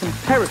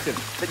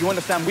imperative that you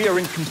understand we are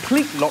in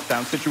complete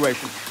lockdown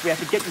situation. We have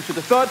to get you to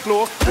the third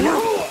floor.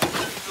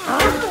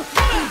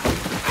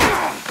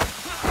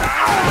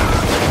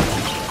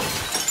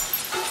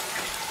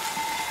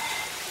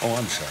 Oh,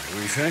 I'm sorry.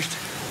 Were you finished?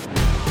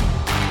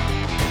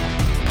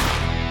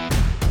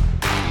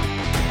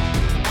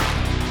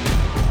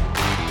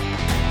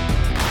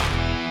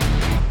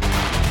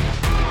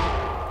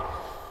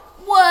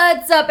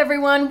 What's up,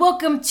 everyone?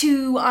 Welcome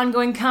to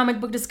Ongoing Comic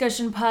Book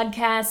Discussion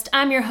Podcast.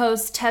 I'm your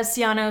host, Tess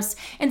Llanos,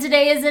 and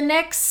today is an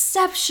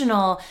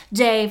exceptional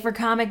day for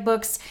comic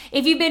books.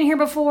 If you've been here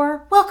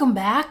before, welcome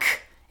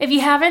back. If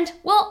you haven't,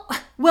 well,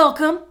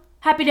 welcome.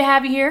 Happy to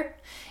have you here.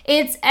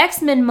 It's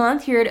X-Men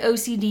month here at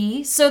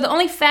OCD, so the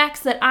only facts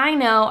that I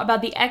know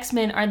about the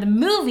X-Men are the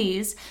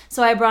movies,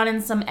 so I brought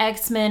in some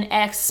X-Men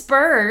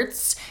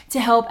experts to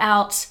help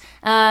out,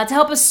 to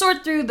help us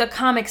sort through the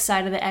comic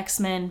side of the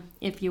X-Men,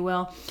 if you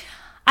will.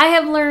 I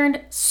have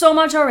learned so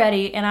much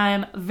already, and I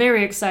am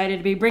very excited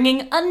to be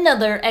bringing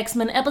another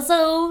X-Men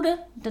episode.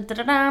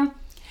 Da-da-da-da.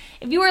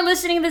 If you are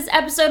listening to this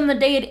episode on the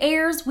day it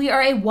airs, we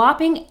are a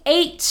whopping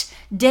 8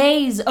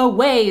 days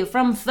away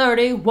from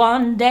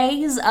 31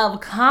 days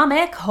of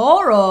comic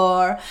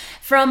horror.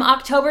 From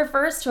October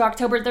 1st to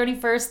October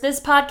 31st, this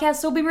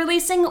podcast will be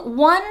releasing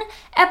one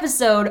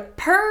episode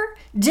per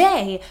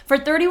day for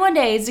 31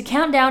 days to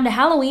count down to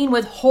Halloween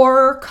with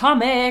horror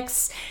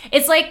comics.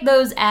 It's like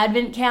those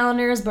advent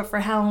calendars, but for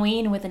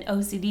Halloween with an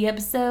OCD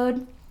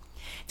episode.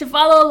 To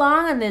follow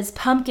along on this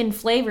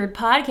pumpkin-flavored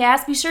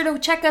podcast, be sure to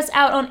check us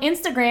out on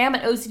Instagram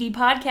at OCD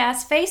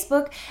Podcast,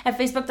 Facebook at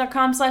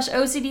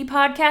facebook.com/OCD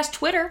Podcast,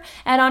 Twitter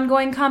at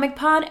Ongoing Comic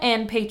Pod,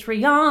 and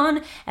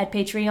Patreon at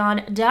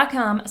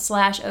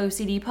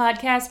patreon.com/OCD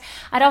Podcast.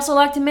 I'd also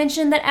like to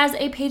mention that as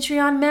a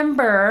Patreon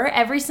member,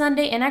 every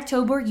Sunday in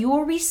October, you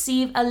will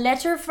receive a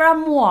letter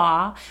from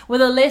moi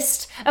with a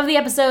list of the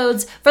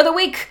episodes for the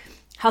week.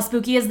 How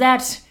spooky is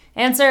that?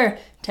 Answer,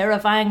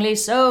 terrifyingly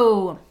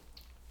so.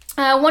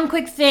 One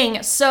quick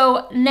thing.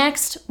 So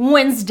next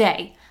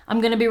Wednesday,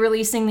 I'm going to be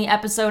releasing the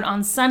episode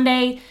on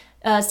Sunday,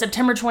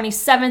 September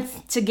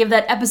 27th, to give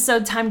that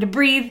episode time to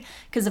breathe,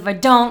 because if I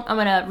don't, I'm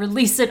going to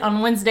release it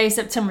on Wednesday,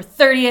 September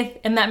 30th,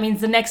 and that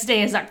means the next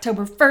day is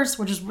October 1st,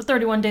 which is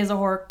 31 Days of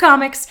Horror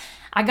Comics.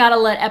 I gotta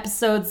let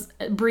episodes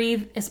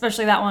breathe,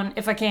 especially that one,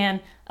 if I can,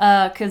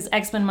 because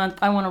X-Men month,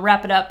 I want to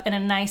wrap it up in a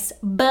nice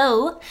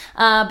bow.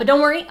 But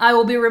don't worry, I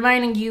will be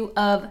reminding you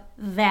of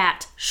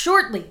that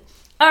shortly.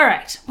 All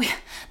right,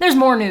 there's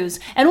more news,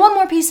 and one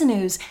more piece of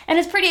news, and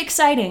it's pretty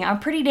exciting. I'm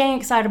pretty dang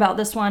excited about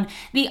this one.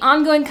 The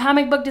Ongoing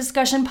Comic Book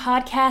Discussion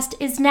Podcast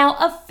is now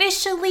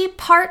officially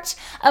part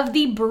of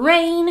the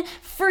Brain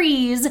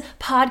Freeze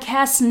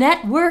Podcast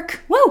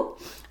Network. Woo!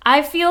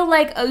 I feel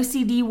like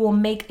OCD will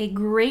make a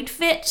great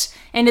fit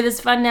into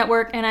this fun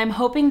network, and I'm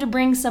hoping to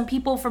bring some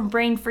people from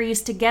Brain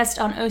Freeze to guest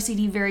on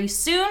OCD very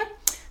soon.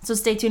 So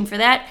stay tuned for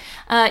that.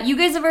 You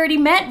guys have already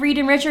met Reed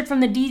and Richard from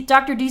the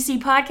Dr. DC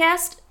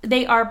podcast.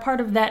 They are part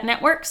of that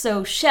network,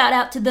 so shout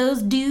out to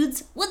those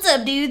dudes. What's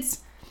up,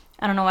 dudes?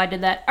 I don't know why I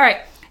did that. All right.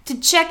 To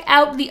check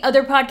out the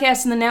other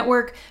podcasts in the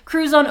network,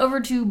 cruise on over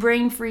to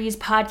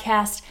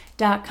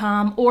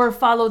brainfreezepodcast.com or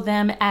follow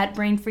them at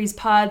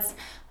brainfreezepods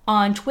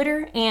on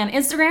Twitter and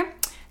Instagram.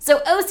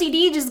 So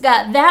OCD just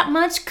got that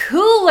much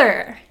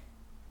cooler.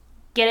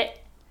 Get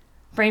it?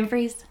 Brain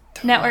Freeze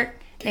Network.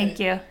 Thank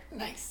you.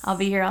 Nice. I'll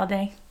be here all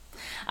day.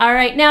 All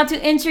right, now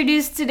to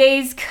introduce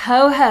today's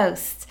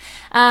co-host.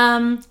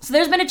 So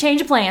there's been a change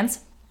of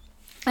plans.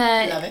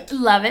 Love it.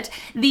 Love it.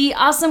 The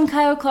awesome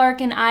Kyle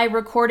Clark and I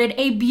recorded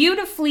a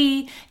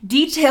beautifully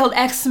detailed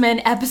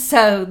X-Men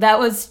episode that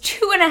was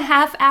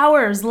 2.5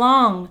 hours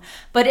long,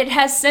 but it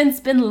has since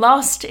been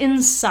lost in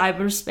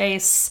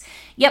cyberspace.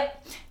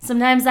 Yep.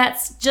 Sometimes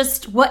that's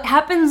just what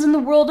happens in the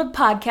world of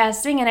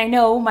podcasting, and I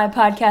know my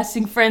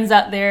podcasting friends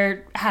out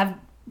there have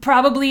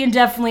probably and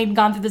definitely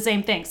gone through the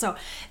same thing. So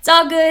it's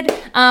all good.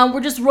 We're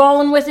just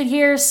rolling with it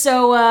here.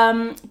 So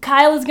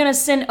Kyle is going to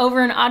send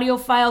over an audio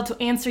file to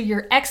answer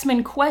your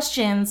X-Men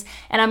questions,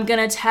 and I'm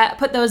going to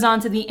put those on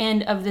to the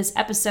end of this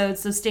episode,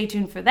 so stay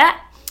tuned for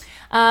that.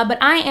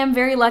 But I am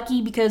very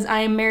lucky because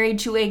I am married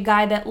to a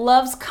guy that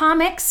loves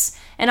comics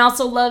and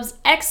also loves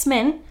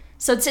X-Men.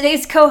 So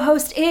today's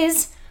co-host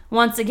is,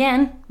 once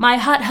again, my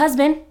hot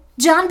husband,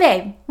 John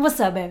Babe. What's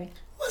up, baby?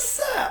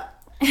 What's up?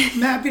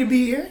 I'm happy to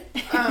be here.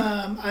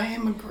 I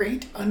am a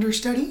great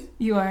understudy.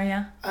 You are,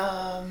 yeah.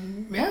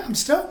 Yeah, I'm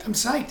stoked. I'm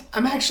psyched.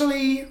 I'm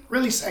actually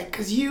really psyched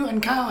because you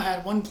and Kyle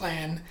had one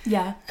plan.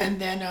 Yeah.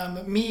 And then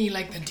me,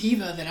 like the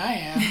diva that I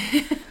am,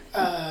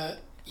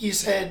 you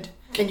said,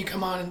 can you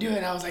come on and do it?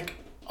 And I was like,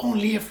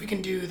 only if we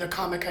can do the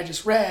comic I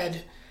just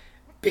read,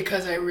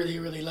 because I really,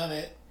 really love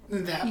it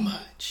that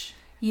much.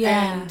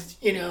 Yeah. And,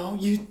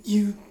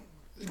 you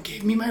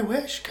gave me my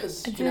wish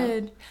because I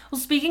did.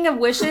 Well, speaking of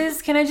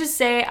wishes, can I just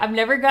say I've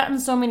never gotten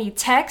so many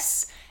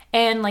texts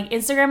and like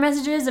Instagram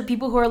messages of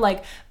people who are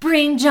like,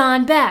 bring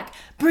John back,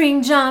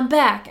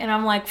 and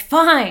I'm like,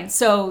 fine.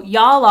 So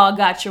y'all all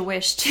got your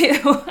wish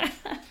too.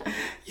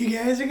 You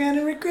guys are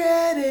gonna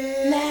regret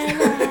it.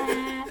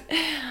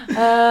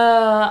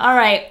 All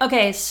right.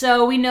 Okay,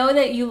 so we know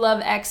that you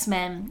love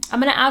X-Men. I'm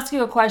going to ask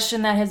you a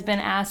question that has been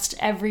asked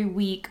every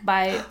week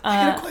by...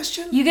 I get a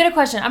question? You get a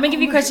question. I'm going to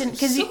give you a question. I'm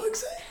Because so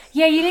excited.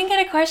 Yeah, you didn't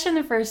get a question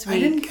the first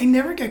week. I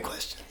never get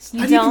questions.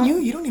 You Not don't? even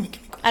you. You don't even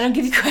give me questions. I don't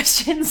give you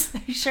questions.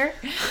 Are you sure?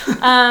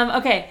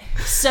 Okay,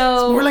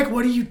 so... We're like,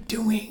 what are you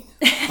doing?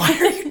 Why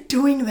are you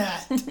doing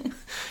that?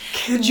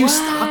 Could you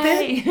stop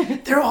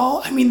it? They're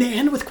all, I mean, they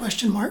end with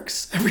question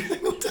marks every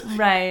single time.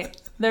 Right.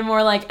 They're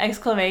more like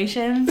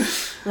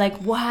exclamations. Like,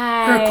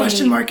 why? Or a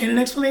question mark and an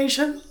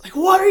explanation. Like,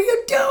 what are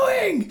you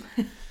doing?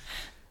 A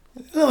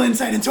little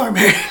insight into our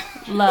marriage.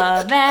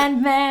 Love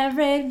and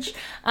marriage.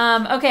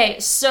 Okay,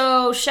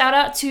 so shout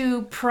out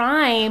to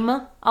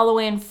Prime, all the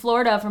way in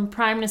Florida from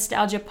Prime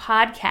Nostalgia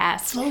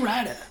Podcast.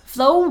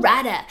 Flo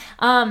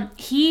Rida.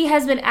 He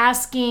has been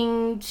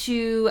asking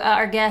to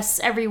our guests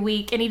every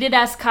week, and he did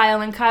ask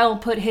Kyle, and Kyle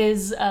put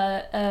his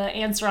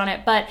answer on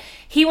it, but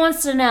he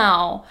wants to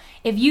know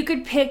if you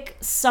could pick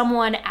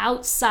someone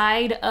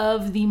outside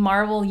of the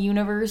Marvel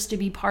Universe to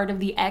be part of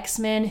the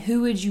X-Men,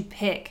 who would you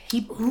pick?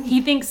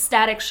 He thinks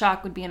Static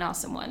Shock would be an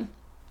awesome one.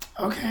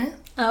 Okay.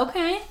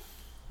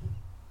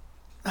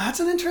 That's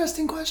an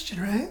interesting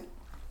question, right?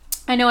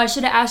 I know I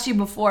should have asked you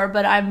before,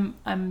 but I'm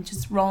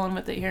just rolling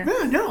with it here.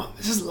 No,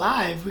 this is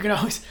live. We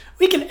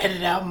can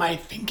edit out my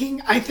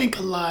thinking. I think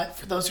a lot.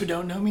 For those who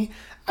don't know me,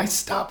 I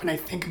stop and I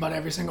think about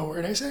every single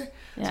word I say.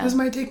 Yeah. So this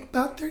might take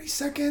about 30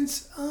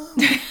 seconds.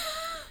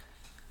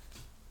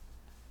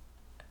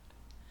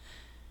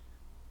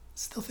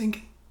 Still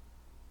thinking.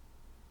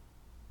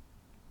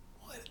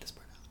 We'll edit this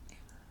part out.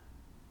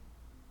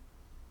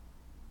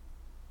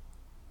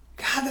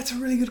 God, that's a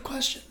really good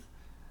question.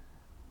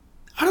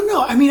 I don't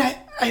know. I mean,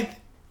 I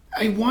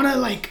want to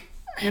like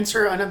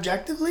answer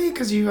unobjectively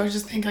because you always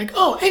just think like,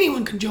 oh,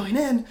 anyone can join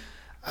in.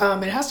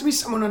 It has to be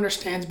someone who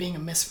understands being a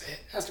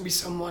misfit. It has to be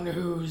someone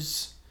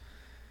who's,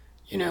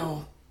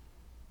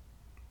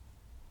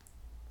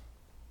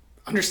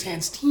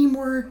 understands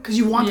teamwork because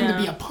you want them to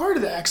be a part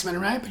of the X-Men,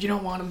 right? But you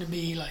don't want them to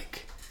be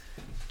like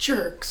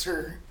jerks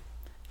or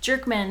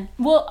jerkmen.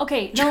 Well,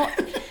 okay, no,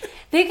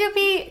 they could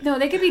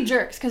be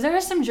jerks because there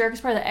are some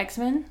jerks part of the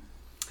X-Men.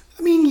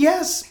 I mean,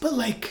 yes, but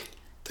like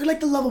they're like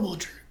the lovable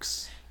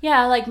jerks.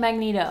 Yeah, like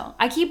Magneto.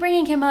 I keep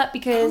bringing him up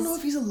because... I don't know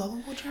if he's a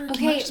lovable jerk.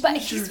 Okay, but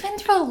he's been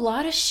through a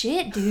lot of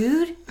shit,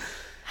 dude.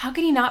 How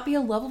can he not be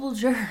a lovable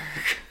jerk?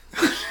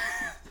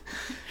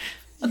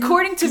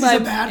 According to my...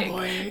 He's a bad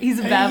boy. He's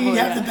a bad boy. You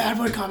have the bad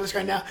boy complex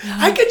right now.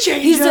 I could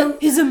change him.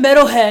 He's a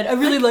metalhead. I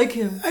really like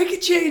him. I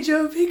could change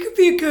him. He could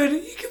be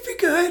good.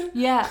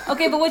 Yeah.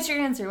 Okay, but what's your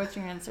answer?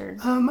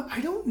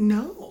 I don't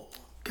know.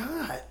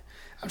 God.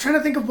 I'm trying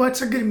to think of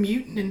what's a good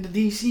mutant in the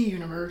DC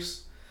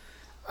universe.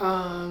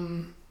 I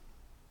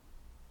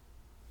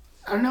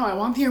don't know. I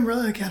want the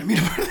Umbrella Academy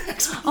to be the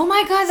X-Men. Oh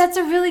my god, that's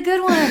a really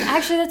good one.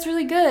 Actually, that's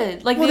really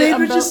good. Like, well, they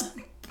would just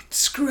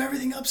screw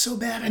everything up so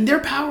bad, and their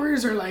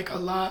powers are like a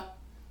lot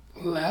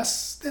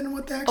less than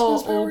what the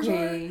X-Men's powers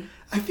are.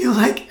 I feel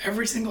like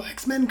every single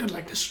X-Men could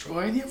like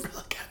destroy the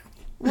Umbrella Academy.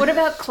 What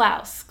about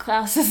Klaus?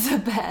 Klaus is the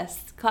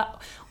best.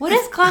 What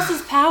is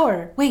Klaus's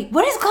power? Wait,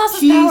 what is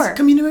Klaus's power? He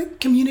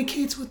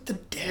communicates with the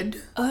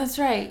dead. Oh, that's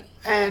right.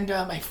 And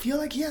I feel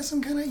like he has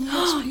some kind of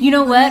ESP. You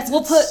know what?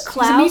 We'll put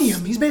Klaus... He's a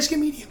medium. He's basically a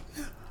medium.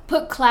 Yeah.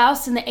 Put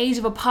Klaus in the Age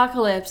of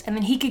Apocalypse, and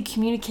then he could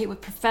communicate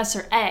with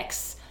Professor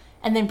X,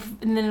 and then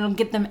it'll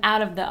get them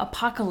out of the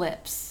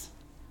apocalypse.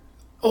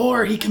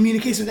 Or he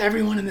communicates with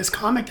everyone in this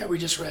comic that we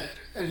just read.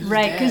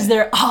 Right, because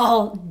they're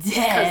all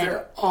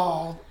dead.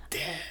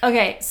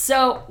 Okay,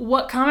 so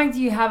what comic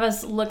do you have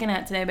us looking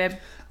at today, babe?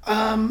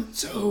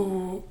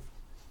 So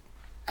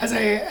as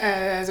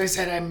I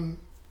said, I'm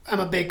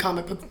a big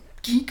comic book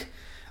geek,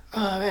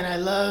 and I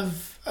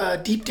love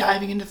deep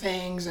diving into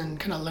things and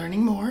kind of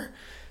learning more.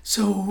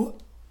 So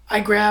I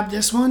grabbed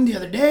this one the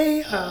other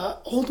day,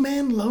 Old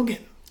Man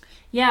Logan.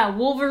 Yeah,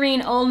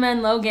 Wolverine Old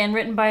Man Logan,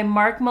 written by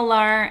Mark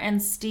Millar and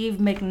Steve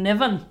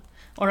McNiven.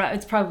 Or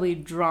it's probably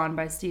drawn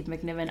by Steve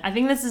McNiven. I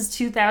think this is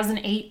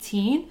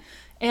 2018.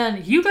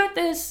 And you got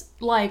this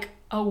like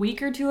a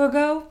week or two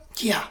ago.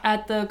 Yeah.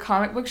 At the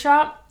comic book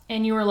shop.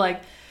 And you were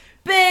like,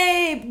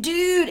 babe,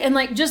 dude. And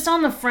like just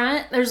on the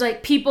front, there's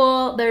like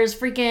people, there's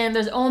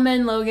Old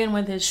Man Logan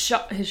with his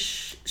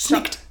shards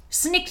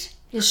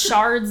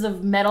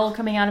of metal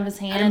coming out of his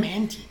hand.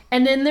 Adamantium.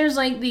 And then there's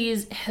like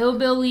these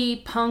hillbilly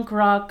punk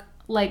rock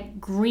like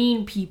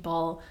green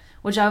people,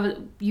 which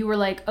you were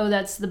like, oh,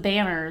 that's the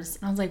Banners.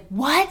 And I was like,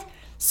 what?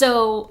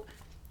 So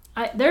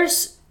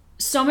there's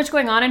so much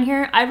going on in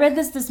here. I read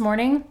this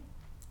morning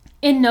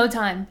in no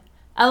time.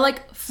 I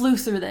like flew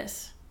through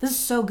this. This is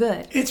so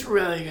good. It's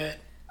really good.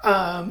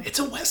 It's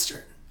a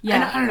Western. Yeah.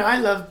 And I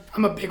don't know,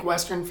 I'm a big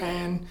Western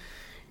fan.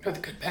 You know, The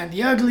Good, Bad,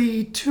 the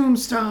Ugly,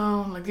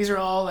 Tombstone, like these are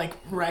all like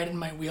right in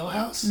my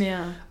wheelhouse.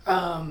 Yeah.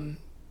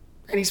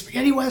 Any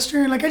spaghetti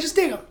Western, like I just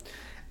dig them.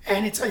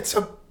 And it's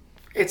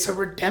a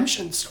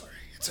redemption story.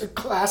 It's a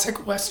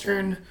classic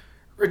Western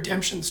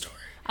redemption story.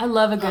 I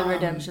love a good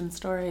redemption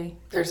story.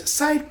 There's a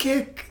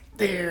sidekick.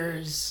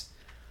 There's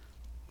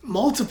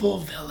multiple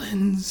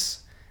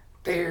villains.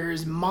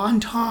 There's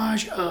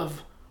montage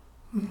of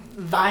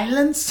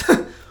violence.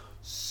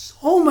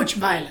 So much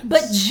violence.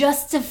 But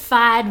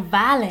justified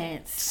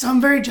violence.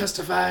 Some very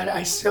justified.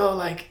 I still,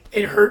 like,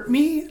 it hurt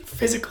me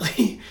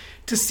physically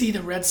to see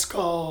the Red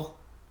Skull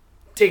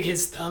dig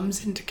his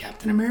thumbs into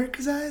Captain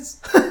America's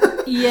eyes.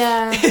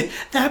 Yeah.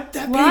 that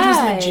page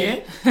Why? was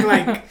legit.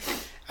 Like,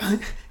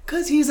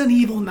 because he's an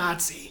evil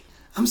Nazi.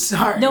 I'm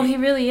sorry. No, he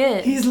really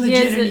is. He's He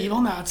legit has an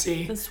evil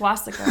Nazi. the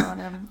swastika on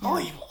him. All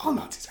evil. All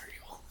Nazis are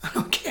evil. I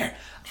don't care.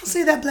 I'll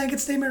say that blanket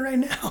statement right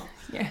now.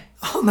 Yeah.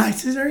 All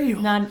Nazis are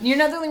evil. You're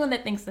not the only one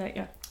that thinks that,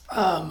 yeah.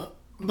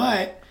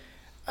 But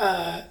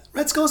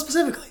Red Skull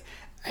specifically,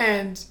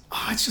 and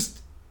it's just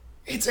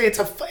it's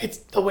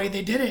the way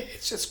they did it.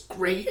 It's just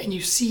great, and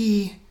you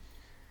see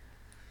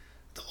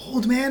the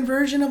old man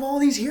version of all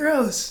these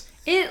heroes.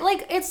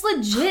 It's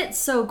legit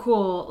so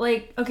cool.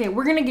 Like, okay,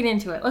 we're gonna get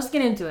into it. Let's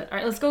get into it. All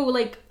right, let's go.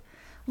 Like,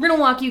 we're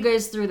gonna walk you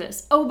guys through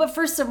this. Oh, but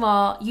first of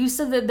all, you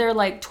said that there are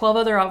like 12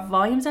 other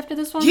volumes after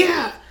this one.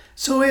 Yeah.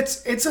 So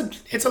it's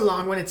a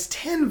long one. It's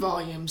 10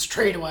 volumes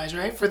trade-wise,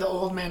 right? For the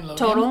Old Man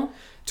Logan.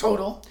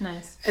 Total.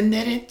 Nice. And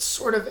then it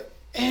sort of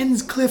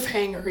ends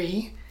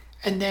cliffhanger-y,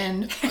 and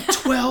then a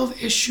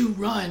 12-issue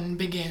run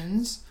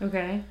begins,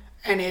 Okay.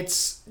 and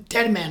it's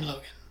Dead Man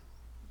Logan.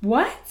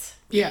 What?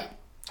 Yeah.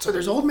 So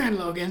there's Old Man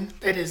Logan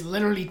that is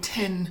literally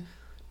 10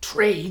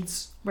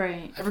 trades.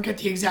 Right. I forget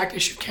the exact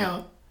issue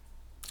count.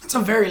 It's a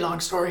very long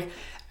story.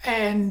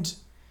 And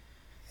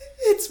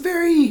it's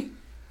very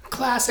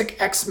classic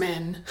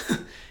X-Men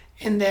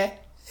in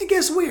that it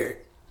gets weird.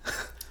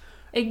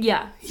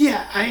 Yeah.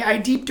 Yeah, I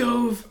deep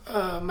dove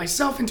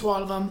myself into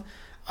all of them.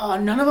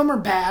 None of them are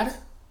bad.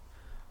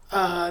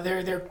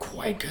 They're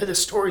quite good. The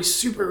story's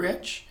super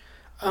rich,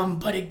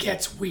 but it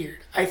gets weird.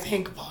 I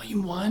think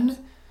Volume 1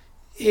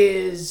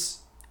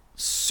 is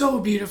so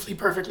beautifully,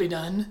 perfectly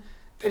done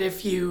that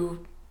if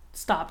you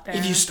Stop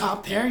there.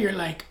 stop there, you're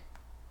like,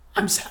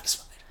 I'm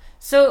satisfied.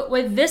 So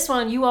with this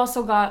one, you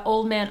also got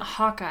Old Man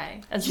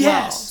Hawkeye as well.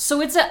 Yes.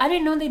 So I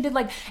didn't know they did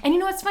like, and you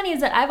know what's funny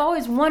is that I've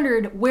always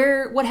wondered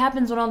what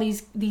happens when all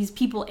these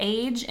people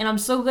age, and I'm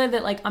so glad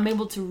that like I'm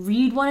able to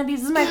read one of these.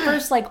 This is my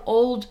first like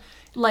old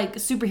like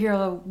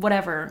superhero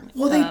whatever.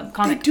 Well, they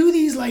comic. do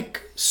these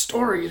like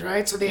stories,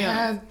 right? So they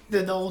had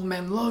the Old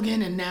Man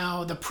Logan, and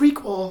now the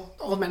prequel,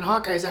 Old Man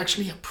Hawkeye, is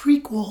actually a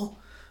prequel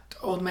to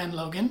Old Man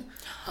Logan.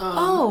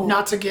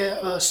 Not to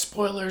get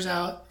spoilers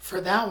out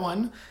for that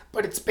one,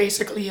 but it's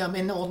basically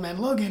in Old Man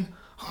Logan,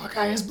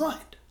 Hawkeye is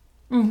blind.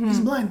 Mm-hmm. He's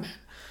a blind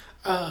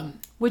man.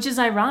 Which is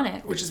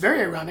ironic. Which is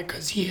very ironic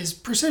because he is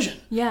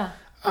precision. Yeah.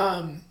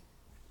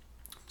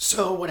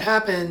 So what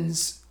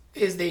happens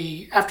is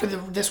after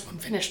this one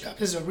finished up,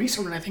 this is a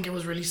recent one, I think it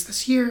was released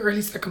this year, or at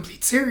least the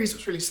complete series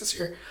was released this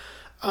year,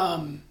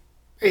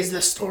 is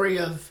the story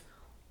of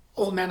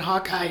Old Man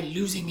Hawkeye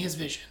losing his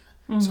vision.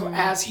 Mm-hmm. So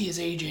as he is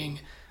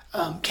aging,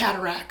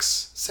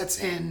 cataracts sets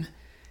in,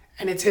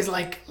 and it's his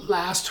like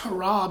last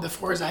hurrah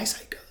before his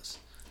eyesight goes.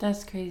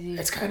 That's crazy.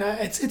 It's kind of,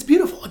 it's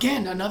beautiful.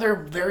 Again, another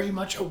very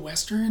much a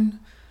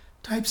Western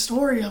type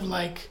story of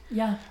like,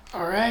 Yeah.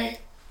 all right,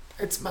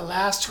 it's my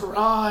last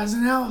hurrah as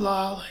an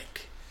outlaw,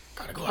 like,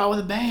 gotta go out with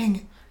a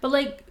bang. But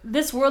like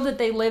this world that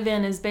they live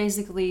in is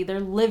basically they're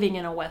living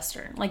in a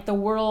Western. Like the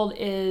world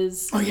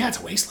is. Oh yeah, it's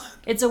a wasteland.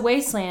 It's a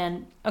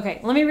wasteland. Okay,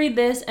 let me read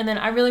this, and then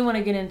I really want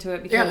to get into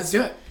it because Yeah, let's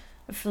do it.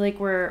 I feel like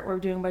we're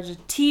doing a bunch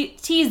of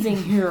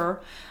teasing here.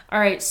 All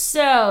right,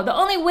 so the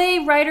only way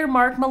writer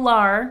Mark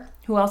Millar,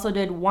 who also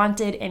did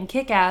Wanted and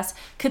Kick-Ass,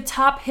 could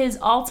top his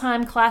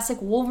all-time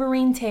classic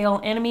Wolverine tale,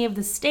 Enemy of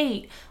the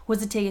State, was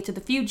to take it to the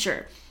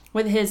future,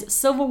 with his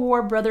Civil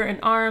War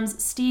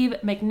brother-in-arms, Steve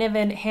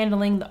McNiven,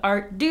 handling the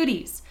art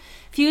duties.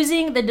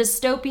 Fusing the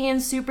dystopian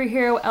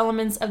superhero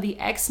elements of the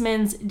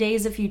X-Men's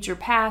Days of Future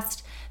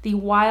Past, the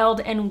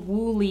wild and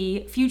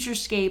woolly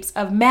futurescapes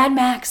of Mad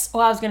Max,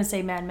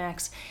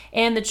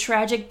 and the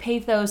tragic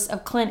pathos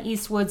of Clint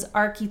Eastwood's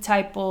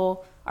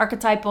archetypal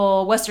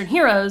Western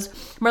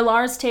heroes,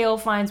 Millar's tale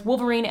finds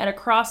Wolverine at a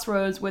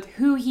crossroads with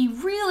who he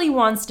really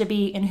wants to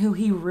be and who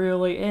he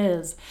really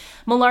is.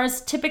 Millar's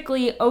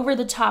typically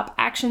over-the-top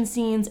action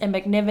scenes and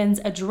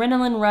McNiven's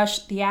adrenaline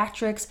rush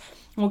theatrics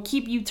will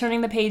keep you turning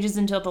the pages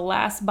until the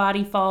last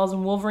body falls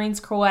in Wolverine's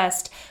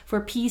quest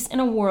for peace in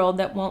a world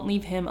that won't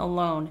leave him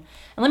alone.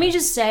 And let me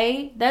just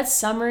say, that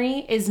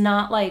summary is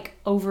not like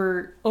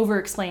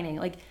over-explaining.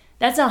 Like,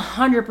 that's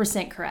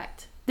 100%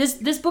 correct.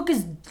 This book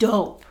is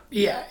dope.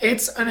 Yeah,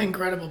 it's an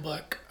incredible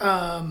book.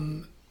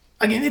 Again,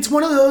 it's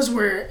one of those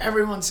where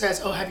everyone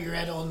says, oh, have you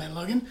read Old Man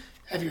Logan?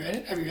 Have you read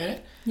it? Have you read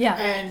it? Yeah.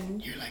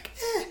 And you're like,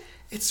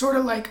 It's sort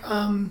of like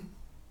the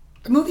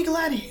movie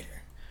Gladiator.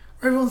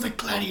 Where everyone's like,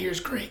 Gladiator's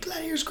great.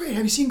 Gladiator's great.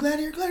 Have you seen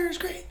Gladiator? Gladiator's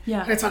great.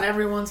 Yeah. And it's on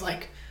everyone's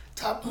like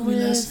top movie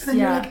list. And then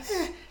you're like,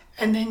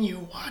 And then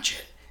you watch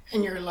it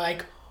and you're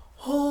like,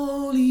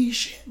 holy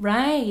shit.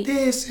 Right.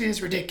 This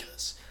is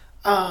ridiculous.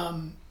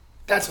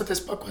 That's what this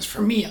book was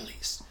for me, at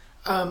least.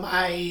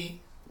 I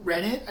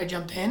read it, I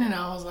jumped in, and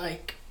I was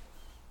like,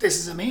 this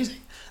is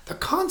amazing. The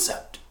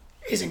concept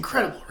is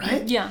incredible,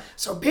 right? Yeah.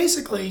 So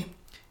basically,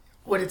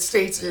 what it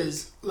states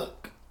is,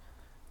 look,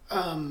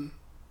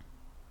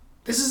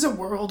 this is a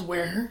world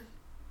where,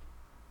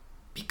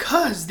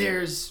 because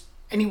there's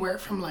anywhere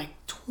from like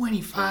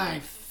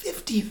 25,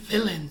 50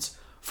 villains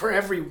for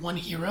every one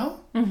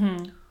hero,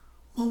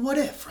 well, what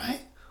if,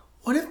 right?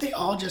 What if they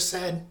all just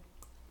said,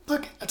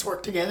 look, let's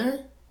work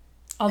together.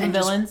 All the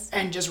villains?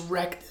 And just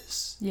wreck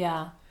this.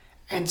 Yeah.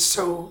 And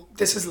so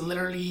this is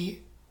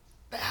literally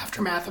the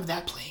aftermath of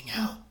that playing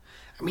out.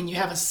 I mean, you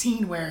have a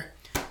scene where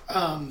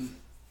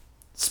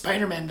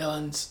Spider-Man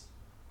villains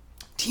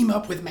team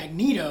up with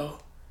Magneto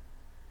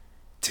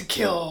to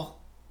kill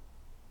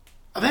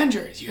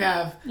Avengers. You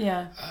have,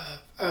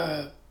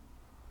 another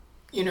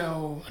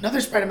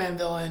Spider-Man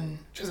villain,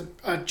 which is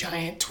a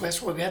giant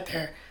twist, we'll get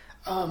there,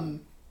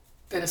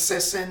 that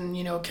assists in,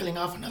 killing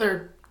off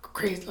another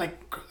crazy,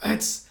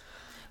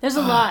 There's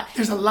a lot.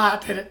 There's a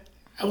lot that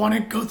I want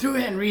to go through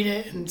it and read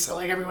it, and so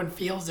everyone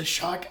feels the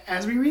shock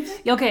as we read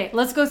it. Okay,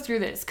 let's go through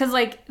this, because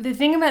the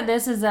thing about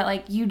this is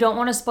that you don't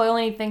want to spoil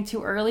anything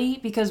too early,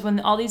 because when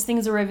all these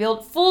things are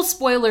revealed, full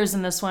spoilers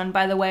in this one,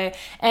 by the way.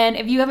 And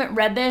if you haven't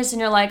read this and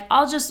you're like,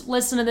 I'll just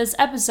listen to this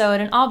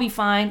episode and I'll be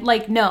fine,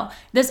 no,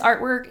 this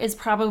artwork is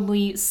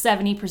probably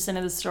 70%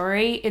 of the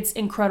story. It's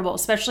incredible,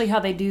 especially how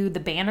they do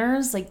the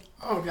banners.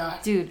 Oh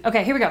god, dude.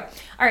 Okay, here we go.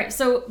 All right,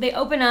 so they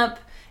open up.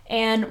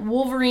 And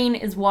Wolverine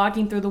is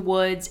walking through the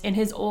woods in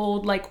his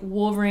old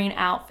Wolverine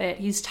outfit.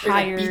 He's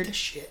tired. Beat the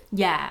shit.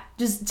 Yeah,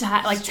 just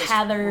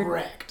tethered.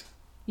 Wrecked.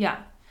 Yeah,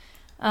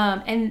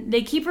 and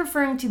they keep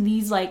referring to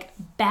these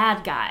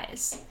bad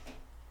guys.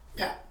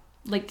 Yeah.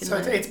 So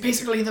it's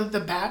basically the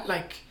bad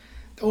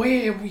the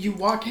way you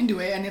walk into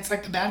it, and it's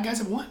the bad guys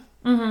have won.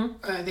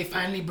 Mm-hmm. They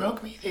finally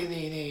broke me.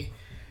 They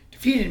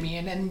defeated me,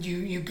 and then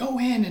you go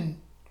in,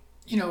 and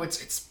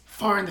it's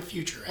far in the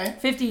future,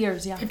 right? 50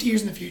 years, yeah. 50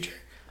 years in the future.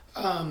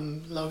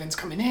 Logan's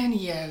coming in.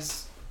 He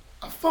has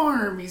a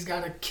farm. He's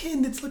got a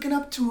kid that's looking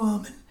up to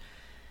him,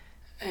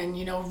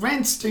 and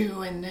rent's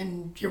due. And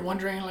then you're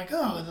wondering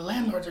the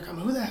landlords are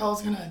coming. Who the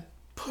hell's gonna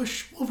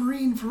push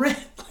Wolverine for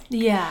rent?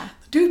 Yeah,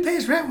 the dude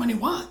pays rent when he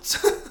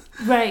wants.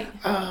 Right.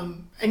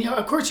 And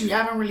of course you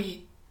haven't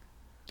really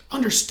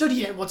understood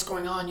yet what's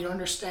going on. You don't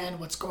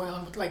understand what's going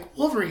on with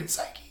Wolverine's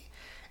psyche.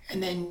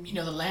 And then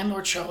the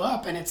landlords show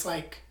up, and it's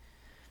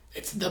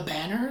it's the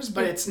Banners,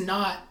 but it's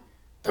not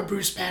the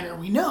Bruce Banner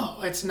we know.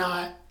 It's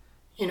not,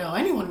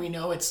 anyone we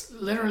know. It's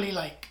literally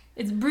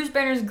it's Bruce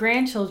Banner's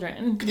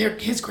grandchildren. They're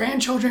his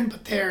grandchildren,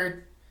 but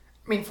they're,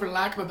 for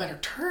lack of a better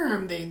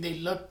term, they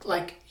look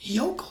like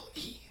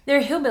yokel-y.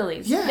 They're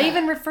hillbillies. Yeah. They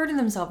even refer to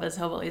themselves as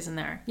hillbillies in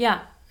there.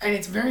 Yeah. And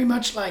it's very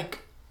much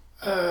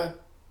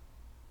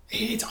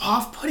it's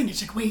off-putting.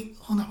 It's wait,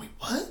 hold on,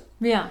 what?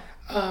 Yeah.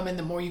 And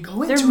the more you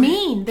go into they're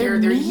mean. it, They're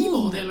mean.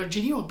 evil. They're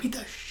legit evil. Beat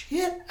the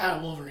shit out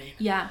of Wolverine.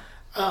 Yeah.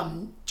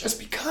 Just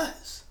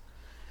because.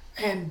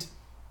 And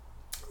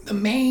the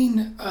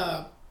main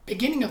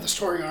beginning of the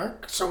story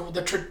arc, so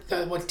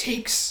what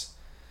takes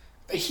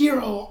the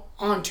hero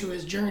onto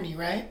his journey,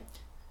 right,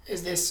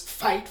 is this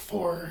fight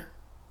for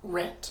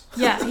rent.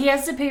 Yeah, he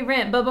has to pay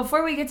rent. But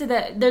before we get to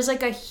that, there's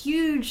a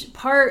huge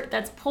part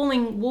that's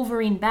pulling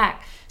Wolverine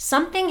back.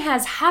 Something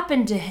has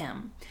happened to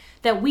him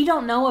that we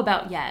don't know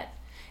about yet.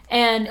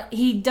 And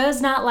he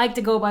does not like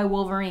to go by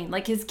Wolverine.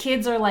 His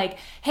kids are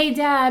hey,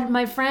 Dad,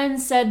 my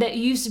friend said that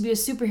you used to be a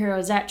superhero.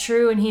 Is that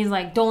true? And he's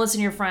don't listen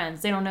to your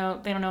friends. They don't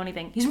know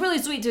anything. He's really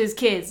sweet to his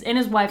kids and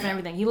his wife and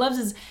everything. He loves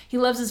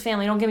his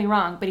family, don't get me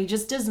wrong. But he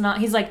just does not.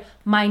 He's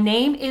my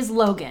name is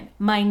Logan.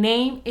 My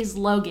name is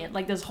Logan.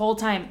 This whole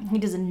time, he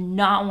does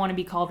not want to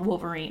be called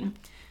Wolverine.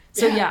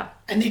 So, yeah.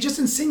 And they just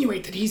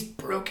insinuate that he's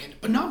broken.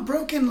 But not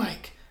broken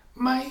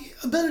my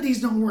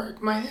abilities don't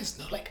work.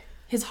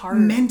 His heart.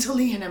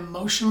 Mentally and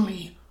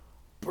emotionally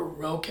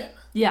broken.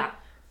 Yeah.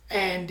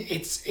 And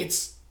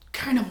it's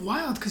kind of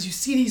wild because you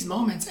see these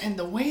moments, and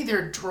the way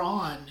they're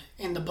drawn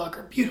in the book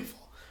are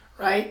beautiful,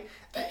 right?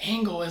 The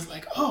angle is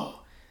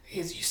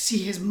you see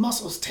his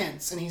muscles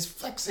tense and he's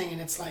flexing,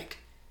 and it's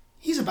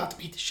he's about to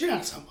beat the shit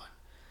out of someone.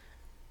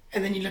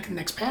 And then you look at the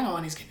next panel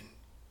and he's getting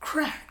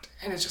cracked,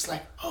 and it's just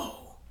oh.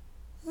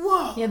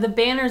 Whoa. Yeah, the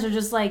Banners are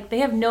just they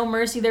have no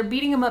mercy. They're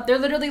beating him up. They're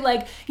literally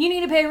you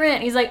need to pay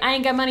rent. He's I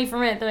ain't got money for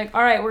rent. They're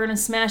all right, we're going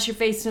to smash your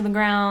face to the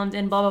ground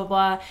and blah, blah,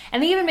 blah.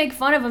 And they even make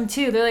fun of him,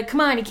 too. They're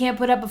come on, you can't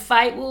put up a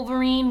fight,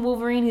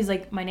 Wolverine. He's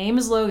my name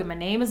is Logan. My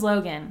name is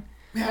Logan.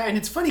 Yeah, and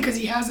it's funny because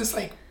he has this,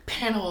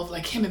 panel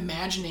of, him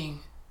imagining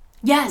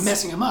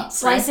messing him up.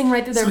 Slicing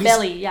right through their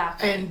belly, yeah.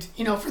 And,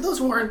 for those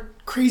who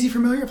aren't crazy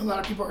familiar, if a lot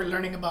of people are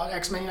learning about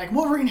X-Men,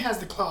 Wolverine has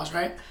the claws,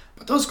 right?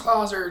 But those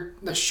claws are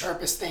the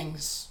sharpest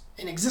things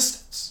in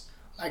existence.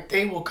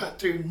 They will cut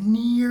through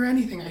near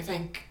anything. I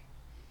think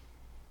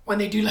when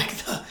they do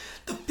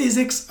the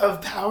physics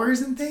of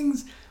powers and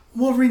things,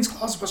 Wolverine's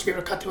claws are supposed to be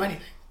able to cut through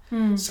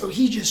anything. So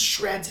he just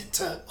shreds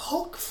into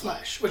Hulk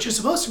flesh, which is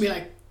supposed to be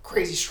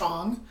crazy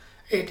strong.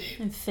 And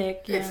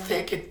thick. It's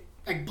thick.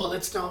 It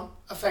bullets don't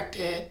affect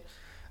it.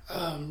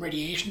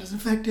 Radiation doesn't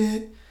affect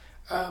it.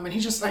 And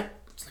he's just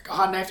it's a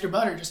hot knife through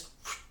butter, just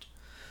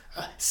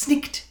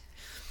snicked.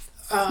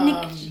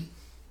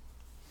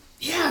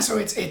 Yeah, so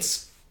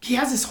it's he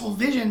has this whole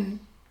vision,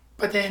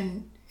 but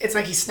then it's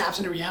like he snaps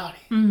into reality.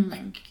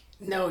 Like,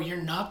 no,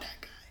 you're not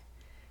that guy.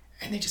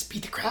 And they just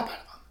beat the crap out of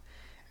him.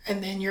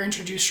 And then you're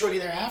introduced shortly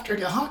thereafter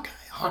to Hawkeye.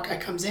 Hawkeye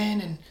comes in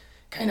and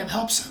kind of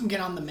helps him get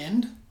on the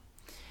mend.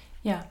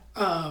 Yeah.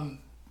 And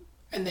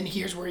then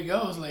here's where he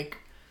goes, like,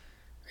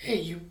 hey,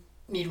 you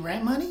need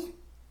rent money?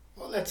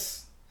 Well,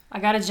 let's I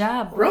got a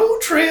job.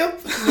 road trip.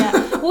 Yeah.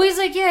 Well, he's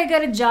like, yeah, I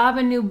got a job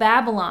in New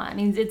Babylon.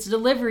 It's a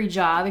delivery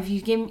job. If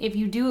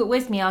you do it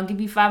with me, I'll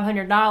give you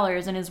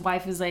 $500. And his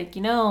wife is like,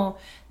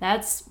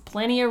 that's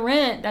plenty of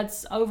rent.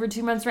 That's over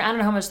 2 months' rent. I don't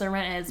know how much their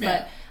rent is,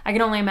 Yeah. but I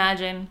can only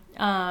imagine.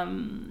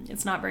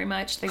 It's not very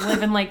much. They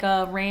live in like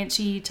a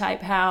ranchy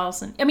type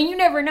house, and I mean, you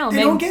never know.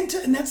 They don't get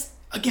into, and that's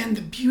again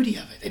the beauty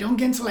of it. They don't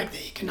get into like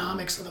the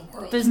economics of the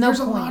world. There's And no there's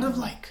point. a lot of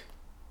like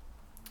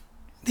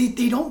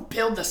they don't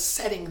build the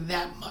setting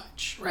that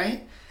much,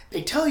 right?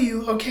 They tell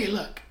you, okay,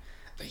 look,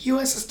 the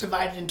U.S. is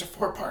divided into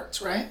 4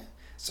 parts, right?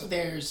 So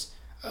there's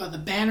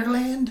the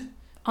Bannerland,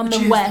 on which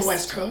the is west. the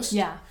West Coast,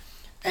 Yeah.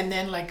 and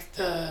then like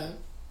the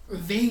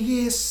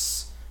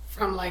Vegas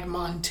from like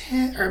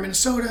Montana or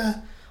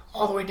Minnesota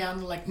all the way down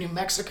to like New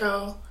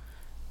Mexico.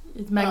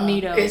 It's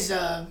Magneto.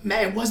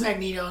 It was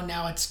Magneto.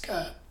 Now it's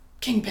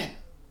Kingpin.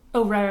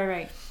 Oh,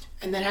 right.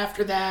 And then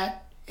after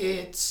that,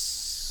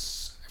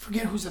 it's I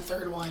forget who's the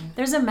third one.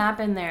 There's a map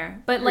in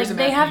there, but like There's a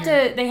they map have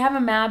in they have a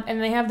map and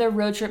they have their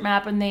road trip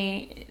map and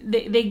they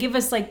give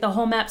us like the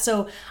whole map.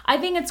 So I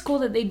think it's cool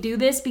that they do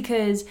this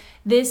because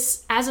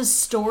this as a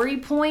story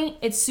point,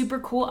 it's super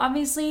cool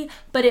obviously,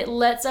 but it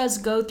lets us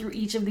go through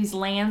each of these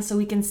lands so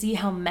we can see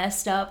how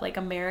messed up like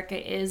America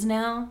is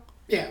now.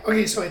 Yeah.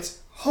 Okay. So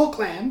it's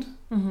Hulkland,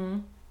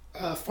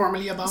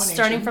 formerly Abomination.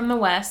 Starting from the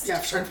west. Yeah,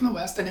 starting from the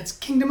west, and it's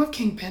Kingdom of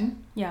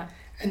Kingpin, Yeah.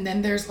 and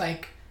then there's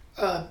like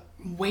a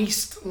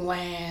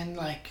wasteland,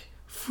 like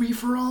free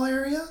for all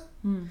area,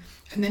 and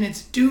then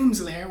it's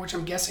Doom's Lair, which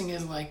I'm guessing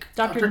is like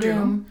Dr.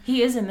 Doom.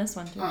 He is in this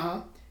one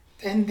too.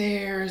 Then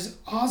there's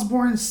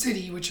Osborn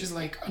City, which is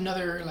like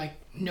another like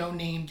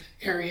no-named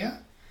area.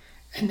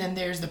 And then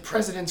there's the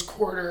President's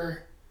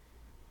Quarter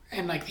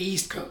and like the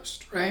East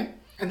Coast, right?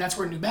 And that's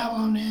where New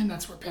Babylon is,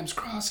 that's where Pim's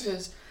Cross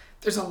is.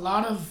 There's a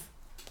lot of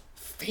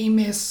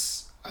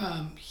famous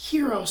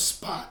hero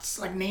spots,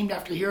 like named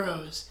after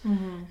heroes.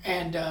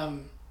 And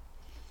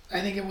I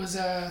think it was,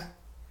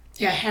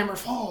 Hammer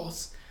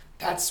Falls.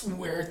 That's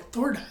where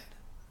Thor died.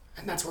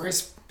 And that's where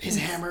his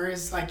hammer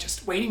is like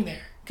just waiting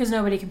there. Because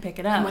nobody can pick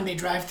it up. And when they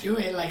drive through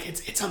it, like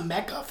it's a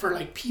mecca for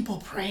like people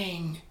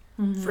praying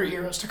for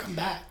heroes to come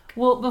back.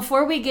 Well,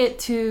 before we get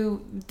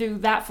to do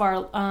that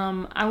far,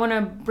 I want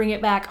to bring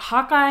it back.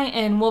 Hawkeye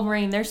and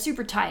Wolverine, they're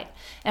super tight.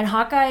 And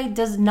Hawkeye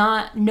does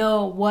not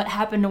know what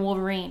happened to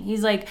Wolverine.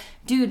 He's like,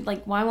 dude,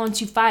 like, why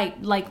won't you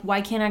fight? Like,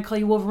 why can't I call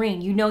you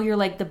Wolverine? You know you're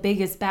like the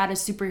biggest,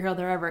 baddest superhero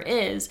there ever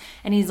is.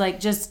 And he's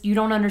like, just, you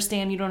don't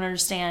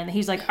understand.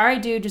 He's like, all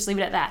right, dude, just leave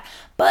it at that.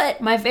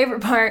 But my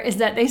favorite part is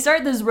that they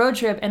start this road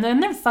trip and then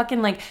they're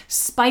fucking like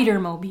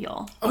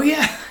Spider-Mobile. Oh,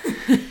 yeah.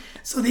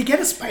 So they get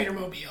a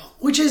Spider-Mobile,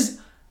 which is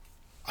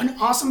an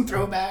awesome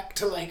throwback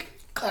to like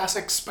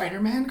classic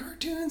Spider-Man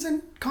cartoons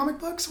and comic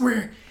books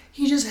where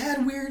he just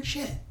had weird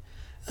shit.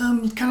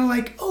 Kind of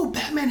like, oh,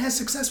 Batman has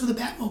success with a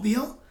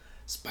Batmobile.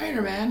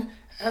 Spider-Man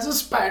has a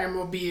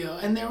Spider-Mobile.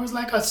 And there was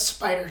like a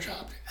spider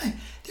chopper.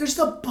 There's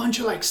a bunch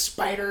of like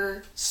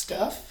spider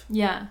stuff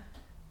Yeah.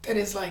 that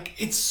is like,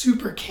 it's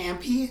super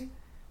campy,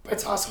 but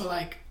it's also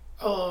like,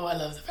 oh, I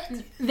love the fact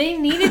that They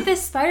needed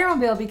this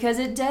Spider-Mobile because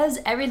it does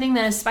everything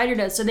that a spider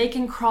does. So they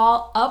can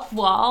crawl up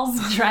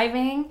walls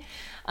driving.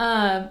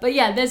 But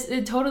yeah,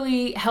 it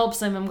totally helps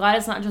them. I'm glad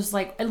it's not just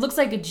like, it looks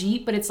like a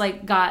Jeep, but it's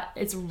like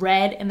it's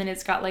red and then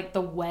it's got like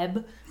the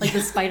web, like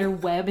the spider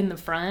web in the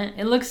front.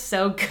 It looks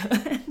so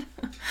good.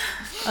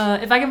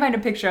 If I can find a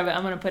picture of it,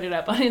 I'm going to put it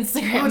up on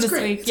Instagram it's this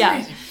great. week. It's Yeah.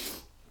 amazing.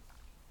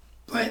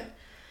 But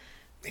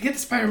they get the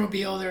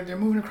Spider-Mobile, they're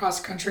moving across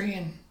the country,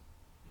 and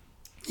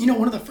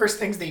one of the first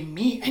things they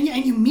meet, and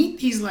you meet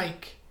these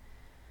like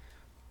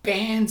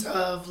bands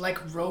of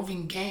like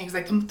roving gangs.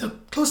 Like the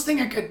closest thing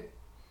I could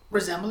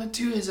resemble it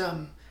to is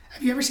have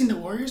you ever seen the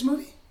Warriors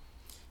movie?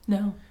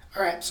 No.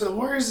 All right, so the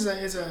Warriors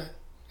is a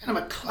kind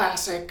of a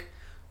classic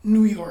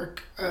New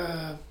York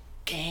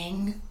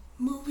gang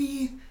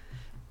movie,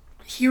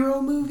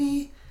 hero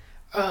movie.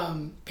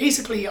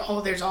 Basically,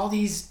 there's all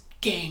these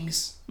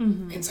gangs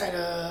inside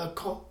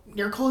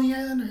near Coley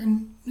Island or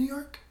in New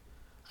York,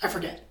 I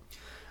forget.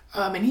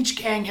 And each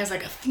gang has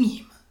like a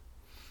theme.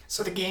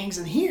 So the gangs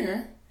in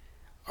here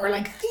are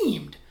like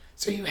themed.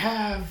 So you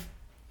have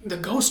the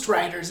Ghost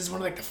Riders is one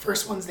of like the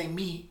first ones they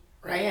meet,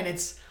 right? And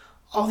it's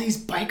all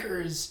these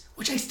bikers,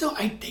 which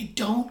they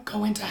don't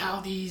go into how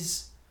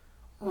these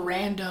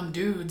random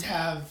dudes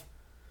have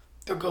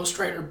the Ghost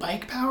Rider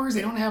bike powers.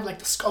 They don't have like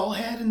the skull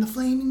head and the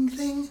flaming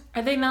thing.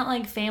 Are they not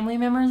like family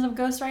members of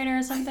Ghost Rider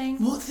or something?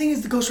 Well, the thing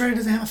is, the Ghost Rider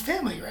doesn't have a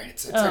family, right?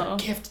 It's Oh. a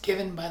gift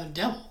given by the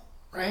devil,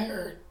 right?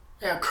 Or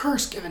a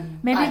curse given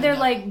by Maybe the they're devil.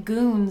 like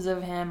goons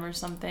of him or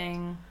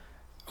something.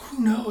 Who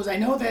knows? I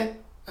know that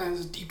this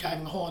is deep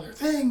diving a whole other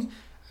thing.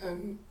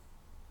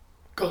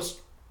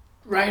 Ghost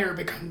Rider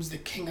becomes the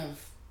king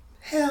of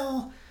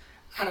hell.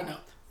 I don't know.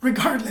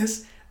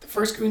 Regardless, the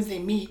first goons they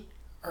meet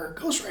are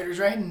Ghost Riders,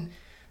 right? And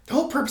the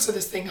whole purpose of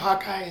this thing,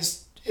 Hawkeye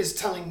is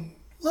telling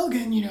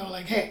Logan,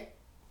 like, hey,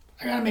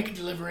 I gotta make a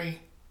delivery.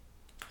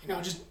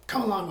 Just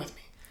come along with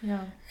me.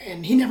 Yeah.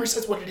 And he never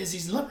says what it is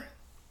he's delivering.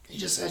 He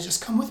just says,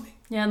 just come with me.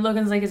 Yeah, and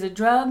Logan's like, is it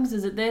drugs?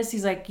 Is it this?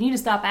 He's like, you need to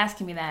stop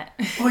asking me that.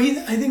 Well,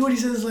 I think what he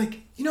says is like,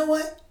 you know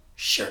what?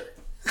 Sure.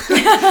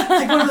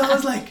 Like one of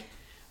those like,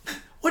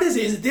 what is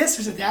it? Is it this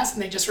or is it that?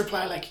 And they just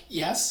reply like,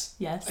 yes.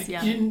 Yes, like,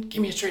 yeah. You didn't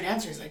give me a straight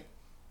answer. He's like,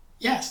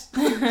 yes.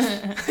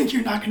 Like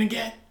you're not going to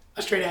get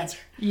a straight answer.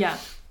 Yeah.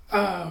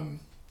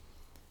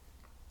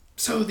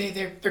 So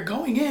they're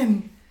going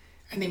in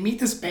and they meet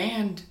this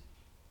band.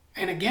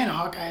 And again,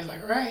 Hawkeye's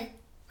like, all right,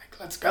 like,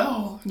 let's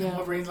go. And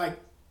Wolverine's like,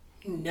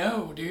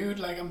 no, dude,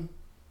 like I'm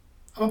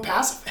a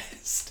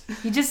pacifist.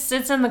 He just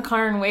sits in the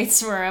car and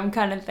waits for him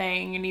kind of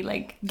thing. And he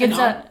like gets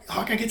up.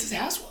 Hawkeye gets his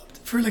ass whooped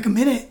for like a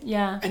minute.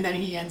 Yeah. And then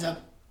he ends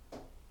up,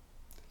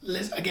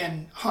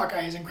 again,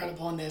 Hawkeye is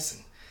incredible in this.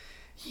 And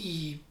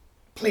he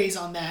plays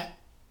on that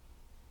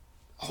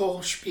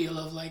whole spiel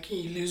of like,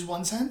 you lose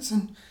one sense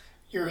and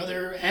your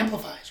other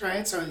amplifies,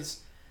 right? So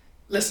he's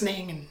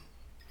listening and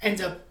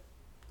ends up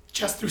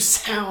just through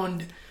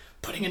sound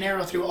putting an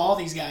arrow through all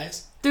these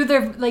guys. Through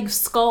their like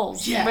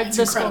skulls. Yeah, it's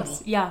incredible.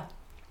 Skulls. Yeah.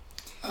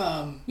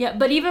 Yeah,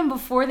 but even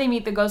before they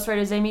meet the Ghost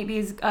Riders, they meet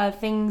these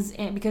things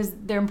because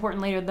they're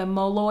important later. The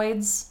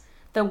Moloids,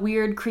 the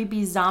weird,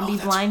 creepy zombie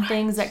blind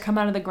things that come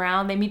out of the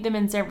ground. They meet them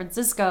in San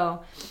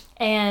Francisco,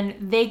 and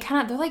they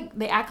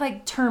act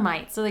like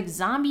termites. They're like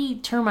zombie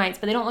termites,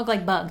 but they don't look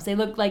like bugs. They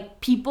look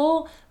like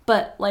people,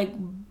 but like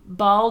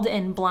bald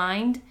and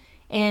blind.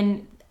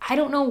 And I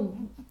don't know,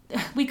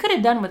 we could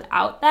have done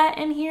without that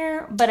in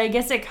here, but I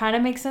guess it kind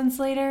of makes sense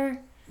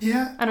later.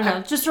 Yeah. I don't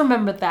know. Just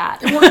remember that.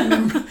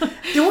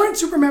 They weren't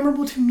super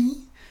memorable to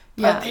me,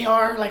 but they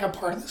are like a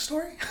part of the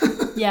story.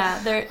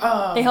 Yeah, they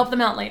help them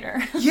out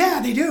later.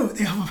 Yeah, they do.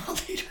 They help them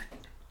out later.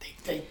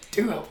 They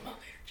do help them out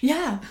later.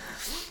 Yeah.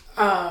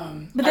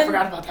 But I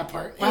forgot about that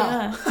part.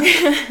 Wow.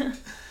 Yeah.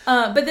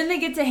 But then they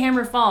get to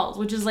Hammer Falls,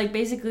 which is like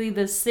basically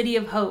the city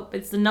of hope.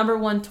 It's the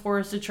 #1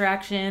 tourist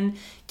attraction.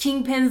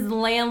 Kingpin's the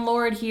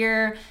landlord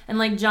here. And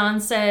like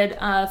John said,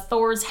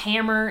 Thor's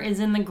hammer is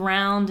in the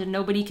ground and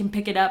nobody can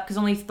pick it up because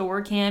only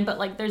Thor can. But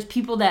like there's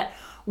people that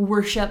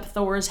worship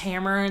Thor's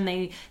hammer and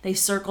they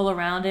circle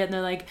around it and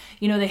they're like,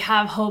 they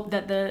have hope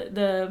that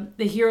the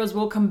heroes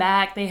will come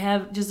back. They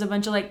have just a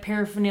bunch of like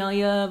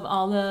paraphernalia of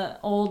all the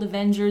old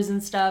Avengers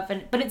and stuff.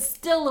 But it's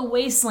still a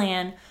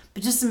wasteland.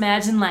 But just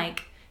imagine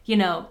like,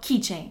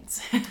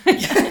 keychains.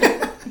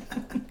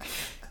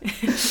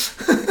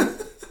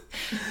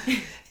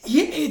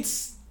 Yeah,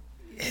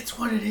 it's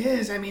what it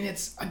is. I mean,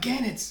 it's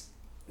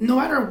no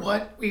matter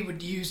what we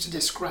would use to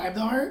describe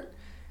the art,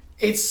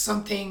 it's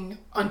something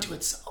unto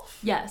itself.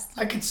 Yes.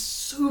 Like it's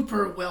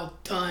super well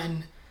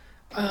done.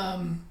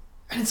 And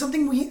it's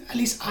something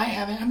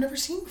I've never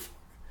seen before.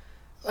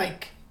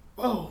 Like,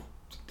 whoa,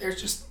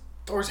 there's just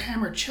Thor's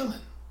hammer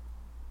chilling.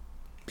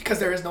 Because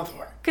there is no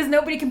Thor. Because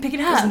nobody can pick it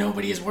up. Because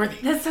nobody is worthy.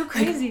 That's so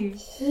crazy. Like,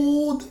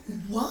 hold,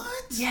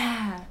 what?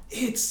 Yeah.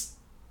 It's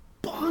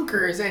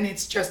bonkers, and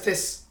it's just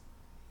this,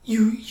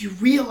 you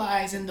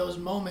realize in those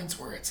moments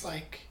where it's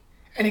like,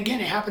 and again,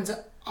 it happens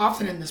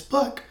often in this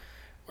book,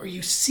 where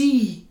you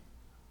see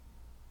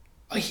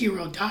a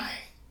hero die,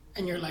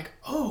 and you're like,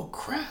 oh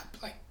crap,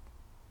 like,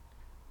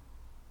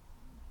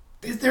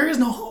 there is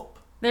no hope.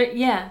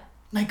 Yeah.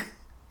 Like,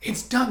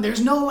 it's done.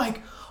 There's no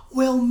like,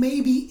 well,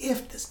 maybe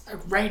if this, like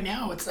right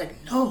now, it's like,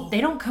 no.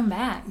 They don't come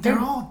back. They're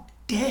all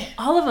dead.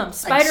 All of them.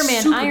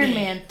 Spider-Man, like Iron dead.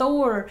 Man,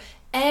 Thor.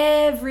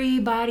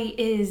 Everybody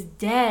is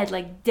dead.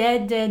 Like,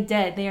 dead.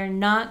 They are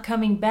not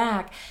coming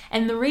back.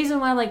 And the reason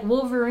why, like,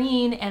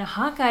 Wolverine and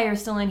Hawkeye are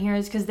still in here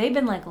is because they've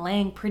been, like,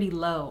 laying pretty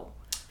low.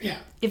 Yeah.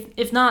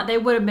 If not, they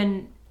would have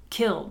been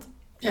killed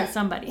by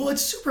somebody. Well,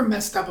 it's super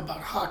messed up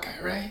about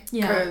Hawkeye, right?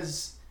 Yeah.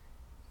 Because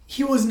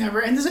he was never,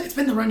 and it's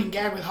been the running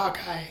gag with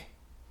Hawkeye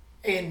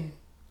in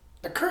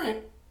the current,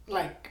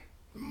 like,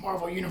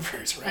 Marvel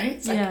universe, right?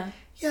 It's like,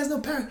 he has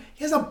no power.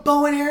 He has a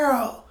bow and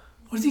arrow.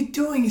 What is he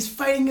doing? He's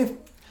fighting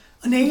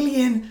an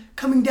alien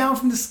coming down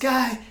from the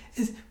sky.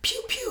 Is pew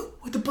pew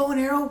with the bow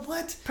and arrow?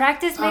 What?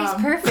 Practice makes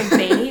perfect,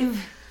 babe.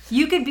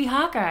 You could be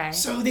Hawkeye.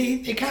 So they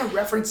kind of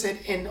reference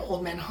it in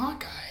Old Man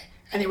Hawkeye,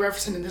 and they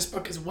reference it in this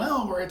book as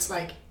well, where it's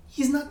like,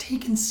 he's not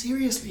taken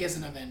seriously as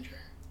an Avenger.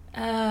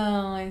 Oh,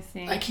 I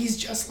see. Like, he's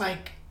just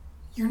like,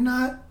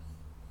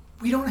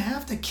 we don't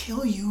have to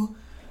kill you.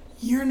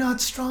 You're not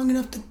strong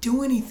enough to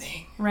do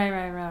anything.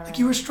 Right. Like,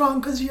 you were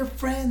strong because of your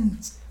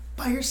friends.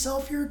 By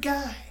yourself, you're a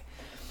guy.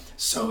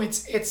 So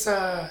it's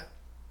like,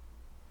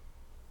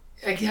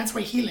 that's why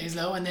he lays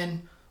low, and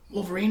then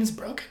Wolverine is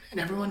broken, and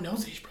everyone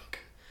knows he's broken.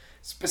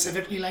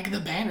 Specifically, like,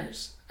 the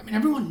Banners. I mean,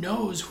 everyone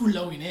knows who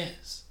Logan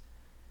is.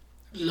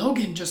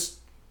 Logan just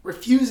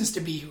refuses to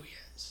be who he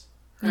is,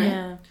 right?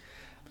 Yeah.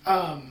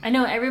 I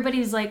know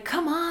everybody's like,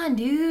 come on,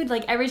 dude.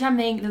 Like, every time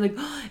they're like,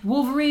 oh,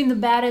 Wolverine, the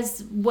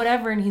baddest,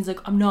 whatever. And he's like,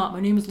 I'm not. My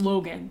name is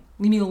Logan.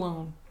 Leave me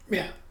alone.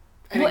 Yeah.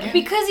 And Well, again,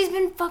 because he's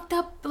been fucked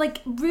up, like,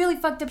 really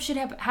fucked up shit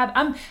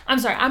happen. I'm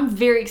sorry. I'm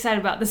very excited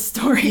about this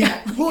story.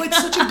 yeah. Well, it's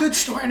such a good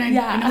story. And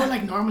Yeah. I know,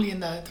 like, normally in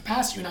the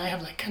past, you and I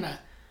have, like, kind of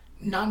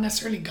not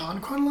necessarily gone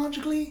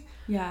chronologically.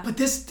 Yeah. But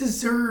this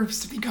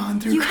deserves to be gone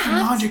through You have to.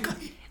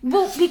 chronologically.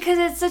 Well,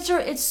 because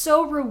it's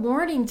so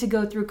rewarding to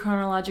go through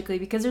chronologically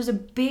because there's a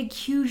big,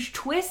 huge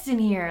twist in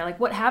here. Like,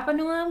 what happened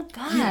to him?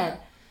 God. Yeah.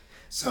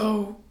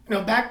 So,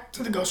 back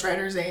to the Ghost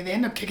Riders, they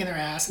end up kicking their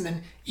ass, and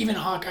then even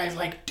Hawkeye's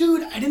like,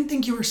 dude, I didn't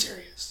think you were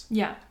serious.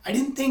 Yeah. I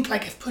didn't think,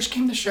 like, if push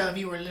came to shove,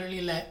 you were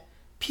literally let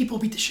people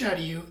beat the shit out of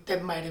you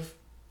that might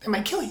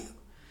kill you.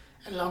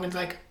 And Logan's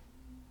like,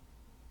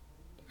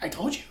 I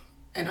told you.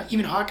 And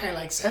even Hawkeye,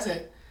 like, says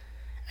it,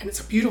 and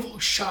it's a beautiful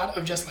shot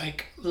of just,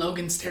 like,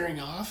 Logan staring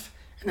off,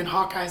 and then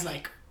Hawkeye's,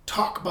 like,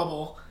 talk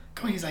bubble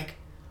going, he's like,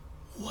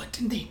 what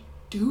did they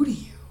do to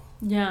you?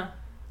 Yeah.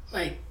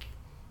 Like,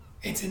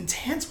 it's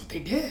intense what they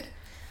did.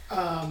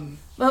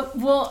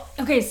 Well,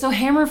 okay, so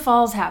Hammer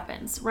Falls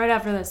happens right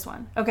after this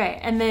one. Okay,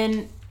 and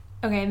then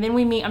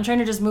we meet. I'm trying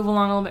to just move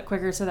along a little bit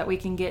quicker so that we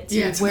can get to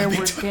it's where a big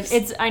we're twist.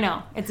 getting. I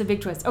know, it's a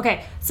big twist.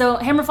 Okay, so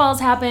Hammer Falls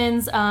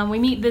happens. We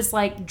meet this,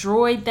 like,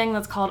 droid thing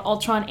that's called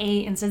Ultron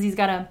 8 and says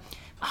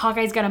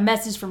Hawkeye's got a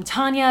message from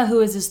Tanya, who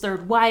is his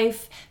third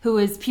wife, who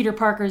is Peter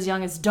Parker's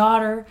youngest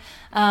daughter.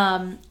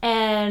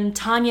 And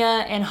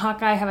Tanya and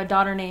Hawkeye have a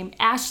daughter named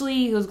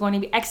Ashley, who is going to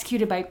be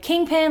executed by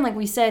Kingpin, like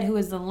we said, who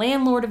is the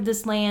landlord of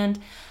this land.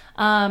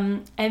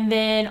 And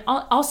then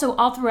also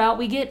all throughout,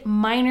 we get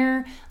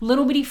minor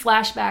little bitty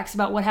flashbacks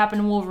about what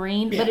happened to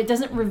Wolverine, but it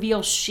doesn't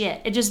reveal shit.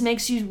 It just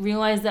makes you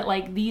realize that,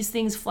 like, these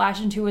things flash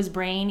into his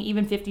brain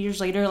even 50 years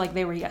later, like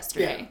they were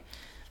yesterday.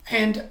 Yeah.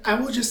 And I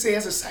will just say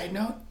as a side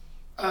note,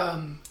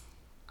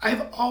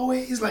 I've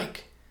always,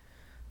 like,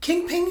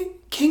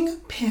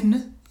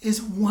 Kingpin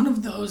is one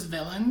of those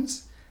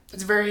villains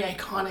that's very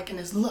iconic in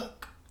his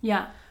look.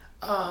 Yeah.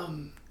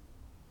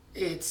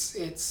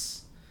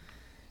 It's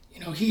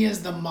he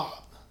is the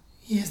mob.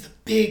 He is the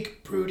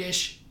big,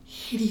 brutish,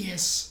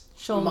 hideous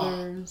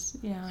Shoulders.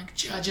 mob. Yeah. Like,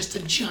 just a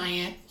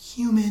giant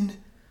human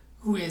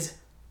who is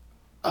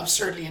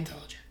absurdly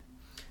intelligent.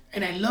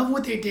 And I love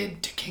what they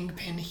did to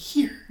Kingpin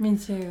here. Me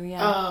too,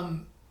 yeah.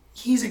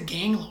 He's a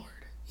gang lord.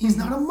 He's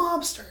not a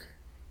mobster.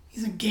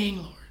 He's a gang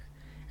lord.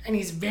 And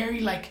he's very,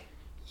 like,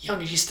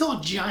 youngish. He's still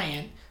a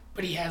giant,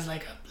 but he has,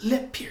 like, a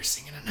lip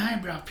piercing and an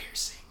eyebrow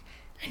piercing.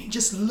 And he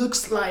just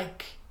looks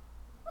like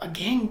a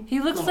gang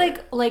He looks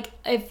lord. like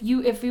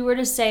if we were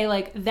to say,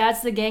 like,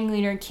 that's the gang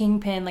leader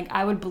Kingpin, like,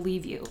 I would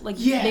believe you. Like,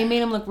 Yeah. they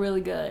made him look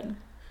really good.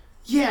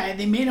 Yeah,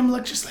 they made him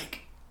look just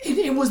like...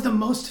 It was the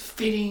most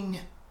fitting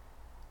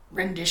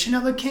rendition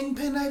of a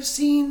Kingpin I've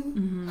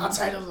seen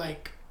outside of,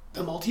 like,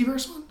 the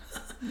multiverse one.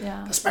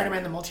 Yeah. The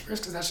Spider-Man the multiverse,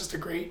 because that's just a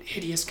great,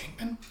 hideous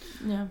Kingpin.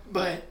 Yeah.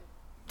 But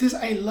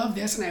I love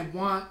this, and I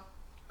want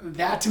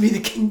that to be the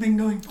Kingpin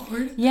going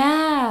forward.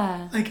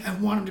 Yeah. Like, I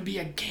want him to be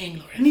a gang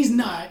lord. And he's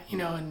not, in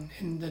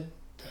the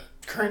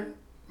current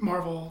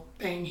Marvel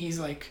thing, he's,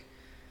 like,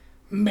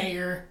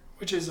 mayor,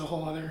 which is a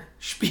whole other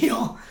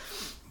spiel.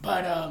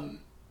 But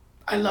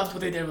I loved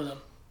what they did with him.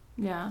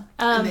 Yeah.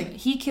 And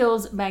He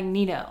kills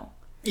Magneto.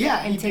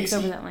 Yeah. And he takes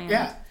over basically- that land.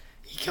 Yeah.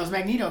 He kills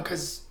Magneto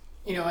because,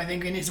 I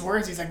think in his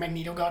words, he's like,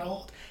 Magneto got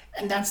old.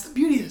 And that's the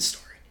beauty of this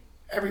story.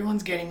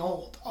 Everyone's getting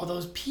old. All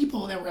those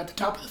people that were at the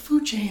top of the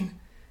food chain,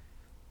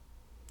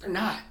 they're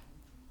not.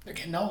 They're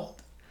getting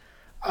old.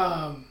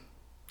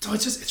 So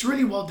it's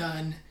really well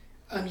done.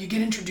 You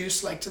get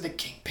introduced, like, to the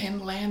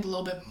Kingpin land a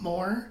little bit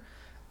more.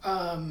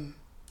 And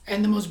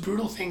the most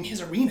brutal thing,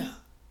 his arena,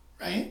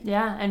 right?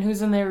 Yeah, and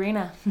who's in the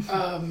arena?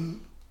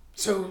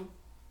 So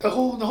the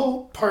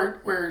whole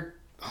part where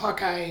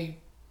Hawkeye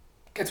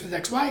gets with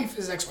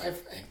his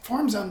ex-wife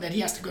informs him that he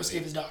has to go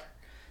save his daughter.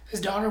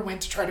 His daughter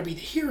went to try to be the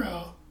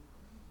hero,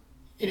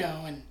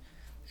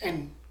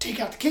 and take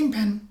out the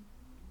Kingpin.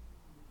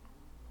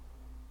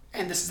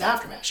 And this is the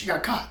aftermath. She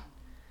got caught.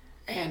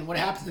 And what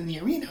happens in the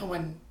arena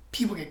when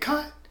people get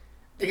caught,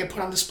 they get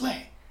put on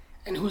display.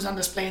 And who's on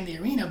display in the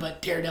arena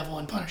but Daredevil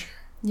and Punisher?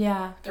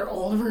 Yeah. They're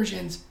old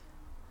versions,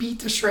 beat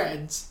to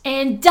shreds.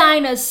 And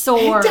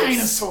dinosaurs. And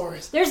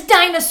dinosaurs. There's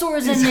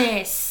dinosaurs in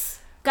this.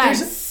 Guys.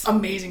 There's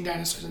amazing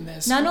dinosaurs in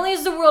this. Not only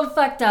is the world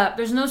fucked up,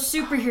 there's no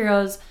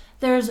superheroes,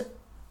 there's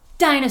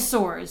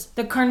dinosaurs.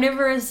 The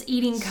carnivorous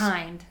eating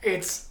kind.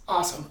 It's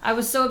awesome. I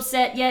was so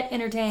upset yet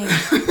entertained.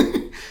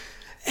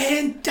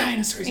 And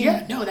dinosaurs.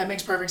 Yeah, no, that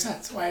makes perfect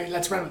sense. Why?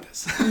 Let's run with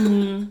this.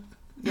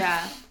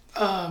 Yeah.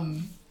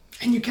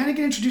 And you kind of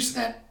get introduced to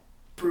that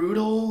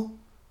brutal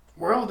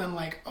world and,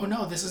 like, oh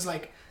no, this is,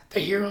 like, the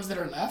heroes that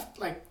are left,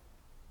 like,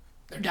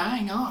 they're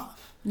dying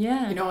off.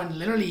 Yeah. And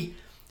literally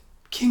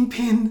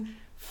Kingpin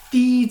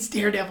feeds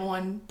Daredevil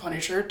and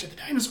Punisher to the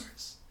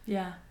dinosaurs.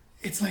 Yeah.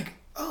 It's like,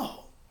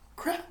 oh,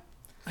 crap.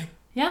 Like,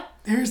 Yeah.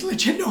 there's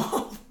legit no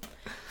hope.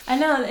 I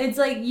know. It's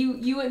like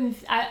you wouldn't.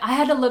 I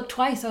had to look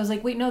twice. I was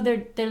like, wait, no,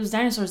 there's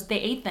dinosaurs. They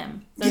ate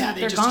them. They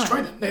They're just gone.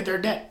 destroyed them. They're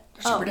dead.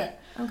 Super dead.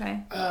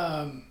 Okay.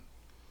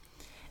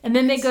 And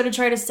then they go to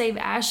try to save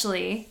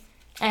Ashley,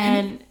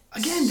 and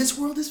again, this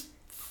world is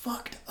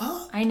fucked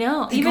up. I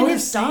know. They Even go to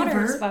his save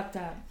daughter is her, fucked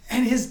up.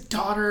 And his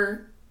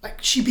daughter,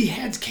 like, she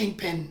beheads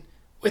Kingpin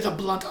with a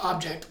blunt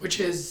object, which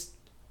is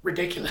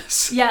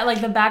ridiculous. Yeah,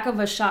 like the back of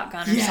a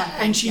shotgun or something.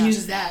 And she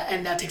uses that,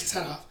 and that takes his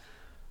head off.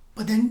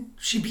 But then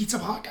she beats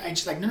up Hawkeye, and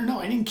she's like, no,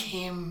 I didn't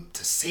came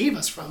to save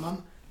us from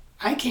him.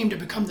 I came to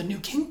become the new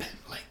Kingpin.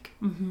 Like,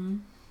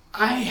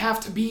 I have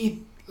to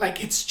be,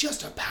 like, it's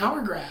just a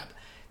power grab.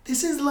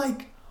 This is,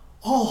 like,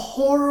 a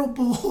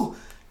horrible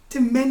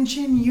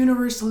dimension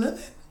universe to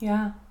live in.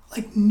 Yeah.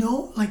 Like,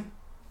 no, like,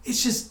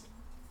 it's just,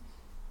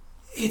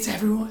 it's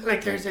everyone,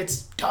 like,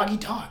 it's dog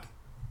eat dog.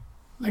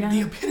 Like,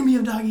 the epitome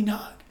of dog eat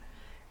dog.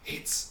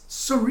 It's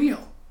surreal.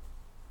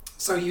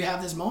 So you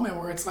have this moment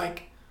where it's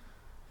like,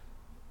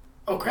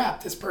 oh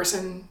crap, this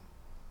person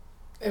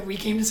that we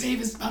came to save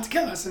is about to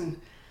kill us.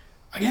 And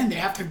again, they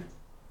have to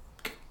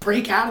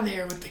break out of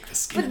there with, like, the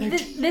skin of their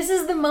teeth. This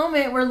is the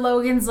moment where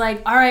Logan's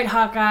like, all right,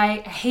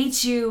 Hawkeye, I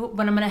hate you,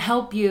 but I'm going to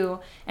help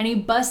you. And he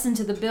busts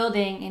into the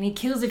building and he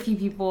kills a few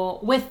people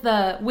with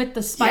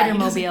the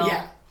Spider-Mobile.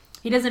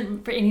 He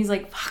doesn't, and he's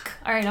like, fuck,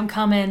 all right, I'm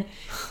coming.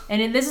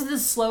 And then this is the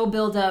slow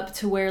build up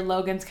to where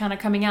Logan's kind of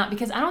coming out,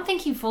 because I don't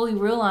think he fully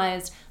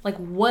realized, like,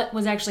 what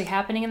was actually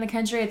happening in the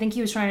country. I think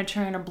he was trying to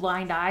turn a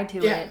blind eye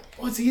to it.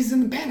 Well, he's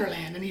in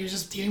Bannerland, and he was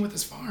just dealing with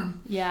his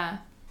farm. Yeah.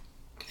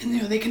 And,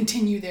 you know, they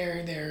continue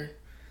their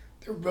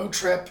road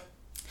trip.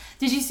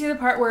 Did you see the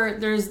part where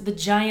there's the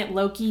giant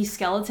Loki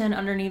skeleton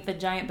underneath the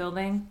giant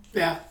building?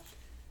 Yeah.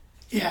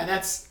 Yeah,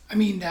 that's,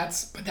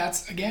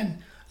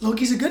 again,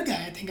 Loki's a good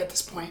guy, I think, at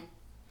this point.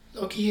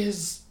 Loki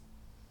is,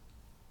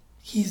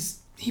 he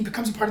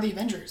becomes a part of the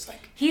Avengers.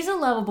 Like, he's a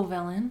lovable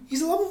villain.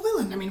 He's a lovable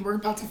villain. I mean, we're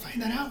about to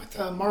find that out with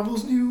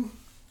Marvel's new,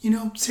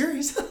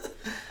 series.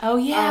 Oh,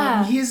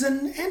 yeah. He is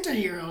an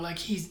anti-hero. Like,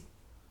 he's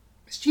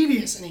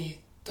mischievous and he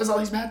does all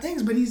these bad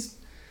things, but he's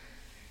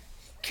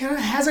kind of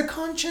has a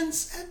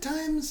conscience at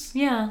times.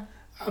 Yeah.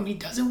 He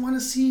doesn't want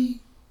to see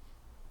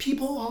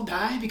people all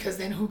die, because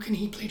then who can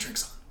he play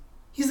tricks on?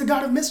 He's the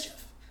god of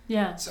mischief.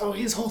 Yeah. So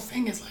his whole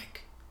thing is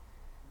like,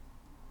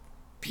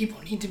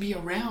 people need to be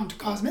around to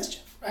cause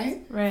mischief,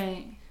 right?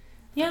 Right.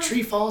 Yeah. If a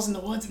tree falls in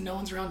the woods and no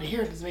one's around to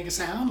hear it, does it make a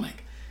sound?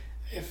 Like,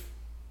 if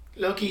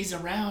Loki's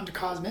around to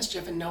cause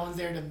mischief and no one's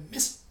there to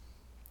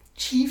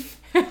mischief.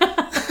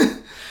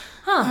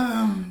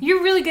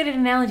 You're really good at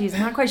analogies.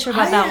 I'm not quite sure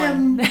about that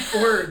one.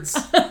 Words.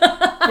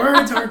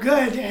 Words are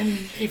good, and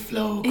they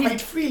flow quite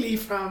freely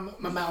from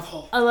my mouth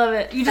hole. I love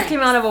it. You just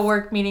came out of a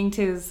work meeting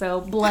too,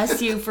 so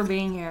bless you for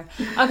being here.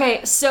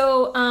 Okay,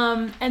 so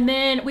and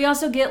then we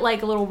also get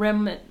like a little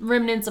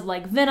remnants of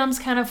like Venom's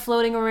kind of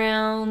floating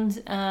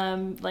around,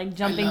 like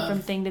jumping from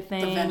thing to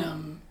thing. The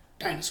Venom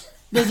dinosaur.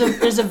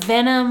 There's a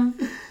Venom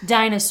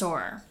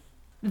dinosaur.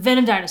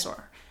 Venom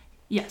dinosaur.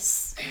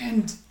 Yes.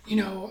 And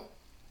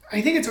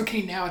I think it's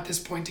okay now at this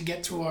point to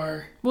get to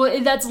our... Well,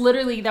 that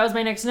was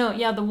my next note.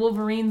 Yeah, the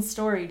Wolverine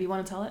story. Do you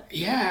want to tell it?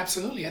 Yeah,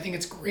 absolutely. I think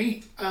it's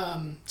great.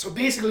 So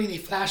basically they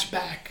flash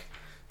back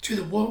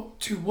to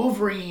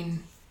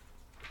Wolverine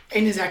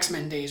in his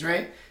X-Men days,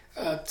 right?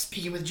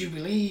 Speaking with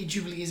Jubilee.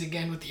 Jubilee is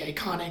again with the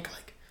iconic,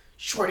 like,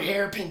 short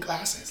hair, pink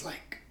glasses.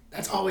 Like,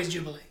 that's always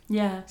Jubilee.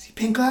 Yeah. See,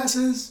 pink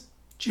glasses,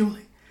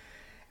 Jubilee.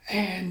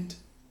 And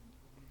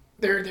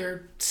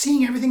they're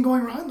seeing everything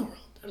going wrong in the world.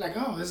 They're like,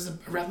 oh, this is a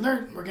red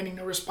alert. We're getting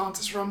no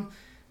responses from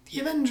the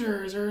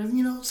Avengers or,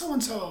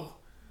 so-and-so.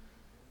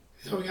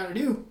 That's what we got to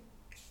do.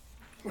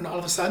 When all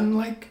of a sudden,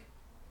 like,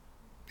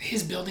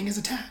 his building is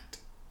attacked.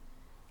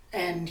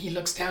 And he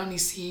looks down, he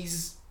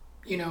sees,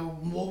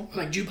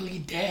 like Jubilee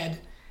dead.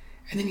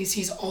 And then he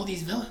sees all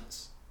these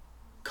villains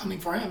coming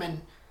for him.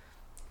 And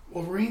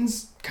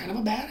Wolverine's kind of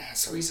a badass.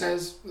 So he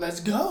says, let's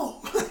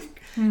go.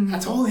 Like,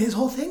 that's his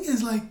whole thing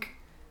is, like,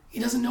 he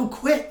doesn't know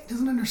quit. He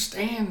doesn't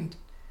understand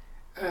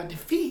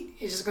defeat.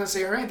 He's just gonna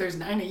say, all right, there's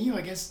 9 of you,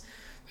 I guess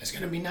there's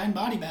gonna be 9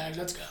 body bags,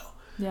 let's go.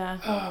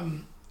 Yeah.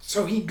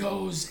 So he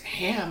goes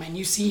ham, and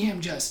you see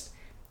him just,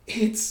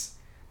 it's,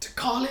 to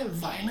call it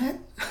violent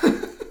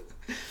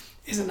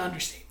is an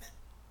understatement.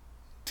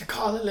 To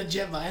call it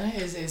legit violent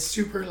is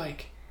super,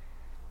 like,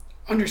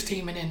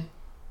 understatement. And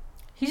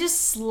he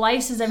just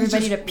slices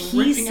everybody to pieces.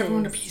 Ripping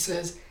everyone to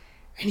pieces,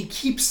 and he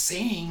keeps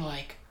saying,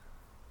 like,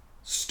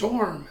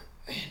 Storm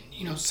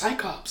and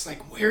Cyclops,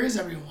 like, where is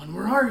everyone,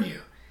 where are you?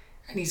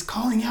 And he's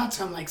calling out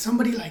to him, like,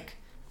 somebody, like,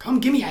 come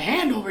give me a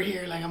hand over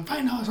here. Like, I'm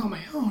fighting all this on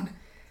my own.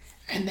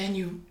 And then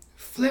you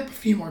flip a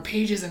few more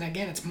pages, and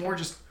again, it's more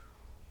just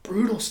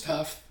brutal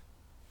stuff.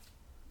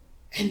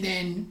 And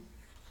then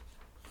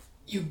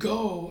you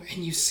go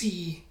and you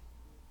see,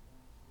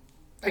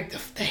 like,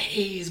 the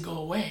haze go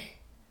away.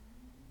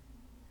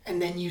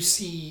 And then you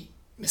see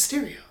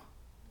Mysterio.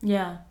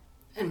 Yeah.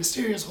 And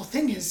Mysterio's whole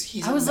thing is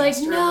he's a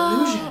master of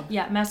illusion.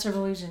 Yeah, master of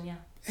illusion, yeah.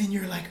 And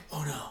you're like,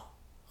 oh no.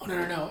 Oh,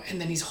 no.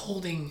 And then he's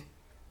holding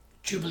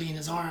Jubilee in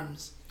his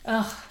arms.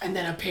 Ugh. And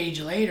then a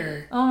page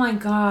later, Oh my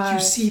god. you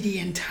see the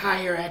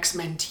entire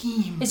X-Men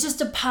team It's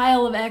just a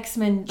pile of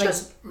X-Men. Like,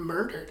 just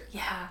murdered.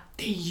 yeah.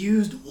 They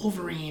used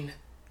Wolverine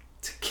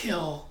to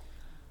kill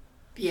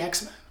the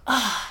X-Men.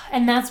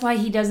 And that's why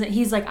he doesn't.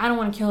 He's like, I don't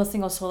want to kill a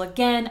single soul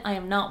again. I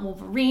am not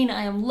Wolverine.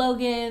 I am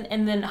Logan.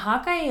 And then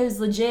Hawkeye is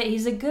legit.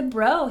 He's a good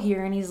bro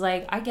here. And he's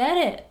like, I get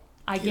it.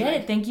 I get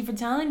it. Thank you for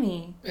telling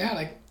me. Yeah,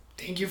 like,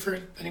 thank you for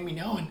letting me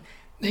know.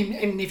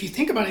 And if you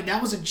think about it,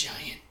 that was a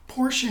giant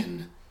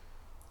portion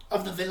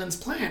of the villain's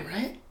plan,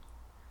 right?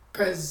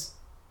 Because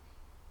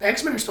the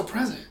X-Men are still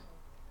present.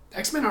 The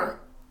X-Men are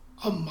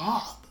a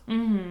mob.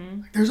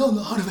 Mm-hmm. Like, there's a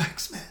lot of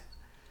X-Men.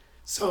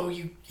 So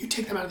you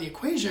take them out of the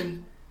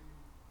equation,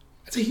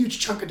 that's a huge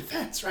chunk of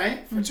defense,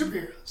 right? For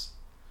superheroes.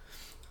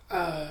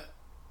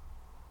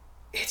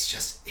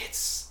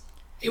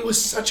 It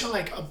was such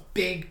a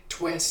big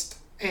twist.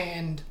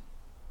 And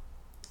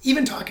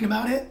even talking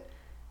about it,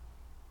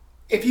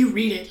 if you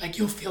read it, like,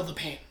 you'll feel the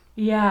pain.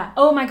 Yeah.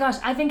 Oh my gosh.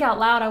 I think out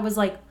loud I was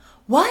like,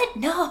 what?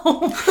 No.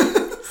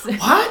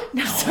 What?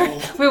 No. Sorry.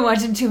 We were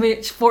watching too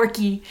much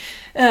Forky.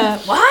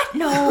 What?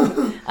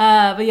 No.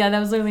 But yeah, that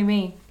was literally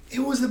me. It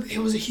was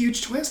a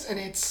huge twist, and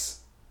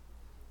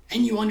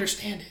you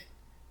understand it.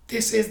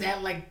 This is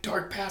that like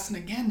dark past, and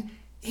again,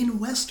 in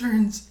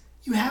Westerns,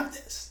 you have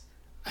this.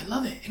 I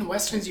love it. In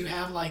Westerns, you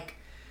have like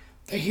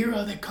the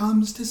hero that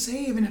comes to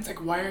save, and it's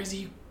like, why is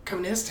he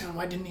coming to this town?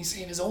 Why didn't he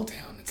save his old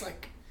town? It's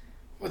like,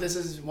 well, this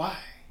is why.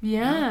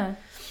 Yeah. You know?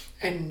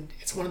 And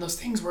it's one of those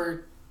things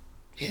where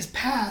his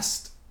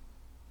past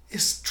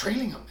is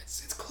trailing him.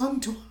 It's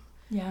clung to him.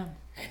 Yeah.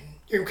 And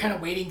you're kind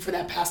of waiting for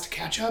that past to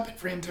catch up and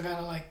for him to kind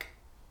of like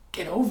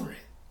get over it.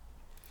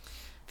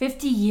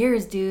 50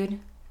 years, dude.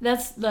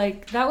 That's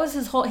like, that was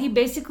his whole, he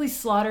basically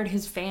slaughtered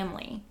his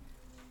family.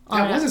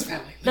 That was his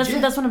family.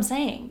 That's what I'm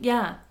saying.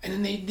 Yeah. And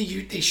then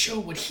they show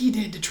what he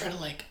did to try to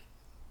like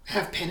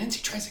have penance.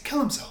 He tries to kill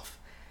himself.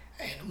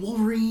 And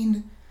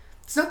Wolverine,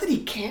 it's not that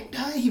he can't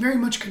die. He very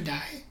much could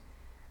die.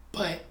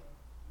 But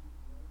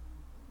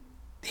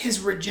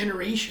his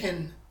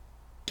regeneration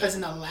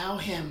doesn't allow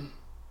him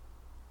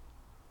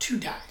to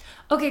die.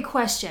 Okay,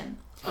 question.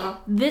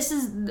 This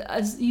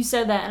is, you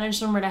said that, and I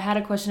just remembered I had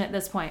a question at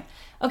this point.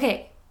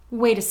 Okay,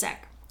 wait a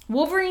sec.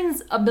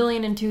 Wolverine's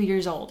 1,002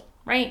 years old,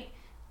 right?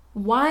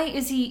 Why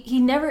is he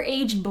never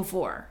aged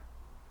before?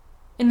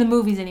 In the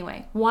movies,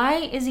 anyway. Why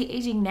is he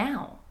aging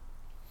now?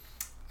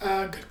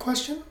 Good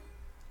question.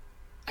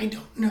 I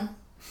don't know.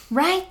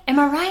 Right? Am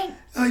I right?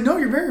 No,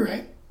 you're very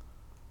right.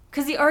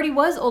 Because he already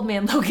was Old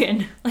Man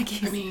Logan. Like,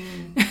 he's, I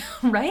mean...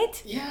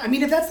 right? Yeah, I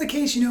mean, if that's the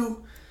case,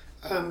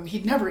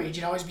 he'd never age.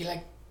 He'd always be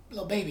like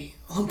little baby.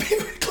 Little baby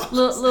with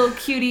clothes. Little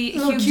cutie,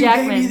 little Hugh cute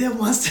Jackman. baby that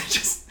wants to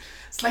just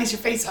slice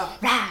your face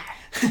off. Rah.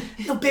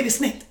 Little baby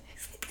snake.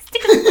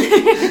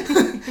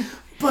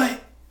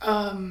 But,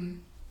 I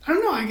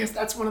don't know. I guess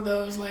that's one of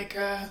those, like,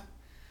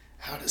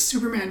 how does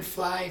Superman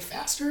fly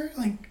faster?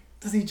 Like,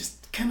 does he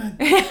just kind of...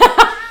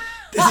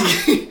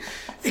 does he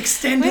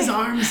extend his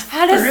arms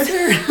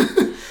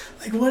further?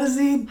 Like, what does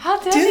he How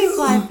does he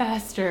fly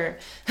faster?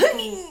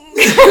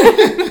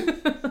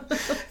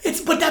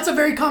 But that's a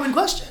very common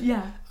question.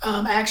 Yeah.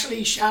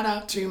 Actually, shout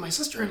out to my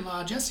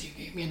sister-in-law, Jessie,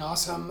 who gave me an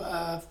awesome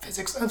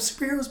Physics of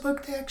Superheroes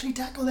book to actually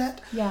tackle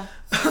that. Yeah.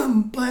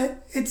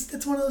 But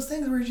it's one of those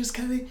things where he just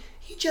kind of,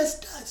 he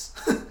just does.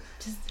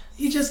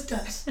 He just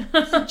does.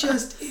 He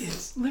just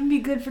is. Wouldn't be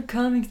good for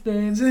comics, babe.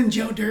 And then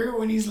Joe Dirt,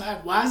 when he's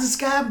like, why is the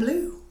sky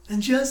blue? It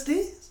just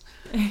is.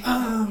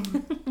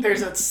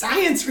 There's a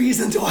science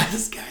reason to why the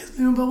sky is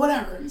blue, but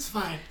whatever, it's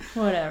fine.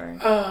 Whatever.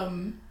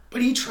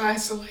 But he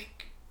tries to like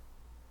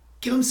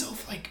give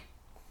himself like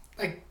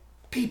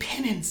pay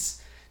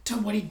penance to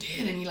what he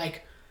did, and he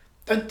like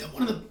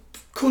one of the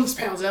coolest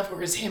panels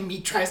ever is him.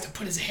 He tries to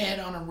put his head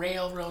on a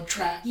railroad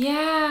track.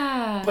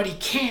 Yeah. But he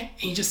can't,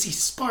 and you just see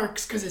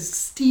sparks because his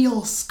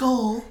steel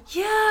skull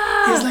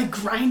is like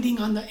grinding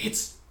on the.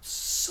 It's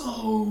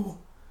so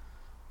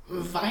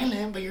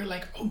violent, but you're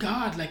like, oh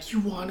God, like you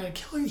want to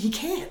kill him. He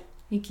can't.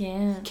 He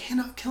can't. He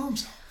cannot kill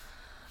himself.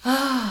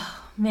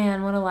 Oh,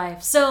 man, what a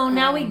life. So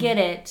now we get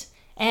it.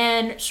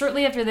 And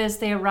shortly after this,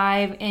 they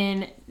arrive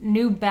in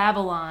New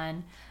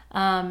Babylon.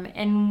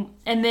 And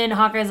then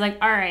Hawkeye's like,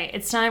 all right,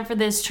 it's time for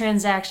this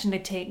transaction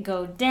to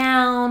go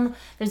down.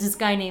 There's this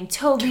guy named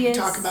Tobias. Can we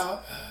talk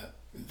about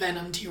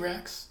Venom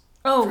T-Rex?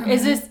 Oh,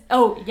 is this?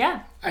 Oh,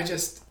 yeah.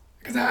 Because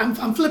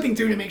I'm flipping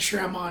through to make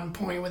sure I'm on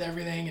point with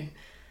everything, and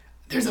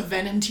there's a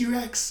Venom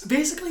T-Rex.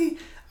 Basically,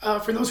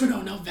 for those who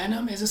don't know,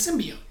 Venom is a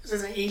symbiote. This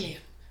is an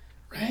alien,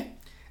 right?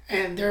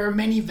 And there are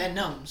many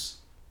Venoms.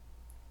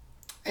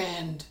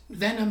 And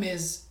Venom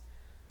is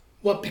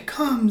what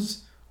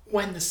becomes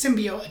when the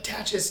symbiote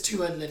attaches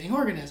to a living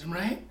organism,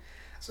 right?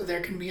 So there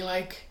can be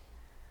like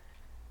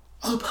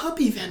a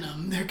puppy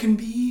Venom. There can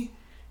be,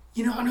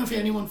 I don't know if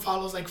anyone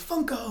follows like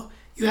Funko.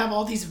 You have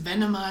all these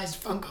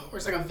venomized Funko, or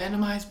it's like a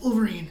venomized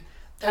Wolverine.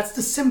 That's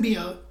the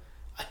symbiote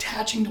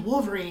attaching to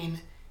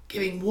Wolverine,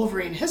 giving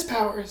Wolverine his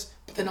powers,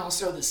 but then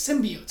also the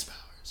symbiote's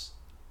powers.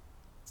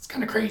 It's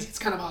kind of crazy. It's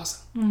kind of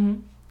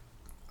awesome.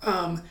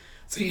 Mm-hmm.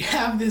 So you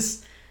have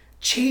this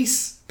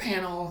chase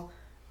panel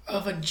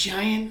of a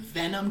giant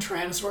Venom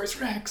Tyrannosaurus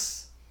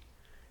Rex.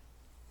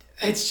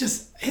 It's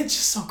just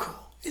so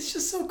cool. It's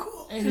just so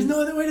cool. There's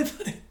no other way to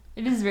put it.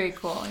 It is very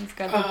cool. He's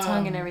got the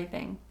tongue and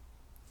everything.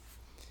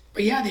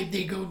 But yeah, they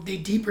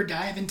deeper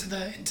dive into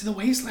the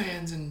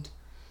wastelands, and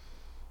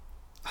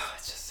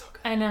it's just so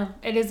good. I know,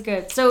 it is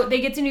good. So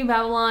they get to New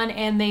Babylon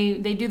and they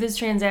do this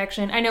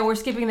transaction. I know we're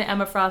skipping the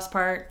Emma Frost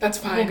part. That's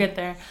fine. We'll get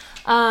there.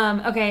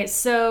 Okay,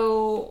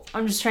 so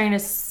I'm just trying to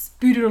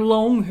speed it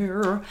along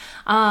here.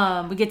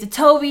 We get to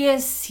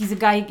Tobias. He's a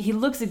guy. He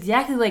looks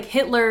exactly like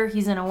Hitler.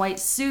 He's in a white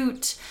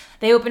suit.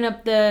 They open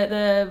up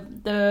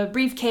the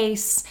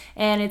briefcase,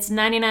 and it's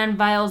 99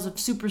 vials of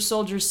super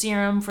soldier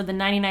serum for the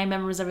 99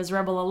 members of his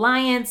Rebel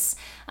Alliance.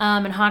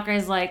 And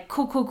Hawkeye's like,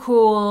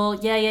 cool.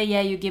 Yeah,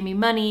 you give me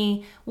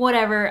money.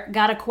 Whatever.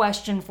 Got a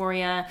question for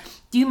you.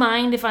 Do you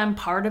mind if I'm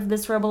part of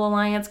this Rebel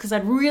Alliance? Because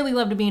I'd really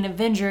love to be an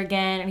Avenger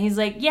again. And he's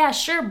like, yeah,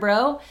 sure,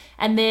 bro.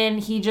 And then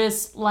he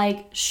just,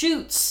 like,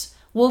 shoots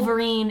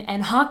Wolverine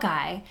and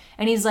Hawkeye,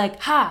 and he's like,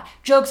 ha,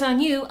 joke's on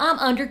you, I'm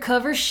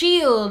undercover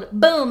S.H.I.E.L.D.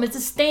 Boom, it's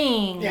a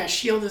sting. Yeah,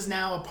 S.H.I.E.L.D. is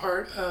now a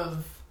part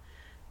of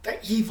the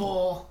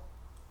evil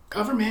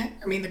government.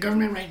 I mean, the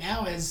government right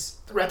now is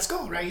the Red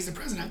Skull, right? He's the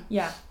president.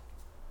 Yeah.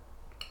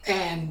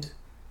 And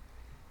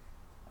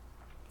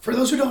for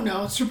those who don't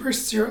know, super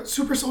soldier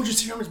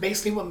serum is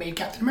basically what made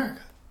Captain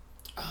America.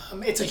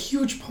 It's a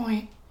huge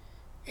point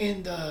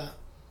in the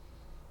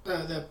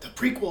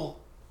prequel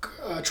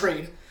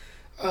trade.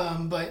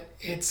 But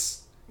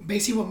it's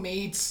basically what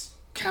made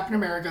Captain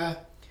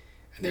America,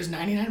 and there's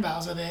 99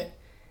 vials of it,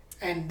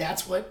 and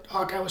that's what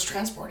Hawkeye was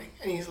transporting.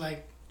 And he's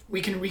like, we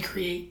can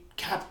recreate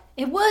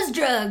It was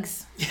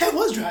drugs. Yeah, it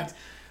was drugs.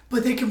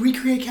 But they could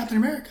recreate Captain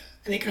America,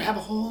 and they could have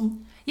a whole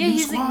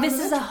he's like, this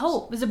is a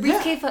hope. It's a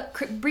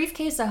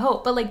briefcase of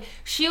hope. But, like,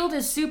 S.H.I.E.L.D.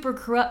 is super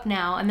corrupt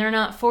now, and they're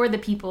not for the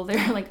people.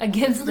 They're, like,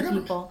 against the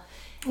people.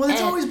 Well,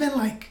 it's always been,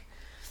 like,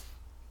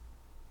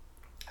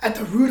 at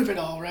the root of it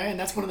all, right? And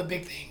that's one of the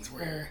big things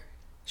where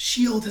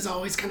S.H.I.E.L.D. has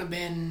always kind of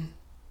been,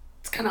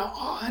 it's kind of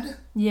odd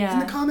in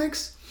the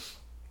comics,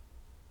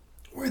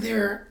 where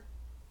they're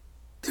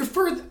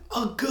for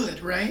a good,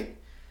 right?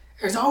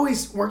 There's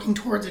always working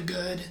towards a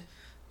good,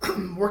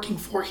 working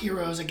for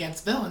heroes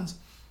against villains,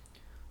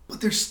 but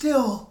they're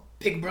still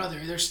Big Brother.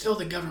 They're still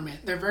the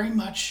government. They're very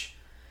much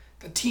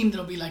the team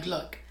that'll be like,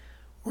 look,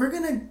 we're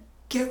going to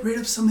get rid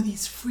of some of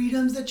these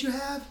freedoms that you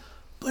have,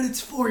 but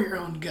it's for your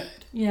own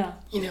good. Yeah.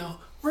 You know,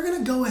 we're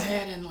going to go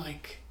ahead and,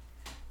 like,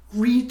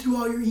 read through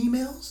all your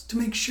emails to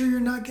make sure you're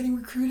not getting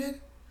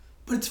recruited,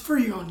 but it's for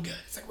your own good.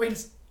 It's like,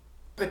 wait,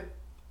 but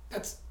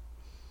it's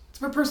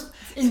my personal...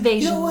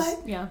 Invasion. You know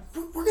what? Yeah.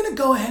 We're going to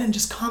go ahead and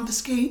just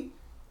confiscate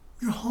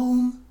your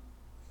home.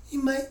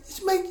 It's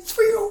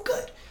for your own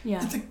good.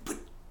 Yeah. It's like,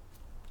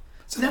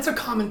 so that's a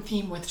common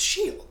theme with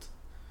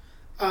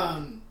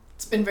S.H.I.E.L.D.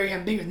 It's been very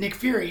ambiguous. Nick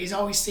Fury, he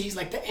always sees,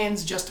 like, the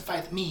ends justify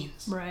the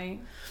means. Right.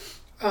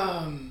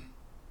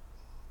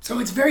 So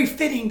it's very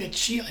fitting that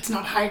S.H.I.E.L.D., it's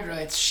not Hydra,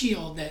 it's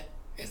S.H.I.E.L.D. that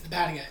is the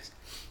bad guys.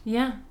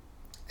 Yeah.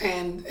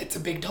 And it's a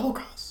big double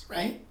cross,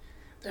 right?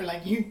 They're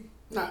like, you're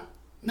gonna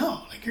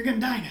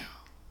die now.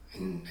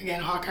 And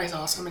again, Hawkeye's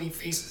awesome and he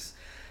faces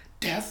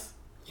death,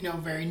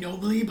 very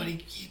nobly, but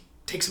he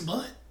takes a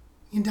bullet.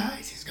 He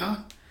dies, he's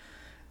gone.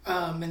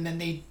 And then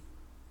they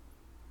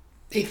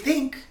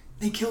think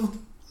they killed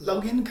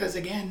Logan because,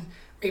 again,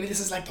 maybe this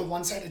is like the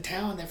one side of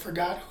town that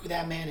forgot who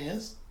that man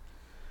is.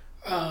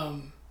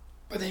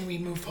 But then we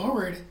move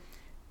forward,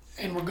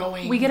 and we're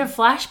going... We get a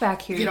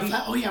flashback here. You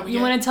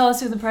want to tell us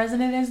who the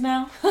president is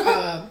now?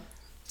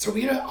 So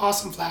we get an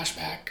awesome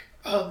flashback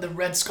of the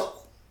Red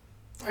Skull.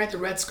 Right, the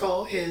Red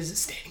Skull is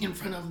standing in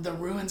front of the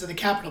ruins of the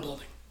Capitol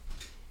building.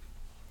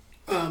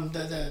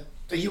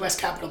 The U.S.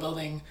 Capitol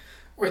building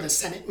where the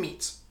Senate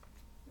meets.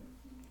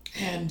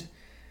 And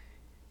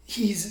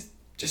he's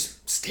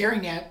just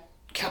staring at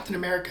Captain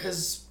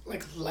America's,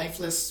 like,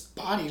 lifeless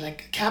body.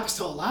 Like, Cap is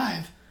still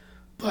alive,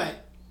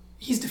 but...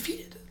 he's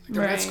defeated. Like, the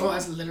Red Skull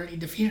has literally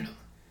defeated him.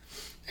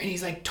 And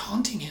he's, like,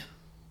 taunting him.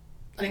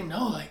 Letting him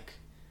know, like,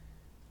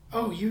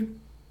 oh, you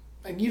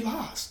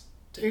lost.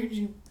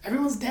 Dude,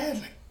 everyone's dead.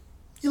 Like,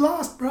 you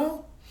lost,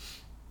 bro.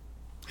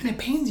 And it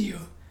pains you.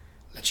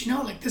 Let you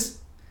know, like,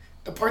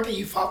 the part that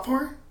you fought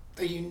for,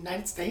 the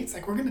United States,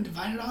 like, we're going to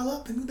divide it all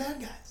up into bad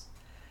guys.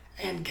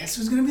 And guess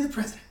who's going to be the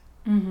president?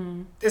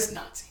 Mm-hmm. This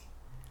Nazi.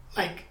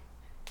 Like,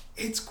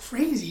 it's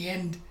crazy.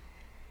 And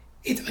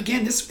it's,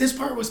 again, this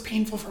part was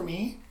painful for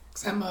me.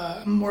 Because I'm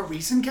a more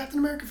recent Captain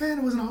America fan.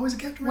 I wasn't always a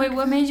Captain America fan.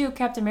 Wait, what made you a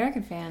Captain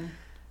America fan?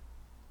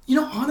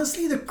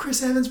 Honestly, the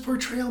Chris Evans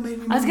portrayal made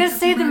me more I was going to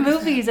say the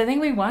movies. Fan. I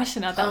think we watched it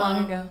not that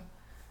long ago.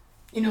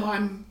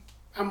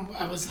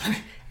 I was,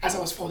 as I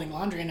was folding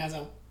laundry, and as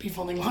I'll be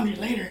folding laundry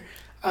later,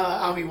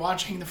 I'll be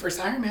watching the first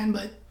Iron Man,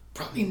 but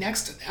probably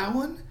next to that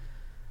one,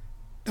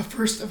 the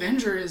first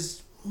Avenger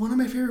is one of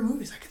my favorite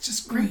movies. Like, it's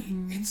just great.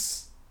 Mm-hmm.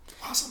 It's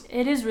awesome.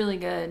 It is really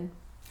good.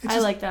 I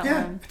like that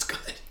one. It's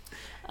good.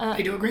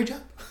 They do a great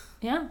job.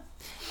 Yeah.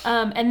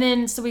 And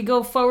then, so we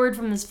go forward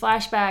from this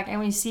flashback and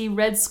we see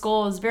Red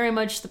Skull is very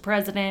much the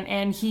president,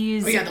 and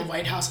he's... Oh yeah, the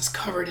White House is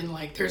covered in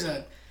there's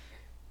a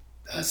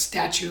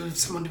statue of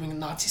someone doing a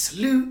Nazi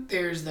salute.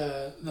 There's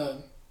the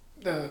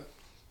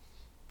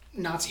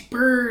Nazi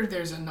bird.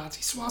 There's a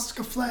Nazi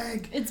swastika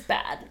flag. It's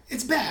bad.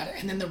 It's bad.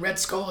 And then the Red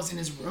Skull is in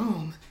his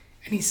room,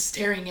 and he's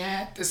staring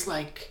at this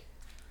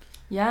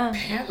Yeah.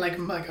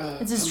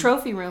 It's his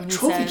trophy room. He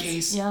trophy says.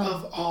 case Yeah.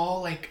 of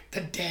all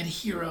the dead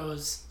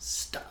heroes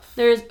stuff.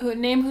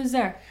 Name who's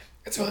there?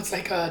 So it's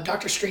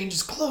Doctor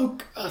Strange's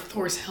cloak,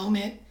 Thor's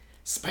helmet,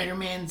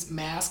 Spider-Man's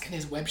mask and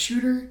his web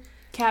shooter,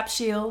 Cap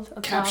shield.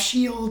 Cap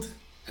shield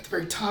at the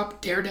very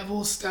top,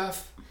 Daredevil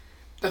stuff,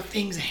 the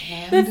Thing's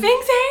hand. The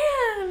Thing's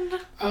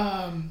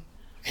hand.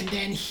 And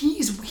then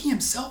he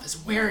himself is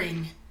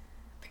wearing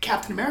the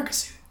Captain America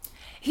suit.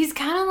 He's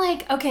kind of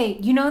like, okay,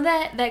 you know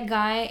that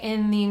guy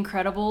in The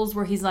Incredibles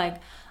where he's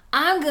like,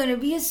 I'm gonna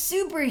be a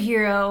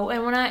superhero,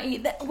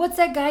 and what's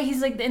that guy?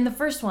 He's like in the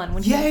first one.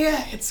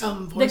 It's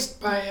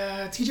voiced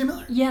by T.J.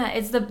 Miller. Yeah,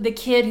 it's the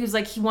kid who's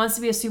like, he wants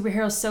to be a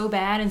superhero so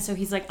bad, and so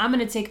he's like, I'm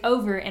gonna take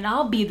over and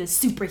I'll be the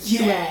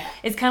superhero. Yeah.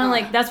 It's kind of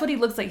like, that's what he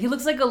looks like. He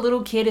looks like a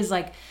little kid who's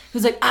like,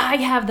 I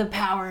have the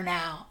power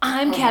now.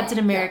 I'm Captain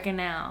America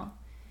now.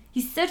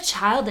 He's so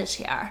childish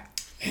here.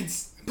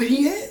 But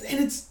he is,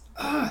 and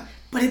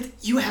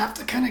you have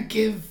to kind of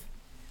give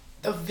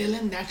the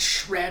villain that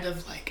shred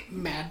of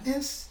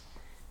madness,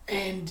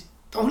 and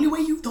the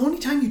only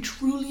time you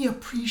truly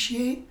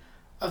appreciate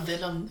a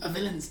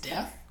villain's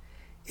death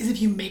is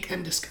if you make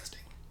them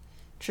disgusting.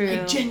 True.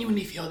 I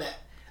genuinely feel that.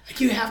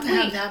 You have to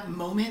have that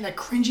moment, that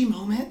cringy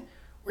moment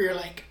where you're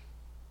like,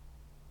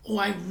 oh,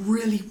 I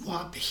really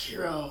want the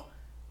hero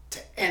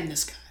to end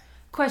this guy.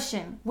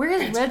 Question: where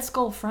is Red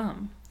Skull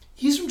from?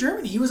 He's from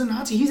Germany. He was a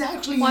Nazi. He's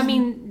actually... Well, I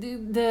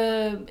mean,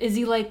 is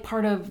he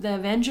part of the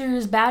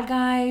Avengers, bad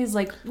guys?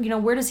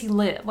 Where does he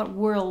live? What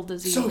world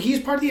does he... So he's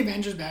part of the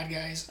Avengers bad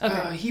guys.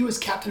 Okay. He was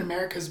Captain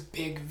America's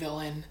big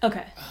villain.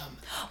 Okay.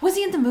 Was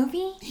he in the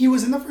movie? He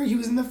was in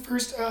the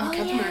first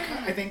Captain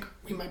America. I think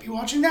we might be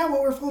watching that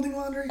while we're folding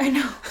laundry. I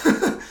know.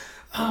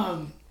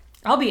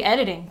 I'll be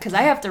editing because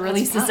I have to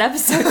release this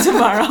episode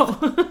tomorrow.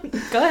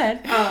 Go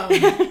ahead.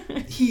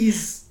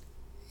 He's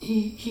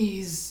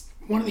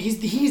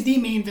the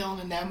main villain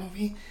in that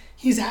movie.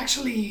 He's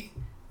actually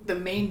the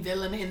main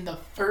villain in the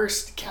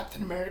first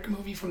Captain America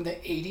movie from the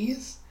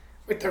 80s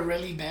with the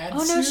really bad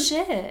suit. Oh, no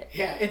shit.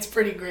 Yeah, it's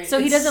pretty great. So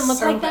he doesn't look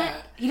like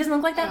that? He doesn't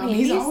look like that in the 80s?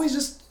 He's always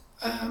just...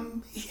 I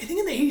think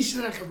in the 80s he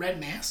had a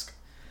red mask.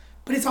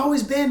 But it's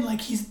always been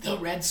he's the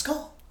Red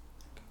Skull.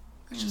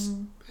 It's just...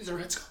 He's a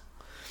Red Skull.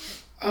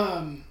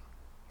 And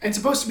it's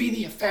supposed to be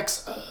the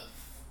effects of...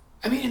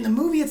 in the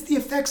movie it's the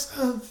effects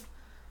of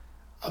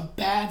a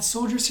bad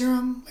soldier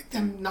serum,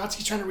 them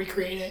Nazis trying to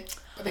recreate it,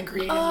 but then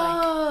created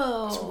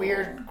this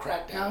weird,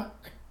 cracked out,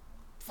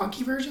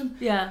 funky version.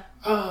 Yeah.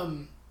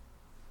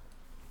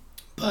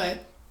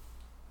 But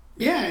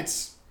yeah,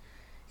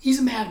 he's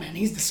a madman.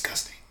 He's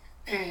disgusting,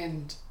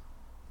 and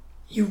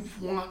you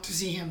want to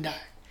see him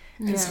die.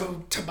 And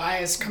so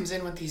Tobias comes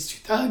in with these two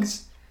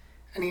thugs,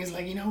 and he's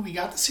like, we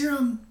got the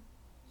serum,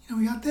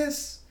 we got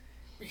this,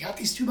 we got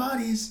these two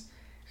bodies.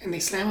 And they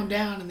slam him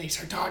down and they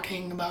start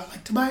talking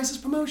about Tobias's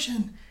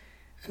promotion.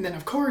 And then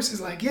of course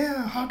is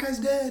Hawkeye's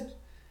dead.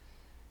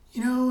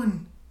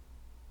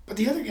 But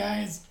the other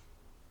guy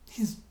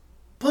his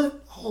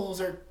bullet holes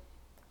are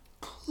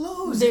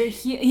closing.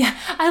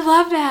 I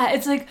love that.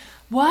 It's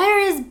why are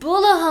his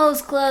bullet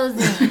holes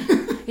closing?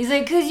 He's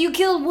like, 'cause you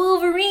killed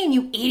Wolverine,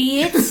 you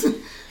idiots.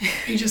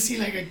 You just see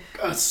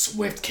a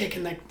swift kick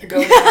in the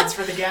gonads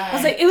for the guy. I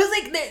was it was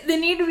there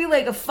needed to be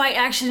a fight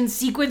action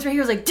sequence where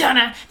he was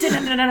da-na,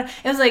 da-na, da-na.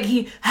 It was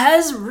he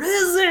has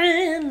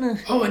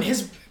risen. Oh, and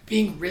his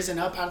being risen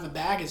up out of the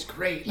bag is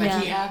great. He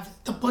had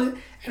the bullet,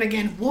 and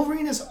again,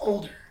 Wolverine is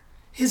older.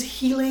 His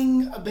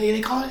healing,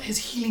 they call it his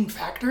healing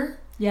factor.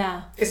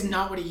 Yeah, is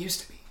not what it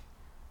used to be.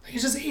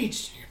 He's just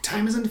aged. Your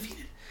time is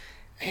undefeated,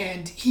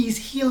 and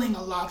he's healing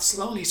a lot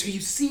slowly. So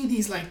you see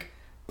these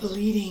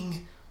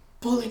bleeding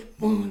bullet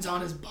wounds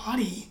on his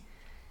body,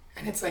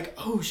 and it's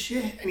oh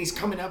shit, and he's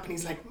coming up and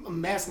he's a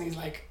mess, and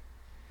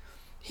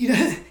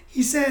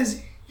he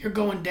says you're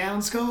going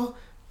down, Skull,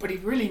 but he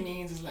really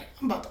means is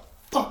I'm about to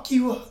fuck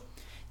you up.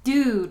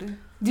 Dude,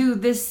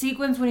 this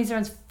sequence when he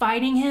starts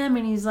fighting him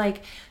and he's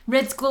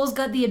Red Skull's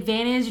got the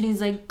advantage and he's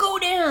go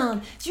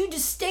down, you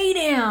just stay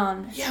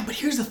down. Yeah, but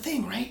here's the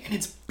thing, right? And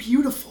it's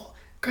beautiful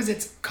because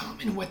it's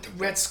common with the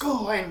Red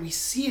Skull, and we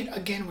see it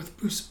again with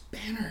Bruce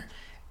Banner.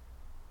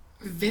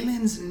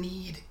 Villains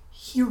need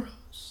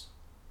heroes.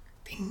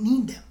 They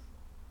need them.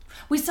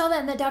 We saw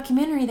that in that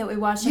documentary that we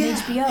watched on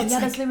HBO. Yeah,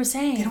 that's what they were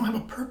saying. They don't have a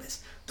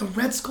purpose. The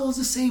Red Skull is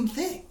the same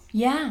thing.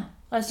 Yeah,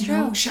 that's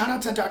true. Shout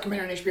out to that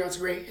documentary on HBO. It's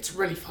great. It's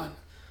really fun.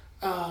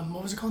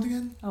 What was it called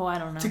again? Oh, I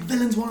don't know. It's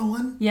Villains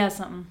 101? Yeah,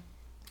 something.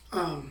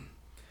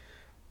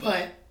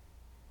 But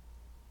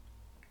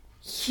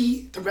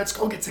the Red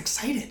Skull gets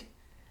excited.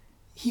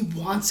 He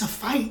wants a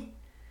fight.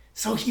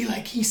 So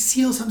he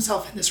seals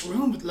himself in this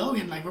room with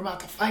Logan, we're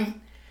about to fight.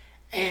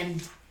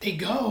 And they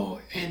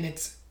go, and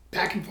it's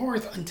back and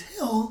forth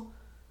until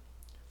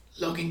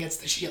Logan gets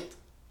the shield.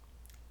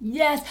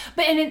 Yes,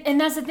 but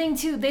and that's the thing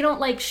too. They don't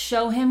like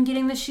show him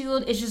getting the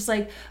shield. It's just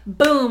like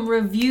boom,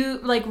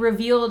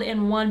 revealed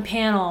in one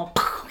panel.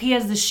 He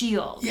has the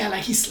shield. Yeah,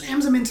 like he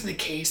slams him into the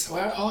case, so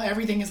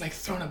everything is like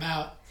thrown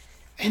about,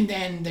 and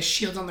then the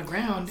shield's on the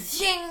ground.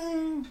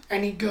 Zing!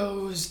 And he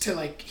goes to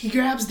like he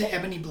grabs the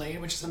ebony blade,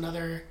 which is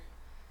another.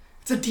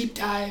 It's a deep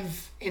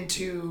dive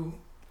into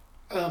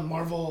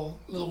Marvel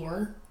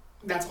lore.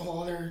 That's a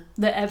whole other.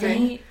 The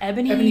ebony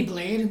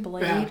blade.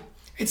 Yeah.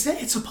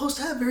 It's supposed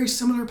to have very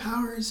similar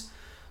powers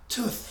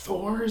to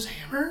Thor's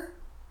hammer.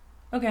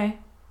 Okay.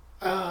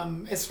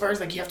 As far as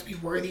like you have to be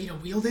worthy to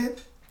wield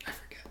it, I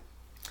forget.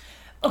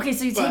 Okay,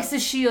 so he takes the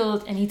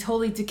shield and he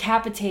totally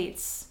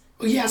decapitates.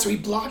 Well, yeah, so he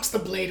blocks the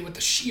blade with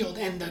the shield,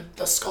 and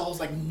the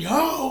Skull's like,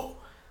 no,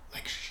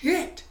 like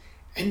shit,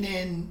 and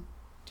then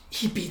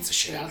he beats the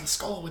shit out of the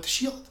Skull with the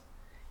shield.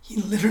 He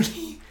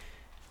literally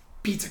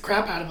beats the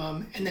crap out of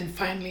him, and then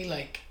finally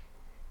like.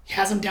 He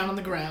has him down on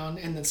the ground,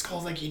 and then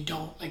Skull's like, you're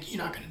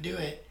not gonna do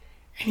it.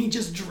 And he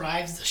just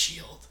drives the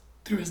shield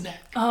through his neck.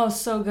 Oh,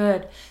 so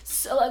good.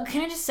 So,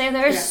 can I just say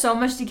there's so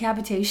much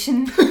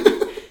decapitation?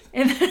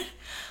 And,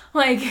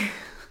 like...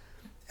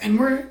 And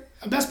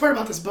the best part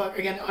about this book,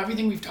 again,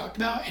 everything we've talked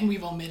about, and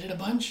we've omitted a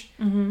bunch,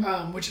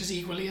 which is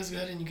equally as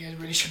good, and you guys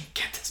really should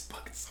get this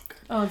book. It's so good.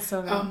 Oh, it's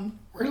so good.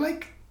 We're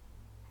like...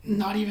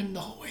 Not even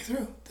the whole way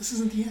through. This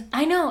isn't the end.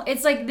 I know.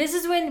 It's like this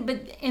is when,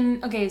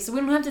 so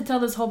we don't have to tell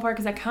this whole part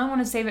because I kind of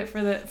want to save it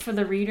for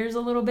the readers a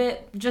little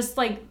bit. Just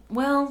like,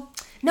 well,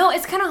 no,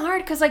 it's kind of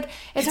hard because like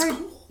it's hard.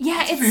 Cool.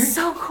 Yeah, it's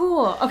so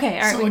cool. Okay,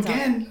 all right. So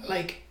again,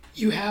 like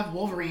you have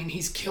Wolverine.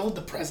 He's killed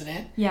the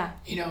president. Yeah.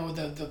 You know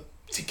the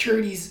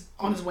security's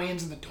on his way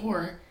into the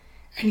door,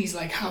 and he's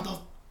like, how the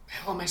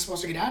hell am I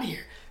supposed to get out of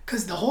here?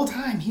 Because the whole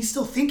time he's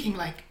still thinking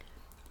like,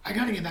 I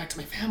gotta get back to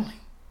my family.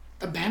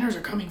 The banners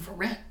are coming for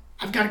rent.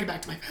 I've got to get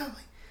back to my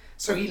family.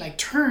 So he like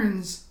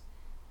turns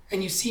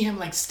and you see him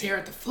like stare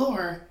at the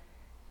floor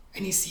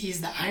and he sees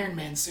the Iron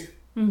Man suit.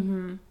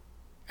 Mm-hmm.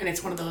 And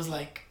it's one of those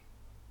like,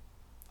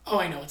 oh,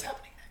 I know what's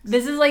happening next.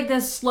 This is like the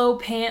slow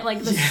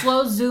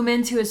slow zoom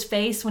into his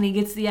face when he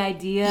gets the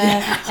idea,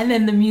 and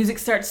then the music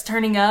starts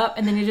turning up,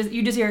 and then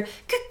you just hear,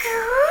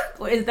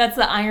 that's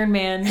the Iron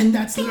Man. And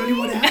that's literally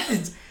what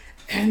happens.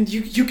 And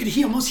you could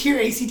almost hear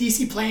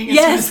AC/DC playing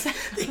as soon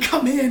as they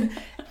come in.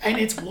 And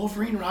it's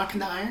Wolverine rocking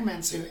the Iron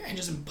Man suit and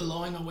just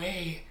blowing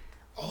away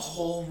a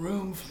whole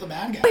room full of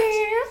bad guys.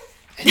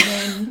 And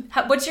then...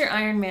 What's your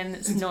Iron Man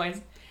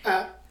noise?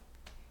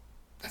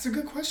 That's a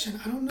good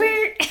question. I don't know.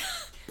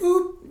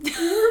 Boop.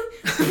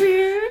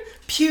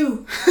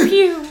 Pew.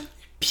 Pew.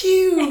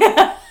 Pew.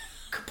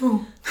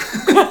 Kaboom.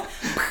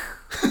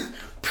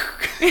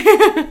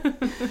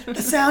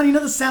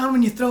 The sound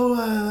when you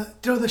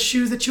throw the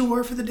shoes that you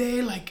wore for the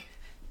day, like,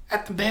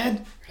 at the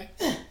bed.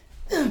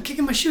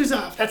 Kicking my shoes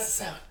off. That's the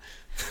sound.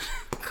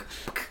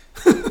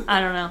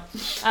 I don't know.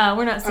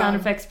 We're not sound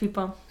effects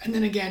people. And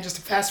then again, just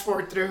to fast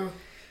forward through,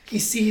 he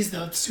sees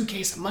the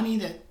suitcase of money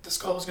that the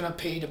Skull was going to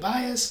pay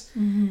Tobias.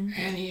 Mm-hmm.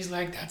 And he's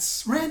like,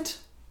 that's rent.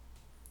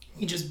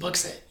 He just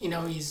books it. You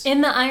know, he's...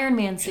 In the Iron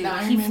Man suit.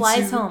 He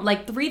flies home.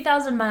 Like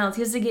 3,000 miles.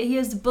 He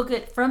has to book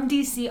it from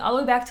D.C. all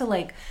the way back to,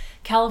 like,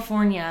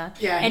 California.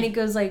 Yeah. And it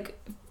goes,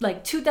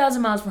 like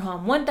 2,000 miles for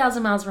home,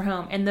 1,000 miles for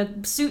home, and the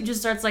suit just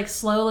starts like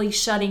slowly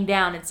shutting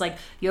down. It's like,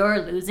 you're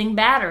losing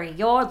battery,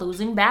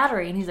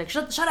 and he's like,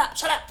 shut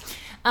up.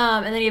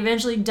 And then he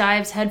eventually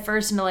dives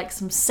headfirst into like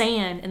some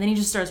sand, and then he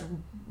just starts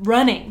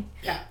running.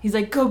 Yeah. He's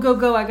like, go,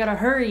 I gotta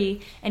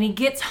hurry. And he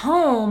gets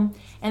home,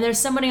 and there's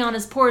somebody on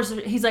his porch.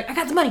 He's like, I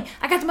got the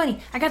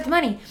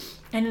money.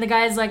 And the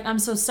guy's like, I'm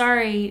so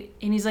sorry.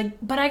 And he's like,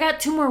 but I got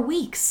 2 more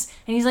weeks.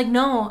 And he's like,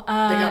 no.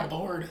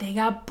 They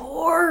got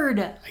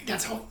bored. Like,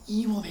 that's how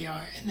evil they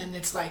are. And then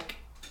it's like,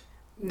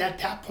 at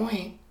that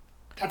point,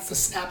 that's the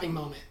snapping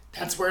moment.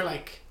 That's where,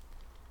 like...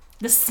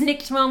 The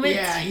snicked moment?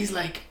 Yeah, he's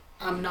like,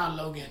 I'm not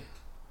Logan.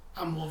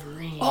 I'm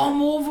Wolverine. I'm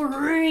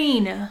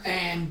Wolverine.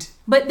 And...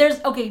 But there's...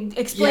 Okay,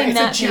 explain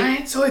that. It's a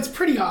giant... So it's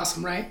pretty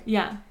awesome, right?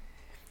 Yeah.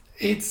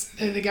 It's...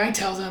 The guy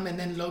tells him, and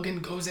then Logan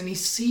goes and you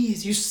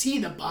see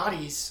the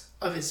bodies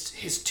of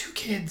his 2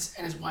 kids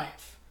and his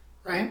wife,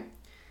 right?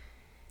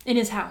 In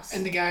his house.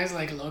 And the guy's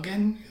like,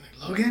 Logan?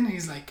 And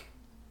he's like,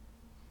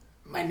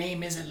 my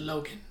name isn't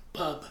Logan,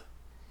 bub.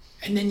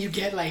 And then you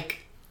get like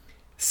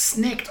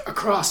snicked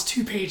across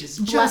 2 pages.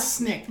 Just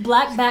snicked.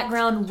 Black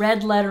background,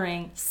 red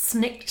lettering.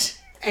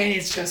 Snicked. And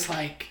it's just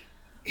like,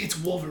 it's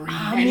Wolverine.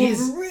 And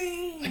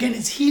Wolverine.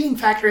 His healing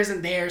factor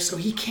isn't there, so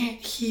he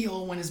can't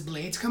heal when his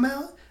blades come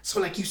out.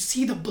 So like you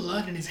see the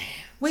blood in his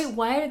hands. Wait,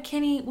 why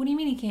can't he? What do you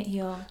mean he can't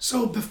heal?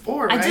 So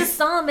before, right? I just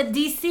saw him at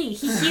DC.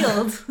 He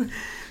healed.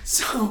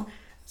 So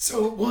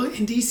well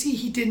in DC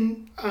he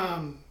didn't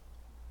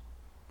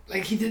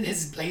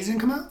his blades didn't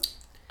come out.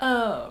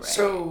 Oh, right.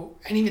 So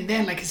and even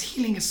then like his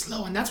healing is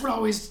slow, and that's what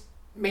always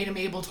made him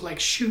able to like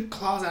shoot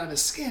claws out of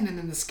his skin and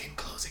then the skin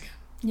close again.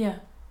 Yeah.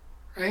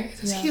 Right?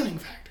 It's his healing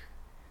factor.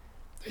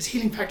 His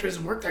healing factor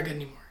doesn't work that good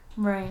anymore.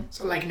 Right.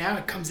 So like now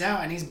it comes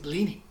out and he's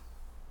bleeding.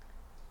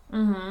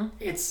 Mm-hmm.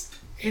 It's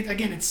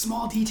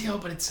small detail,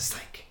 but it's just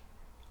like,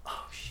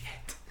 oh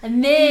shit.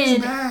 And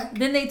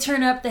then they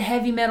turn up the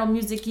heavy metal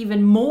music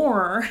even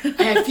more.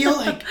 I feel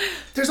like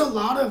there's a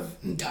lot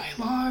of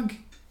dialogue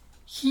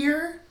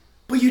here,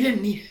 but you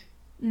didn't need it.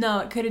 No,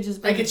 it could have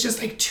just been... Like, it's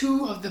just like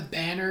two of the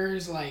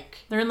banners, like...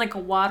 They're in like a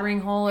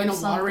watering hole or something.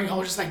 In a watering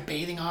hole, just like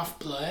bathing off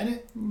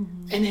blood.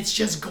 Mm-hmm. And it's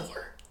just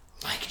gore.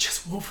 Like,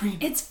 just Wolverine.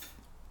 It's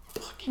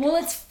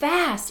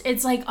fast.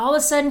 It's like all of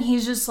a sudden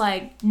he's just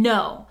like,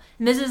 no.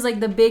 And this is like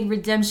the big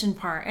redemption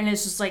part. And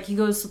it's just like he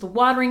goes to the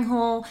watering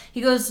hole.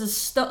 He goes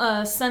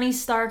to Sonny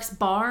Stark's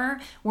bar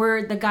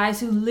where the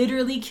guys who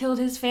literally killed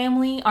his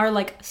family are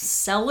like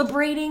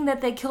celebrating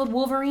that they killed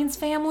Wolverine's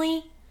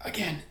family.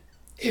 Again,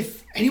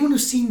 if anyone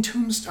who's seen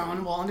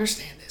Tombstone will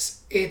understand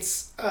this,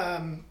 it's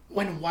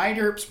when Wyatt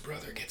Earp's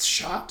brother gets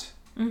shot.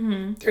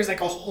 Mm-hmm. There's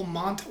like a whole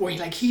montage where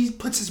he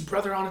puts his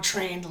brother on a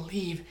train to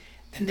leave.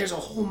 Then there's a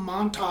whole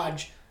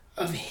montage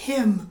of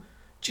him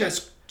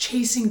just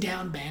chasing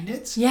down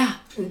bandits. Yeah.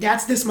 And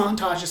that's this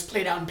montage just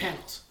played out in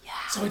panels. Yeah.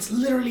 So it's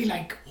literally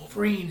like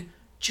Wolverine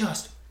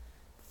just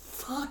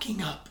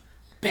fucking up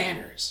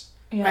banners.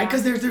 Yeah. Right?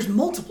 Because there's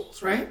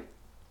multiples, right?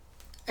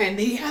 And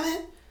they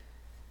haven't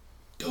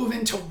dove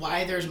into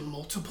why there's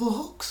multiple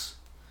Hulks.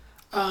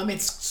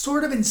 It's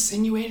sort of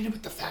insinuated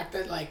with the fact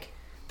that like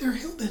they're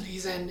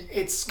hillbillies and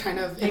it's kind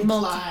of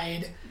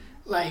implied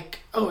like,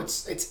 oh,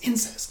 it's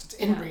incest, it's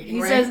inbreeding,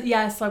 he right? says,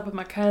 I slept with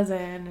my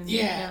cousin. And,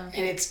 and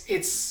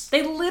it's...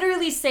 They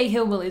literally say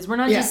hillbillies. We're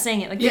not just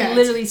saying it. Like, they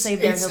literally say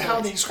they're hillbillies. It's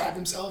how they describe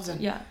themselves.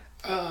 And, yeah.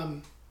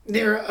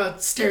 They're a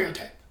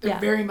stereotype. They're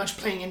very much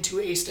playing into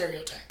a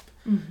stereotype.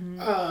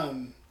 Mm-hmm.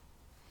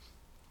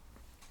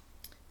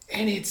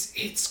 And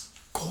it's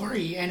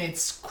gory, and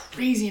it's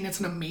crazy, and it's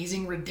an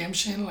amazing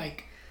redemption.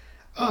 Like,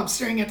 I'm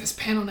staring at this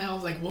panel now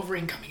of, like,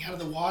 Wolverine coming out of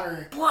the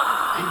water.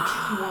 Wow.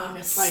 And killing one.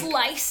 It's like...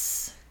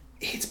 Slice.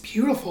 It's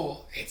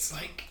beautiful. It's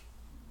like,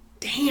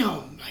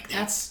 damn, like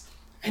that's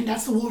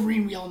the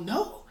Wolverine we all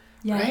know,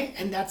 right?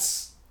 And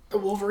that's the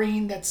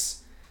Wolverine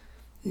that's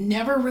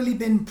never really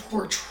been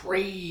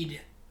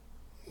portrayed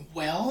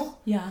well.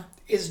 Yeah.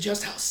 Is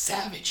just how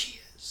savage he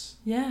is.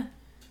 Yeah.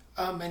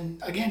 And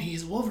again,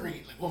 he's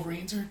Wolverine. Like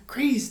Wolverines are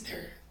crazy.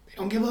 They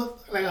don't give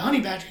up. Like a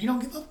honey badger, you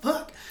don't give a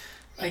fuck.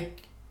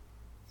 Like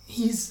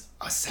he's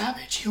a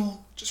savage.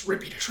 He'll just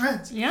rip you to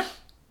shreds. Yeah.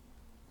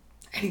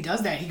 And he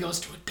does that. He goes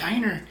to a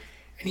diner.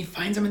 And he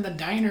finds him in the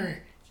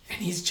diner, and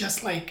he's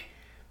just like,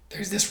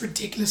 there's this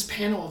ridiculous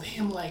panel of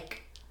him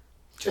like,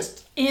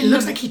 just, it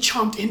looks like he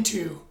chomped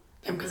into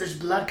them because there's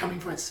blood coming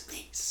from his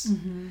face.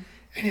 Mm-hmm.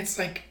 And it's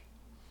like,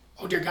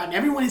 oh dear God, and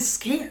everyone is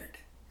scared.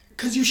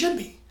 Because you should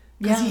be.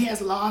 Because he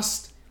has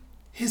lost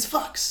his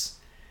fucks.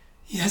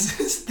 There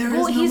is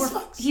no more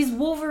fucks. He's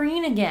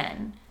Wolverine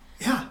again.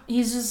 Yeah.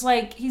 He's just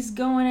like, he's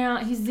going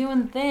out, he's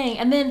doing the thing.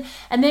 And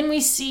then we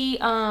see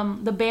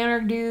the Banner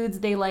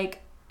dudes, they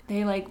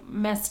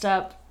messed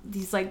up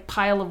these like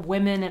pile of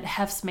women at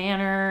Hef's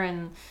Manor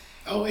and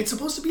it's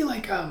supposed to be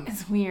like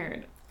it's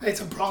weird. It's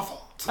a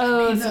brothel. It's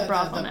a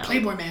brothel now.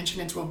 Playboy Mansion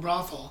into a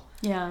brothel.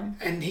 Yeah.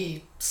 And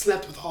he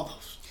slept with all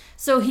those.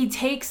 So he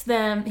takes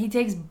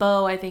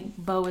Bo, I think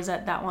Bo was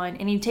at that one,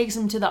 and he takes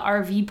him to the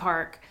RV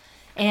park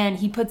and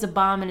he puts a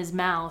bomb in his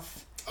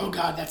mouth. Oh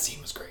God, that scene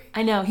was great.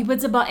 I know. He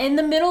puts a bomb in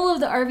the middle of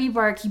the RV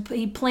park.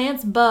 He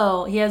plants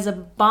Bo. He has a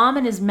bomb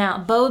in his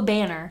mouth. Bo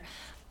Banner.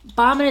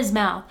 Bomb in his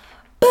mouth.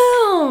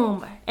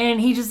 Boom! And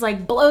he just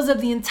like blows up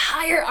the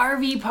entire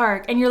RV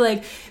park, and you're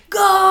like,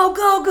 go,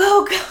 go,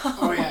 go, go.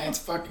 Oh yeah, it's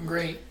fucking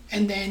great.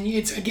 And then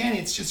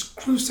it's just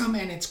gruesome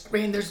and it's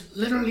great. And there's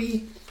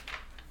literally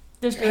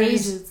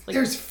pages.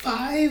 There's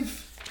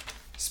 5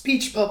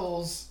 speech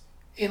bubbles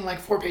in like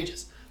 4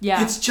 pages.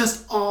 Yeah. It's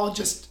just all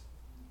this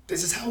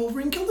is how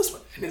Wolverine killed this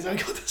one, and this is how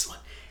he killed this one.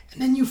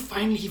 And then he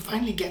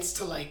finally gets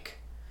to like,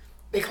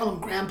 they call him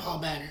Grandpa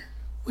Banner,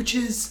 which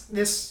is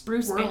this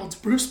world's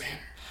Bruce Banner.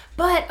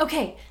 But,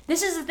 okay,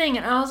 this is the thing,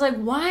 and I was like,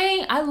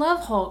 why? I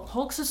love Hulk.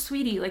 Hulk's a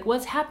sweetie. Like,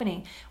 what's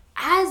happening?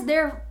 As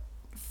they're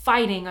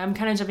fighting, I'm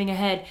kind of jumping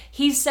ahead,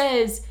 he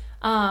says,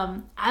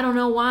 I don't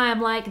know why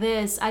I'm like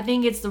this. I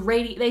think it's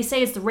they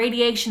say it's the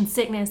radiation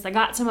sickness that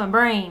got to my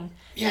brain.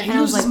 Yeah, and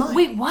I was like,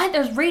 wait, what?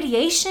 There's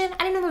radiation?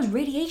 I didn't know there was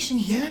radiation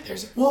here. Yeah,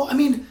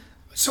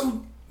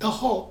 so the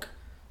Hulk,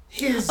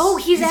 his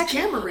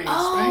gamma rays,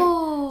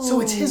 right?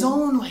 So it's his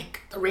own,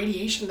 like, the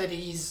radiation that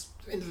he's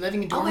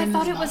living in. Oh, I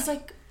thought it was,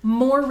 like,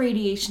 more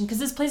radiation, because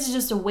this place is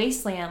just a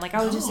wasteland. Like,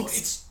 I was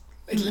it's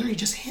literally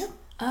just him.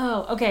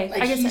 Oh, okay.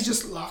 Like, he's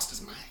just lost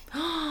his mind.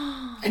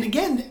 And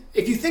again,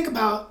 if you think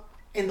about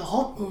in the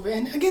Hulk movie,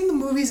 and again, the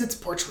movies it's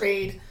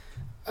portrayed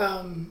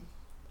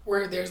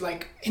where there's,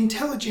 like,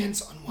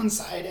 intelligence on one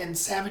side and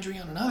savagery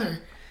on another.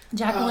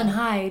 Jekyll and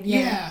Hyde,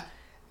 yeah.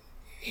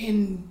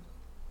 In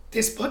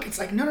this book, it's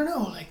like, no.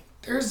 Like,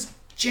 there's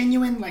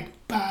genuine, like,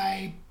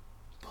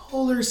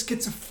 bipolar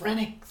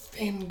schizophrenic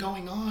thing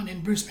going on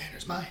in Bruce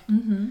Banner's mind.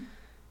 Mm-hmm.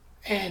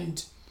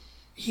 And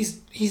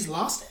he's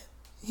lost it.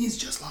 He's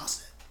just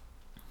lost it.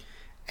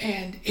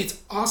 And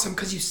it's awesome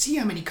because you see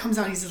him and he comes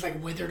out and he's this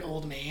like withered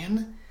old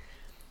man,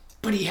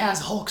 but he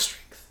has Hulk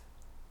strength.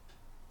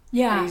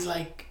 Yeah. And he's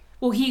like,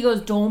 well, he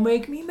goes, don't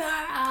make me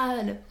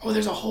mad. oh,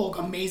 there's a whole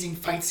amazing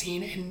fight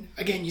scene. And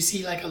again, you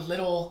see like a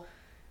little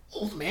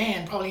old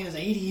man, probably in his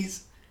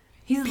 80s.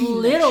 He's a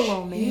beating little the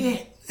old man.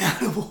 shit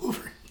out of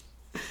Wolverine.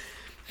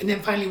 And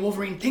then finally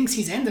Wolverine thinks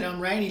he's ended him,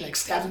 right? He like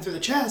stabs him through the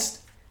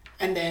chest.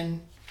 And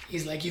then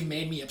he's like, you've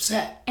made me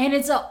upset. And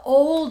it's an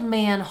old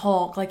man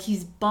Hulk. Like,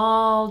 he's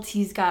bald,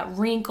 he's got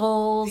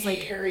wrinkles,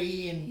 like,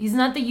 Hairy and he's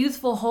not the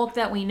youthful Hulk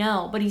that we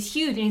know, but he's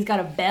huge and he's got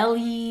a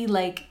belly,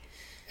 like,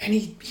 and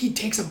he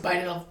takes a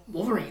bite out of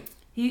Wolverine.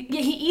 he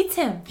eats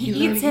him. He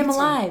literally eats him eats him.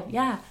 alive.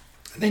 Yeah.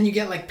 And then you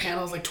get like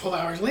panels like 12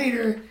 hours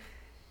later,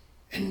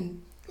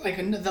 and like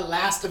the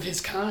last of his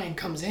kind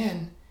comes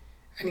in,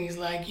 and he's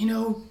like,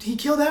 he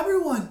killed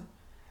everyone.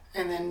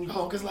 And then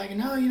Hulk is like,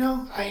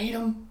 no, I ate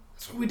him.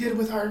 That's what we did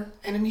with our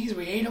enemies.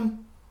 We ate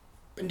them.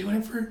 Been doing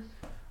it for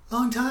a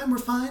long time. We're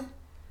fine.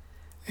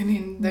 And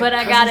then But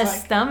I got a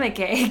like, stomach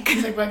ache.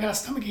 He's like, but I got a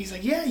stomach ache. He's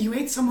like, yeah, you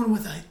ate someone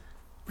with a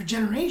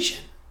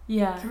regeneration.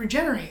 Yeah. It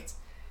regenerates.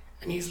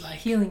 And he's like,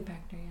 Healing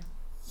factor, yeah.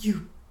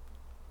 you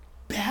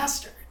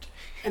bastard.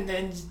 And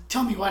then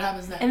tell me what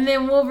happens next. And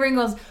then Wolverine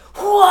goes,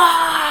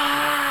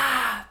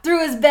 wah!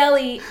 Through his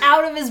belly,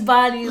 out of his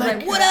body. He's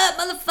like, what up,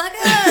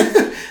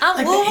 motherfucker? I'm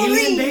like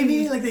Wolverine.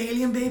 the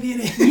alien baby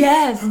in it.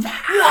 Yes. And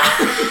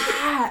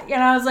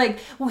I was like,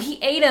 well,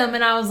 he ate him.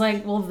 And I was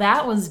like, well,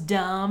 that was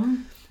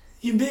dumb.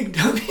 You big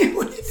dummy.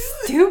 What are you doing?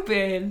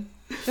 Stupid.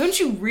 Don't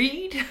you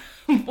read?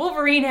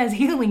 Wolverine has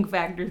healing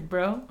factors,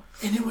 bro.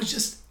 And it was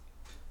just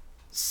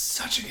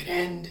such a good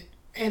end.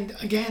 And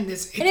again, And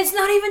it's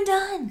not even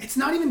done. it's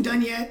not even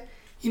done yet.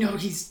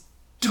 He's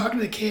talking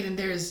to the kid, and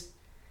there's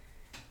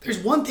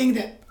one thing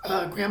that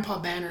Grandpa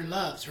Banner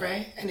loves,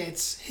 right? And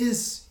it's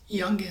his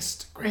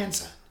youngest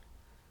grandson.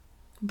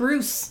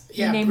 Bruce.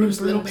 He Yeah, named Bruce,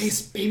 him little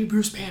baby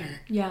Bruce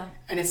Banner. Yeah.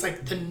 And it's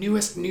like the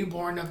newest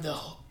newborn of the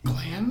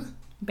clan,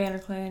 Banner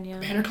Clan, yeah.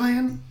 Banner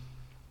clan.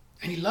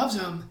 And he loves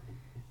him.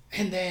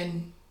 And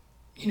then,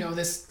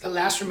 the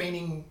last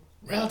remaining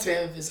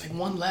relative is like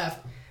one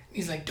left. And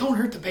he's like, don't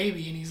hurt the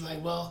baby. And he's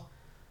like, well,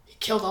 he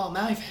killed all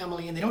my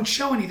family, and they don't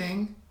show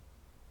anything.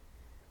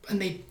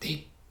 And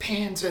they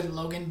pan to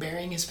Logan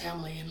burying his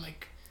family, and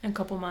like A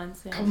couple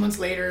months, yeah. a couple months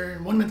later,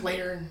 and 1 month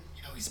later, and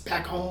he's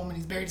back home and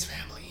he's buried his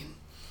family, and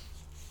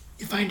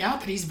you find out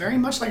that he's very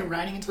much like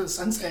riding into the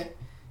sunset.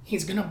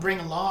 He's gonna bring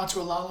a law to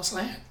a lawless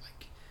land.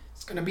 Like,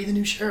 it's gonna be the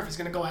new sheriff. He's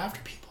gonna go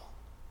after people,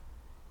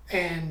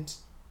 and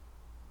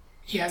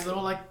he has a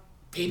little like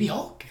baby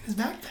Hulk in his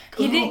backpack.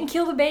 He didn't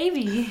kill the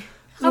baby.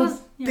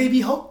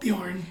 Baby Hulk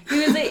Bjorn.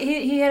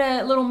 He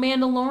had a little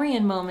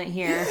Mandalorian moment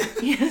here.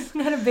 He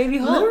got a baby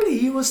Hulk. Literally,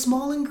 he was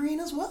small and green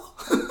as well.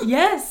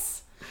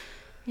 Yes.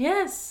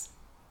 Yes.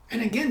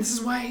 And again, this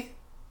is why,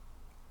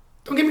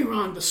 don't get me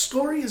wrong, the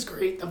story is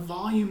great, the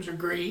volumes are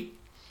great.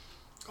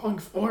 Going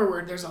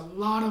forward, there's a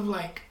lot of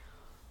like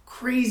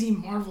crazy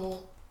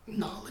Marvel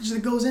knowledge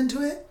that goes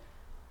into it,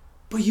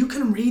 but you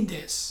can read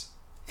this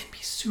and be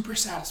super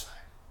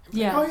satisfied. And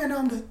be Yeah. like, oh yeah, no,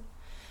 I'm good.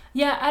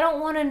 Yeah, I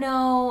don't want to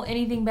know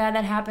anything bad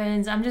that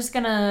happens. I'm just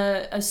going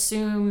to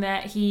assume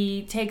that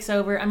he takes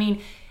over. I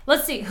mean,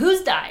 let's see.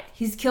 Who's died?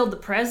 He's killed the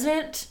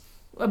president,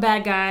 a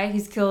bad guy.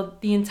 He's killed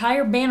the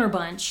entire Banner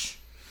bunch.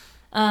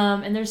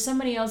 And there's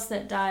somebody else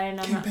that died.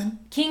 And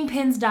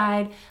Kingpin's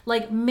died.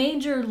 Like,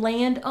 major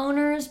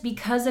landowners,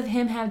 because of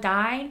him, have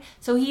died.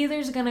 So he either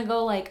is going to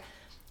go, like,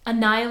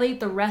 annihilate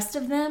the rest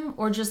of them,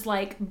 or just,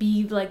 like,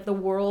 be, like, the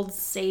world's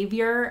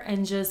savior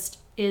and just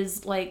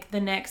is, like, the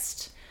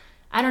next...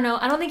 I don't know.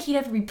 I don't think he'd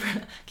have to be...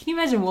 Can you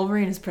imagine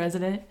Wolverine as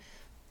president?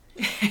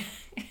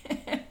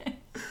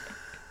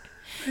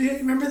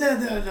 Remember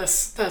the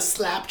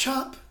slap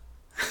chop?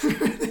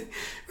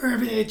 Where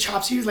everybody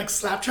chops you like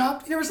slap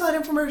chop? You never saw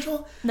that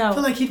infomercial? No. I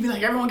feel like he'd be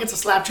like, everyone gets a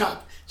slap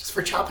chop just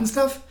for chopping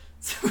stuff.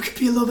 So it could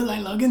be a little bit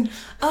like Logan.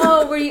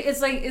 Oh, where you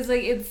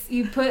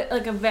you put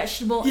like a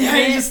vegetable Yeah,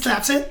 in he it, just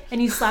slaps it.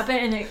 and you slap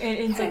it and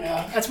it's I like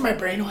know. That's where my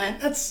brain went.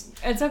 That's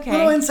it's a okay.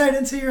 little insight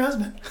into your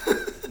husband.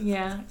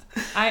 Yeah.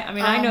 I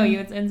mean I know you.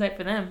 It's insight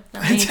for them.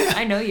 Not me.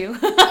 I know you.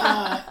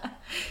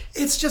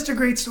 It's just a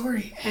great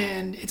story,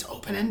 and it's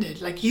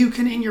open-ended. Like, you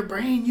can, in your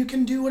brain, you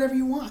can do whatever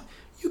you want.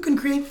 You can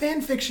create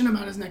fan fiction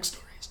about his next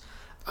stories.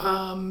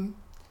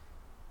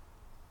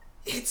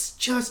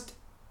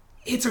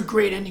 It's a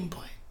great ending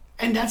point.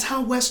 And that's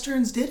how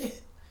Westerns did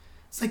it.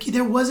 It's like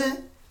there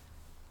wasn't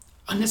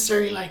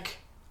necessarily like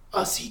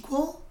a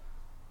sequel.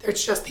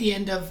 There's just the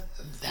end of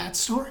that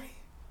story.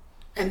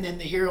 And then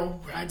the hero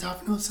rides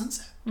off into the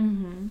sunset.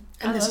 Mm-hmm.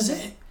 And this is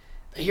it.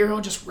 The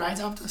hero just rides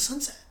off to the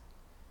sunset.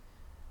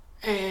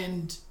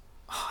 And,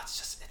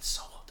 it's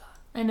so well done.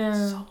 I know.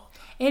 So well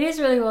done. It is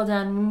really well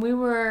done.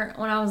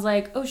 When I was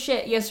like, oh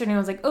shit, yesterday I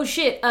was like, oh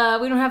shit,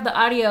 we don't have the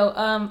audio.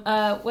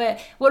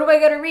 What do I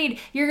gotta read?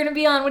 You're gonna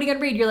be on, what are you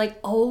gonna read? You're like,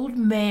 Old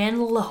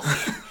Man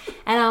Logan.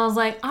 And I was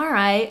like, all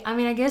right, I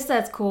mean, I guess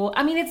that's cool.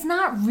 I mean, it's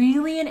not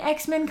really an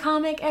X-Men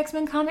comic,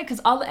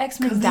 because all the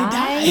X-Men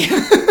die.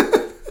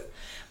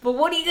 But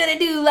what are you gonna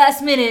do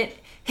last minute?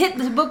 Hit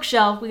the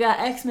bookshelf. We got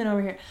X-Men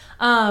over here.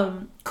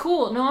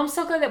 Cool. No, I'm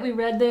so glad that we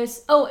read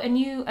this. Oh, and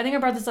I think I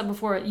brought this up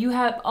before. You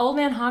have Old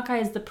Man Hawkeye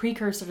is the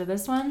precursor to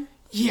this one.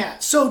 Yeah,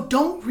 so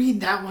don't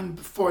read that one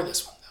before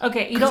this one.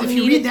 Okay, you Because don't if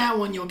need you read it. that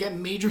one, you'll get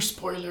major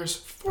spoilers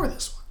for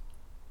this one.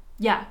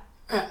 Yeah.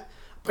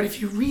 But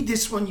if you read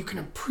this one, you can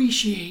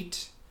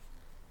appreciate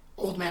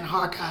Old Man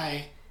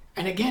Hawkeye.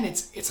 And again,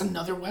 it's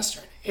another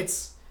Western.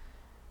 It's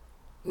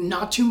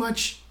not too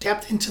much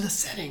depth into the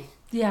setting.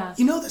 Yeah.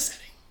 You know the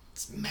setting.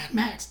 It's Mad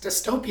Max,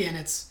 dystopian.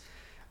 It's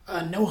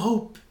no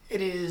hope.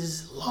 It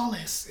is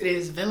lawless. It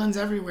is villains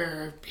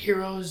everywhere.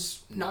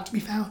 Heroes not to be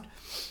found.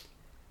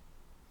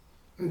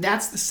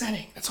 That's the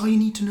setting. That's all you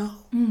need to know.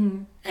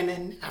 Mm-hmm. And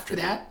then after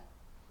that,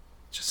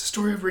 it's just a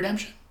story of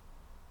redemption.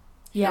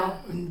 Yeah. You know,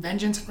 and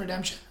vengeance and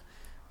redemption.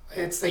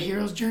 It's the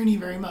hero's journey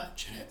very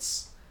much, and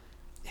it's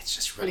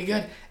just really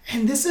good.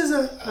 And this is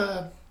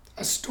a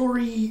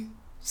story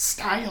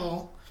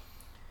style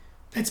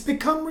that's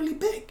become really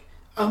big.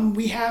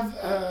 We have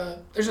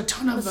there's a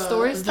ton of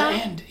story the style?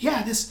 end.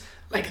 Yeah, this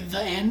like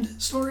the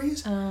end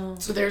stories. Oh.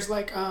 So there's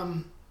like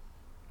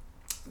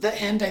the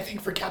end, I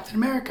think, for Captain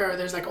America, or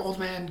there's like Old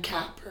Man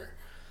Cap, or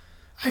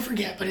I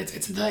forget, but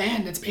it's the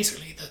end. It's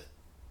basically the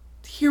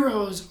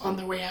heroes on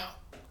their way out.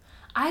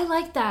 I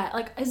like that.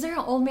 Like, is there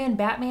an Old Man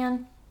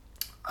Batman?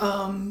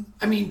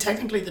 I mean,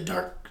 technically, The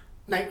Dark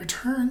Knight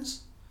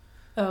Returns.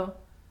 Oh.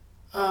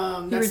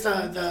 That's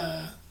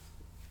the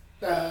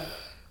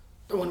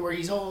one where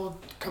he's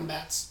old,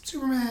 combats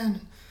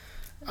Superman.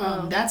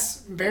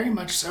 That's very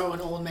much so an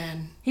old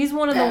man. He's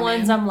one of Batman. the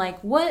ones I'm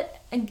like,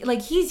 what? And,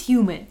 like, he's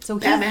human. So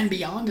he's... Batman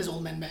Beyond is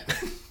Old Man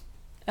Batman.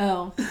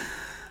 Oh.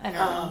 I don't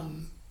know.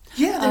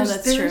 Yeah,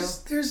 that's true.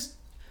 There's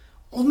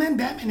Old Man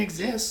Batman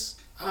exists.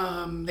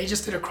 They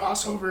just did a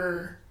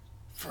crossover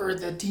for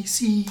the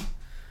DC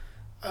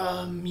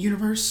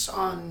universe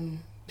on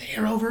the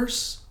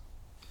Arrowverse,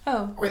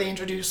 Oh. where they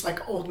introduced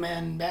like Old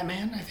Man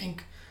Batman. I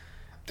think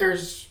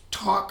there's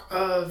talk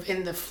of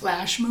in the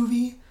Flash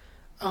movie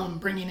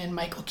bringing in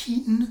Michael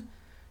Keaton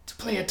to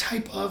play a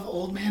type of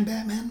Old Man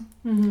Batman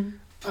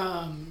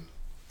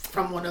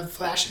from one of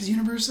Flash's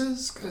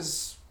universes,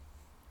 because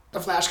the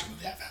Flash can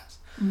move that fast.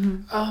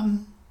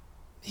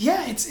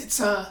 Yeah, it's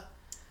a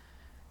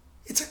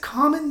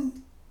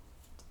common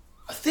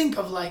think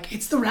of like,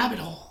 it's the rabbit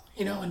hole,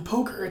 you know. In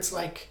poker, it's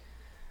like,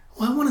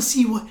 well, I want to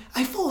see what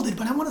I folded,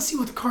 but I want to see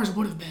what the cards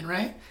would have been,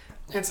 right?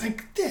 And it's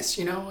like this,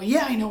 you know.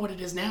 Yeah, I know what it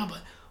is now,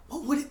 but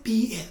what would it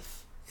be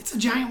if? It's a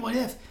giant what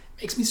if.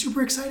 Makes me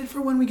super excited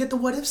for when we get the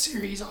What If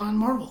series on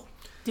Marvel.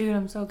 Dude,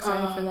 I'm so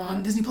excited for that.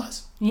 On Disney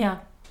Plus. Yeah.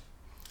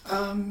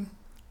 Yeah,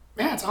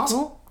 it's awesome.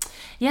 Cool.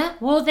 Yeah,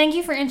 well, thank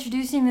you for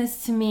introducing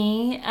this to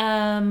me.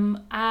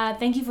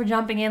 Thank you for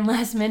jumping in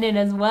last minute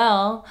as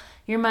well.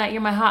 You're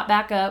my hot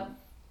backup.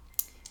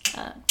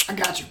 I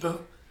got you,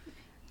 boo.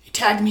 You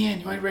tagged me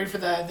in. You ready for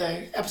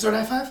the episode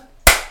high five?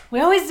 We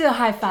always do a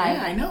high five.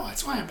 Yeah, I know.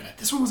 That's why. But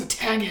this one was a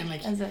tag in.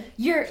 Like,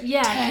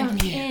 Tag come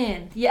me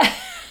in. Yeah.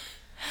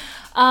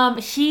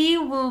 He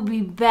will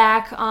be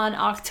back on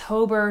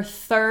October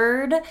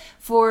 3rd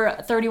for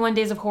 31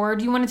 Days of Horror.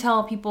 Do you want to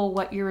tell people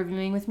what you're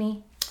reviewing with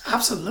me?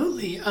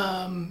 absolutely.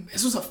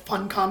 This was a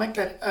fun comic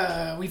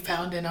that we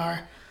found in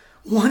our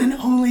one and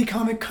only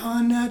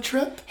Comic-Con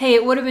trip. Hey,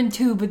 it would have been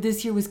 2, but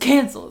this year was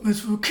canceled.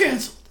 This was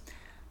canceled.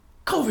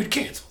 COVID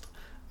canceled.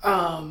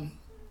 I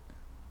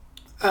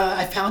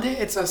found it.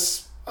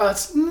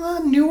 It's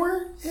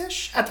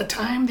newer-ish. At the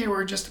time, they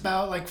were just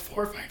about like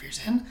 4 or 5 years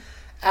in.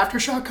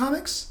 Aftershock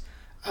Comics,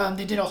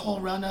 they did a whole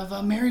run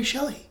of Mary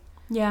Shelley.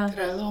 Yeah. Did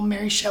a little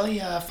Mary Shelley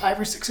 5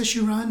 or 6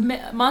 issue run.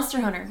 Monster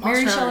Hunter.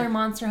 Mary Shelley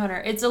Monster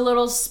Hunter. It's a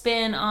little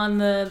spin on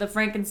the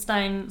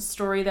Frankenstein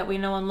story that we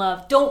know and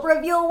love. Don't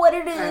reveal what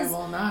it is. I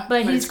will not.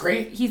 But it's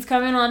great. He's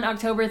coming on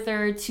October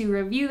 3rd to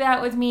review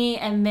that with me.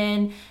 And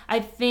then I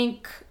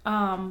think,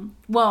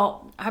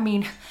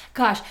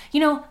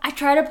 I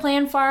try to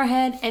plan far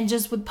ahead, and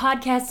just with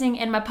podcasting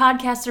and my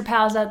podcaster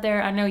pals out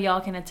there, I know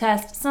y'all can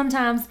attest.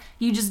 Sometimes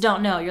you just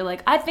don't know. You're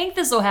like, I think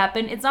this will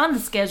happen. It's on the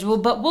schedule,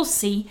 but we'll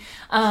see.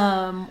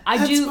 That's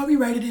why we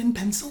write it in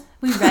pencil.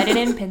 We write it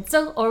in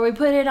pencil, or we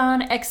put it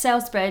on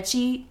Excel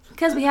spreadsheet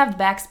because we have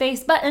the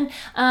backspace button.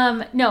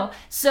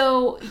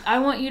 So I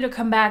want you to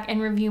come back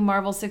and review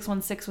Marvel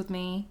 616 with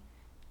me.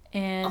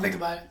 And I'll think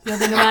about it. You'll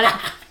think about it.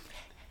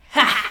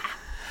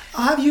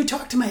 I'll have you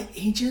talk to my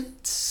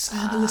agents. I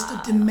have a list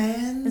of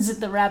demands. Is it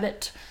the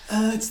rabbit?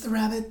 It's the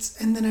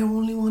rabbits, and then I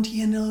only want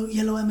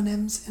yellow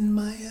M&Ms in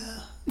my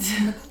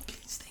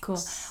please. Thanks. Cool.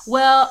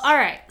 Well, all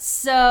right.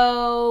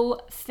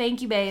 So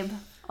thank you, babe.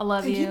 I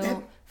love Thank you, you,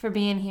 babe. for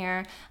being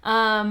here.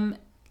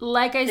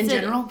 Like I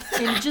said, general?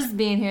 and just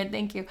being here.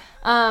 Thank you.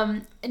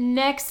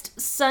 Next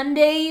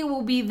Sunday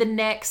will be the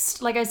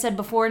next, like I said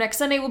before, next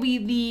Sunday will be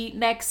the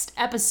next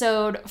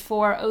episode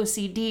for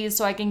OCD,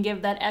 so I can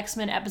give that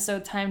X-Men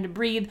episode time to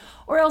breathe,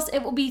 or else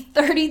it will be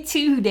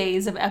 32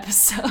 days of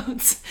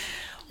episodes.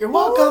 You're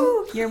welcome.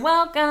 Woo! You're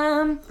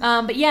welcome.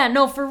 But yeah,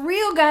 no, for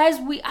real, guys,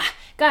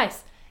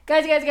 guys,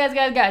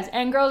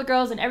 and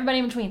girls, and everybody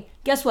in between.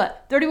 guess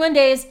what? 31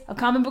 days of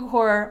comic book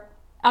horror,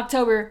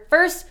 October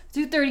 1st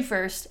through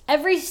 31st.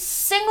 Every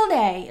single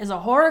day is a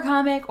horror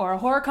comic or a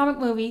horror comic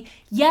movie.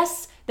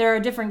 Yes, there are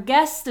different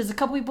guests. There's a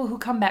couple people who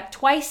come back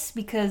twice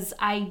because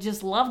I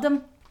just loved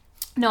them.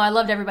 No, I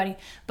loved everybody,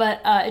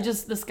 but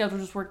the schedule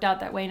just worked out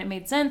that way and it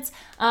made sense.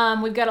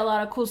 We've got a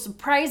lot of cool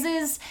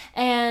surprises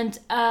and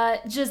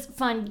just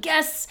fun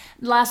guests.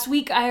 Last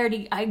week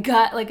I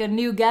got like a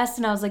new guest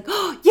and I was like,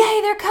 oh,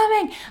 yay, they're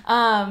coming.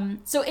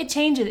 So it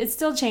changes. It's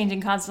still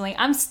changing constantly.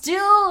 I'm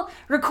still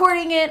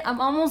recording it.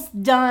 I'm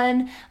almost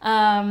done.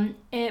 But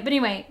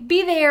anyway,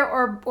 be there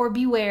or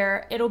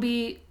beware. It'll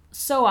be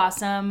so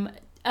awesome.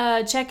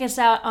 Check us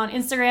out on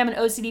Instagram at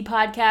OCD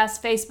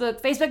Podcast,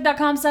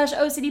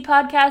 Facebook.com/OCD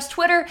Podcast,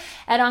 Twitter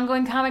at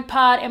Ongoing Comic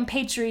Pod, and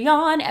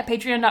Patreon at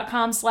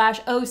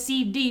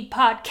Patreon.com/OCD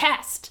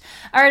Podcast.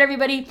 All right,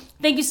 everybody.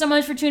 Thank you so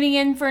much for tuning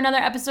in for another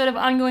episode of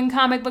Ongoing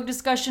Comic Book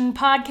Discussion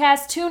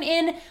Podcast. Tune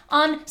in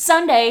on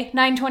Sunday,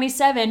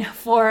 9/27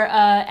 for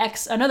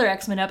another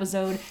X-Men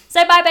episode.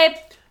 Say bye, babe.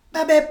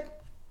 Bye, babe.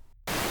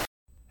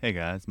 Hey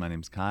guys, my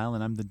name's Kyle,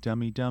 and I'm the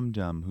dummy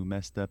dum-dum who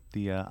messed up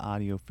the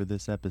audio for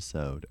this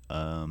episode.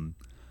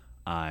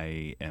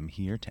 I am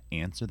here to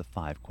answer the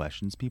 5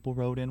 questions people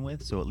wrote in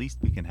with, so at least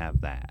we can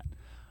have that.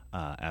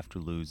 After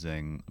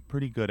losing a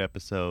pretty good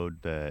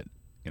episode that,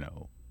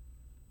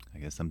 I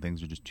guess some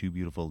things are just too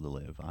beautiful to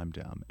live. I'm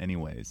dumb.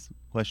 Anyways,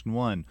 question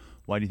 1,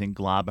 why do you think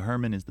Glob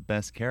Herman is the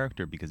best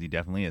character? Because he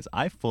definitely is.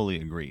 I fully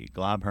agree.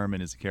 Glob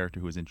Herman is a character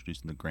who was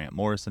introduced in the Grant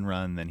Morrison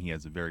run, then he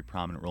has a very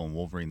prominent role in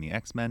Wolverine the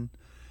X-Men.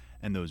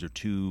 And those are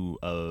 2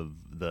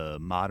 of the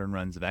modern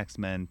runs of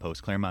X-Men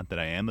post-Claremont that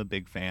I am a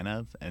big fan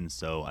of. And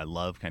so I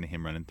love kind of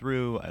him running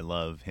through. I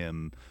love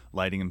him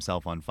lighting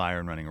himself on fire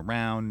and running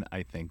around.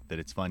 I think that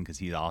it's fun because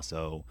he's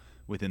also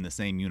within the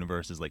same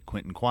universe as like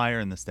Quentin Quire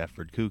and the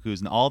Stepford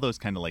Cuckoos and all those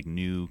kind of like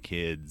new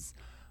kids,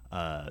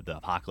 the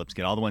Apocalypse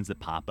Kid, all the ones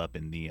that pop up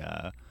in the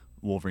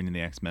Wolverine and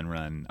the X-Men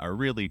run are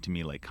really, to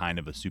me, like kind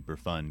of a super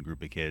fun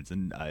group of kids.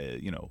 And,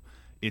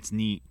 it's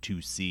neat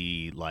to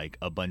see like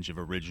a bunch of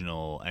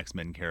original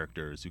X-Men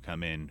characters who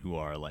come in who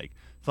are like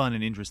fun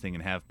and interesting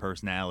and have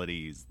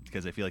personalities,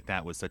 because I feel like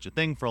that was such a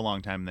thing for a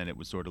long time. And then it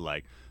was sort of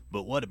like,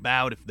 but what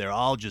about if they're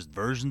all just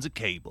versions of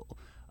Cable,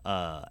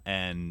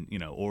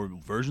 or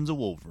versions of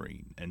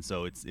Wolverine? And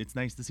so it's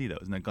nice to see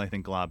those. And I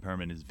think Glob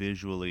Herman is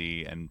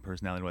visually and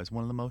personality-wise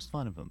one of the most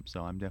fun of them.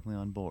 So I'm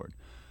definitely on board.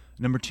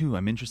 Number 2,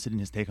 I'm interested in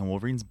his take on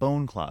Wolverine's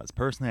bone claws.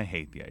 Personally, I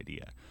hate the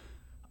idea.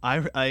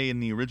 I,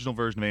 in the original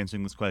version of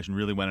answering this question,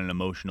 really went on an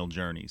emotional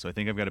journey, so I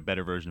think I've got a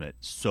better version of it.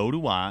 So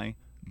do I,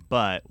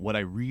 but what I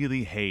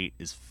really hate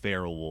is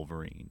feral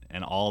Wolverine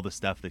and all the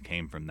stuff that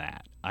came from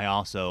that. I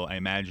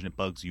imagine it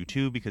bugs you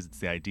too, because it's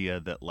the idea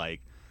that,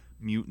 like,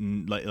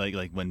 mutant,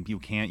 like when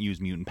people can't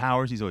use mutant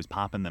powers, he's always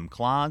popping them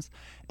claws.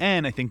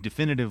 And I think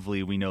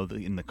definitively we know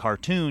that in the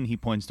cartoon he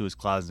points to his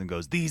claws and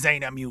goes, "These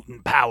ain't a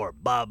mutant power,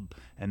 bub."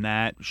 And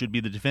that should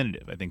be the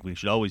definitive. I think we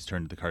should always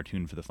turn to the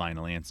cartoon for the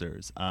final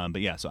answers. But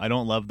yeah, so I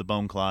don't love the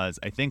bone claws.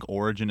 I think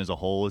origin as a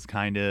whole is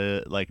kind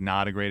of like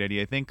not a great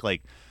idea. I think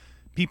like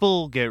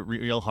people get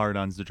real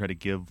hard-ons to try to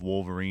give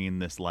Wolverine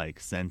this like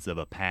sense of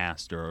a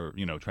past, or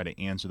try to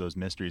answer those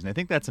mysteries, and I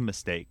think that's a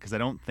mistake, because I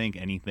don't think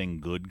anything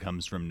good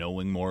comes from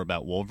knowing more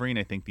about Wolverine.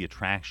 I think the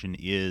attraction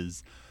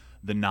is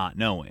the not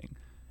knowing,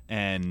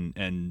 and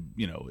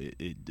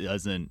it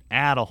doesn't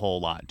add a whole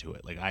lot to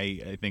it. Like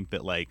I think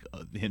that like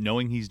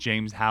knowing he's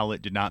James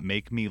Howlett did not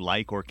make me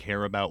like or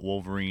care about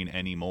Wolverine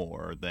any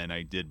more than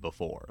I did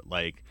before.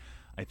 Like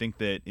I think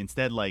that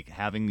instead, like,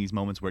 having these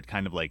moments where it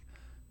kind of like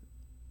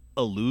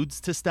alludes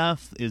to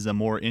stuff is a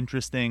more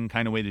interesting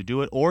kind of way to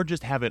do it, or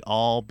just have it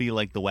all be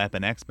like the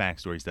Weapon X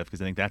backstory stuff,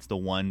 because I think that's the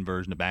one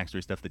version of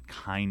backstory stuff that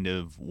kind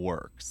of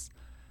works,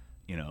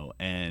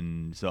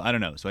 and so I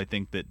don't know. So I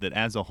think that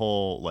as a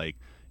whole, like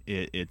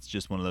it's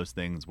just one of those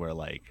things where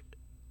like,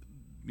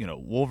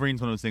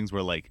 Wolverine's one of those things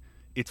where like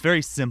it's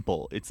very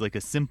simple. It's like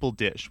a simple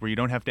dish where you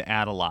don't have to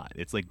add a lot.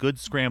 It's like good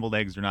scrambled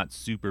eggs are not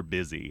super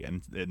busy,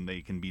 and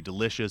they can be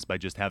delicious by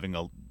just having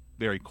a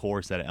very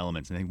core set of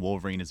elements. And I think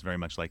Wolverine is very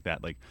much like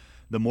that. Like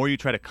the more you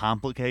try to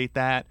complicate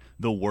that,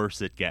 the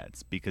worse it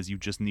gets, because you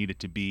just need it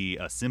to be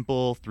a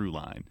simple through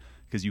line,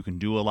 because you can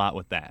do a lot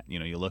with that.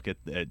 You look at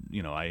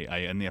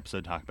I in the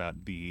episode talk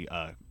about the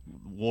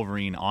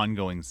Wolverine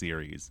ongoing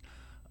series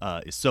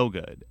is so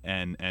good,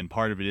 and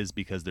part of it is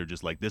because they're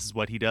just like, this is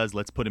what he does,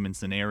 let's put him in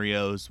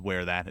scenarios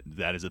where that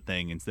is a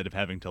thing, instead of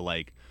having to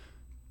like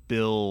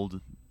build.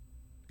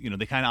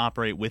 They kind of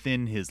operate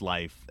within his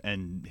life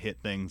and hit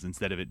things,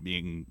 instead of it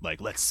being like,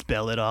 let's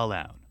spell it all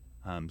out.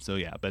 So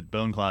yeah, but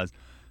bone claws,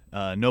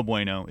 no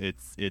bueno.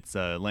 It's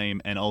lame,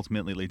 and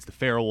ultimately leads to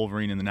feral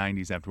Wolverine in the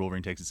 90s after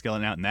Wolverine takes his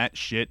skeleton out, and that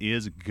shit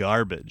is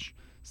garbage.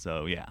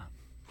 So yeah.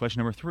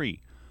 Question number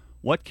 3.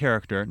 What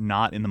character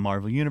not in the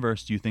Marvel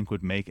Universe do you think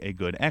would make a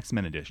good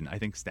X-Men edition? I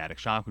think Static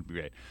Shock would be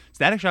great.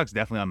 Static Shock's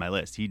definitely on my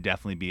list. He'd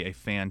definitely be a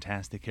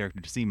fantastic character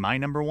to see. My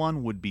number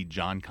 1 would be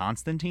John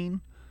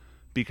Constantine,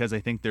 because I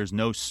think there's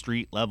no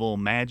street level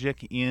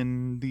magic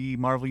in the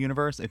Marvel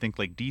universe. I think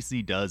like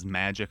DC does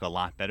magic a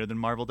lot better than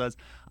Marvel does.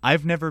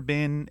 I've never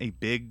been a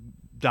big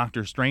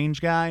Doctor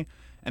Strange guy,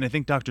 and I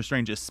think Doctor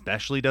Strange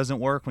especially doesn't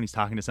work when he's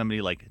talking to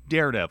somebody like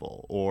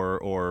Daredevil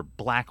or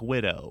Black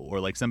Widow, or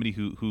like somebody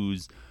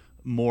who's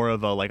more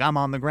of a like I'm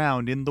on the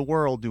ground in the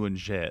world doing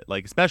shit,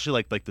 like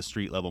especially like the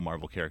street level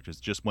Marvel characters.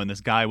 Just when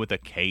this guy with a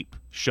cape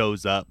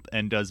shows up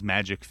and does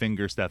magic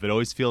finger stuff, it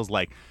always feels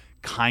like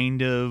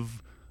kind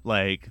of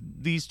like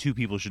these two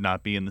people should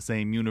not be in the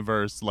same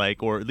universe,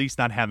 like, or at least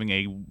not having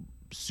a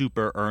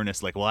super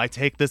earnest like, well, I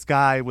take this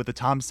guy with a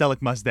Tom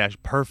Selleck mustache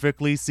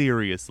perfectly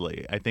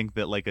seriously. I think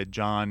that like a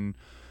John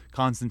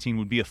Constantine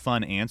would be a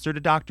fun answer to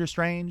Doctor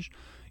Strange.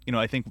 You know,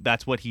 I think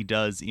that's what he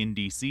does in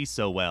DC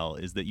so well,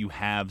 is that you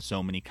have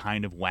so many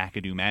kind of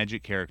wackadoo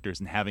magic characters,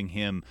 and having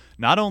him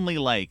not only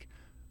like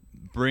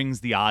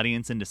brings the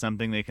audience into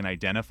something they can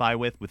identify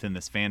with within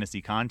this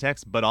fantasy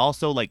context, but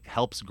also like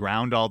helps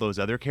ground all those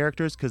other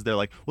characters, because they're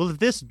like, well, if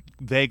this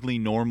vaguely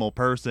normal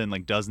person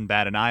like doesn't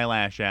bat an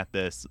eyelash at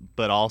this,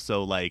 but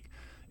also like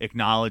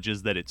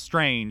acknowledges that it's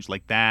strange,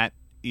 like that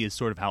is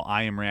sort of how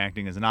I am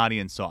reacting as an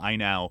audience. So I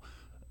now,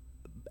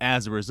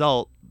 as a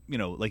result, you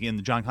know, like in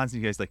the John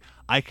Constantine case, like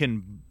I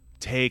can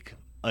take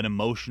an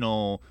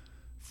emotional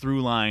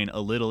through line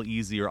a little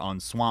easier on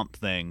Swamp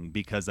Thing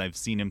because I've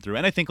seen him through.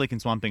 And I think like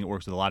in Swamp Thing it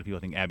works with a lot of people. I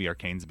think Abby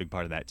Arcane's a big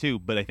part of that too.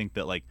 But I think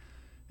that like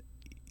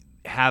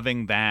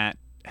having that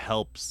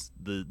helps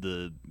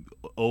the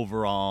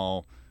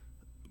overall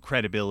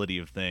credibility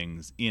of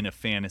things in a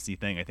fantasy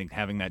thing. I think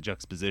having that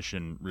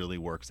juxtaposition really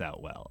works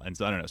out well. And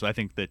so I don't know. So I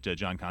think that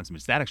John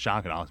Constantine, Static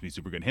Shock could also be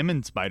super good. Him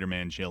and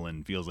Spider-Man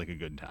chilling feels like a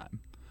good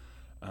time.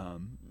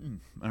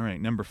 All right,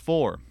 number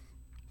 4.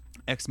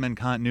 X-Men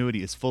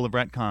continuity is full of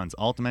retcons,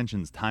 alt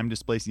dimensions,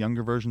 time-displaced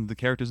younger versions of the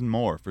characters, and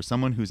more. For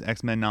someone whose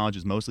X-Men knowledge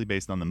is mostly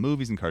based on the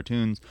movies and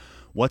cartoons,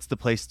 what's the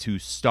place to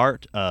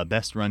start?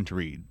 Best run to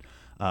read?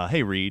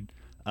 Hey, Reed.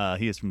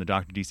 He is from the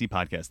Dr. DC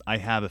podcast. I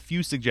have a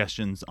few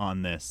suggestions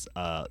on this.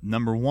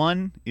 Number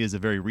 1 is a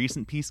very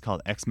recent piece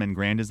called X-Men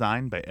Grand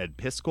Design by Ed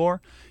Piskor.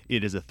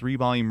 It is a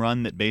 3-volume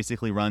run that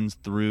basically runs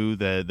through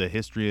the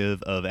history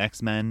of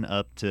X-Men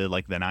up to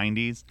like the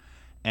 90s.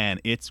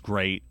 And it's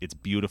great. It's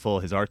beautiful.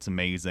 His art's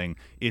amazing.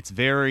 It's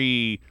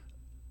very,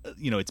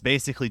 you know, it's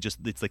basically just,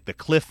 it's like the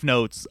cliff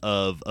notes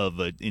of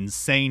an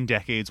insane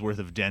decade's worth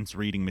of dense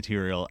reading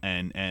material,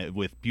 and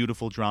with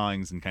beautiful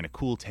drawings and kind of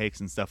cool takes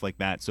and stuff like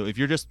that. So if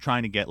you're just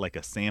trying to get like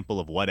a sample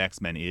of what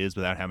X-Men is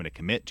without having to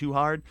commit too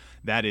hard,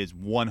 that is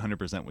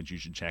 100% what you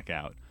should check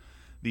out.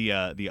 The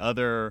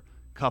other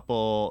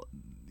couple,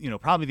 you know,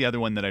 probably the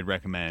other one that I'd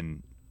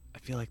recommend, I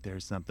feel like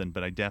there's something,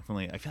 but I feel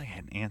like I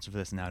had an answer for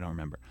this and now I don't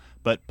remember.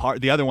 But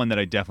the other one that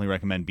I definitely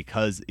recommend,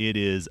 because it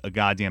is a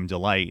goddamn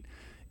delight,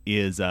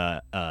 is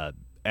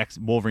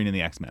Wolverine and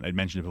the X-Men. I'd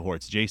mentioned it before.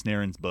 It's Jason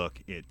Aaron's book.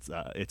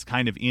 It's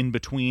kind of in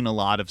between a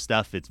lot of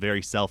stuff. It's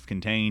very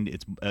self-contained.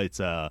 It's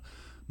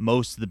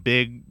most of the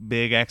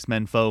big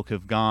X-Men folk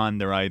have gone.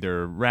 They're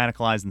either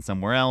radicalizing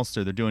somewhere else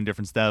or they're doing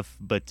different stuff.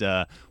 But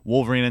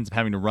Wolverine ends up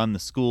having to run the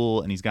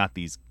school, and he's got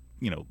these,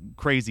 you know,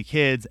 crazy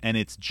kids, and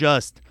it's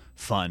just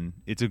fun.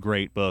 It's a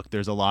great book.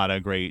 There's a lot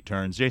of great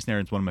turns. Jason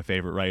Aaron's one of my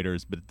favorite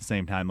writers, but at the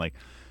same time, like,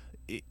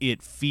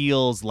 it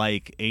feels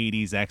like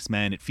 80s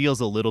X-Men. It feels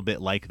a little bit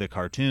like the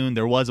cartoon.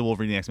 There was a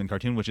Wolverine and the X-Men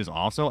cartoon, which is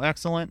also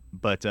excellent,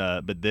 but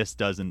this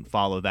doesn't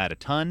follow that a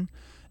ton.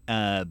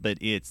 But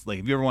it's like,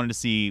 if you ever wanted to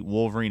see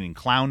Wolverine in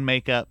clown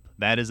makeup,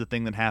 that is a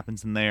thing that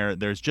happens in there.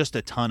 There's just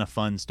a ton of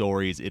fun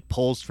stories. It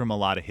pulls from a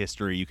lot of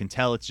history. You can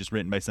tell it's just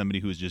written by somebody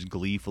who is just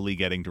gleefully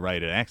getting to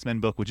write an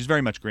X-Men book, which is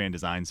very much Grand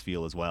Design's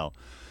feel as well.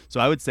 So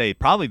I would say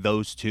probably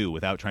those two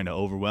without trying to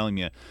overwhelm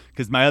you.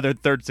 Because my other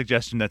third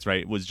suggestion, that's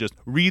right, was just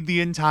read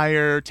the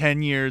entire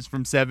 10 years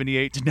from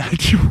 78 to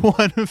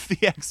 91 of the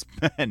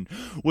X-Men,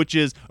 which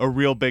is a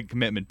real big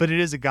commitment. But it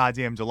is a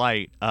goddamn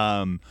delight.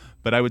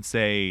 But I would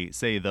say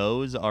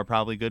those are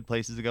probably good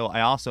places to go.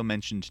 I also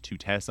mentioned to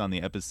Tess on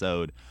the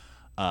episode,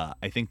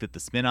 I think that the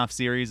spin-off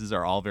series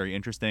are all very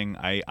interesting.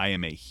 I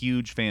am a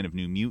huge fan of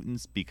New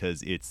Mutants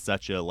because it's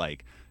such a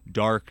like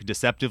dark,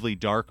 deceptively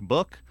dark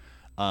book.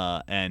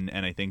 And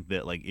I think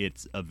that like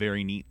it's a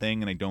very neat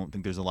thing, and I don't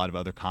think there's a lot of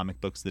other comic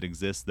books that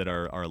exist that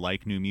are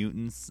like New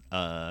Mutants.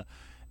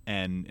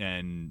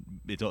 And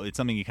it's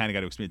something you kind of got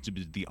to experience.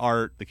 The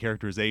art, the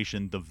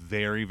characterization, the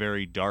very,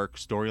 very dark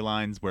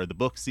storylines where the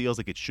book feels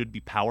like it should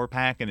be Power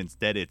Pack, and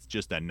instead it's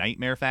just a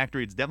Nightmare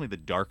Factory. It's definitely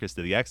the darkest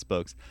of the X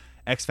books.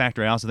 X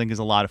Factor I also think is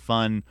a lot of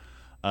fun.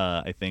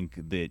 I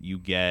think that you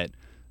get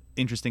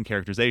interesting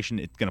characterization.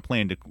 It's going to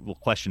play into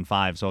question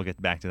 5, so I'll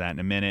get back to that in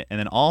a minute. And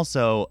then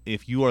also,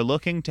 if you are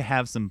looking to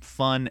have some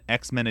fun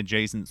X-Men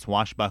adjacent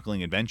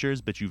swashbuckling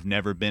adventures, but you've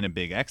never been a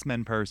big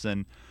X-Men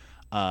person,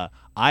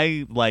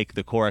 I like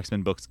the core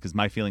X-Men books because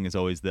my feeling is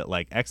always that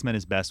like X-Men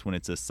is best when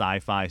it's a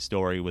sci-fi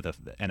story with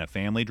a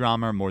family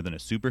drama more than a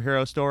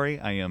superhero story.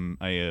 I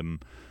am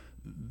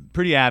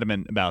pretty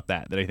adamant about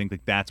that I think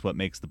like that's what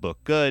makes the book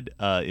good,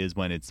 is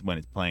when it's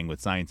playing with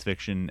science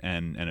fiction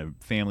and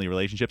family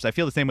relationships. I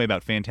feel the same way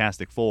about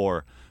Fantastic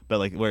Four, but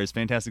like whereas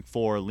Fantastic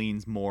Four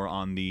leans more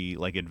on the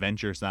like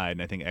adventure side,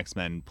 and I think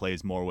X-Men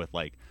plays more with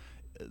like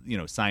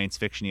science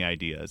fiction-y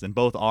ideas, and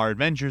both are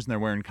adventures and they're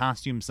wearing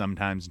costumes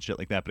sometimes and shit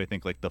like that, but I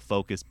think like the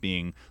focus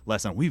being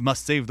less on we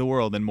must save the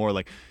world and more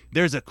like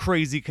there's a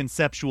crazy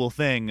conceptual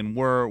thing and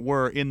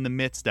we're in the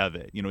midst of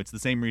it. It's the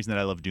same reason that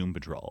I love Doom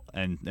Patrol,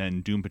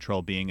 and Doom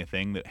Patrol being a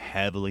thing that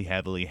heavily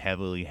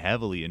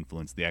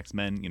influenced the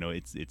X-Men.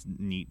 It's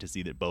neat to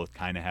see that both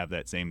kind of have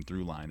that same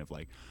through line of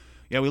like,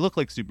 yeah, we look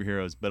like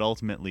superheroes, but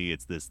ultimately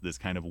it's this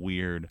kind of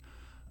weird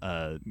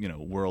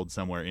world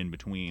somewhere in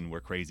between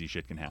where crazy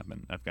shit can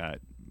happen.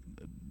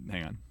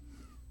 Hang on.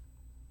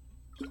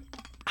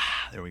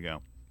 There we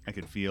go. I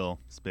could feel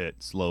spit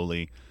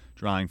slowly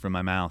drawing from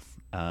my mouth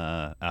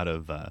out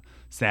of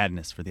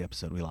sadness for the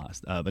episode we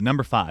lost. But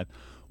number 5,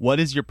 what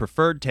is your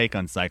preferred take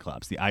on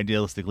Cyclops, the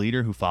idealistic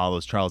leader who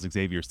follows Charles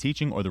Xavier's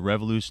teaching, or the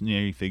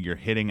revolutionary figure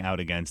hitting out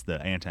against the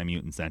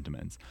anti-mutant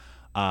sentiments?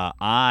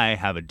 I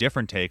have a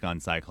different take on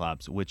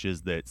Cyclops, which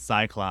is that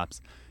Cyclops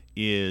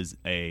is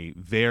a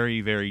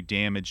very, very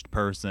damaged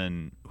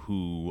person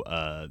who,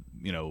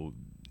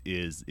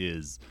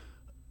 is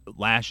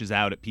lashes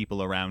out at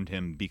people around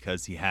him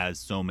because he has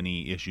so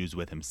many issues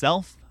with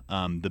himself.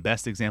 The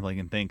best example I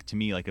can think, to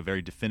me, like a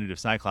very definitive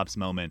Cyclops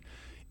moment,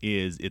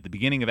 is at the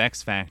beginning of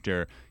X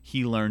Factor.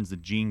 He learns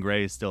that Jean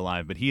Grey is still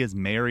alive, but he is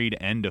married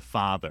and a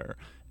father,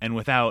 and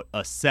without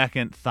a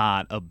second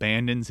thought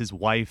abandons his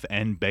wife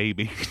and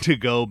baby to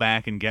go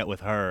back and get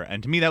with her.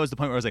 And to me, that was the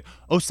point where I was like,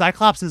 oh,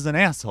 Cyclops is an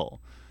asshole.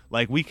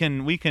 Like, we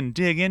can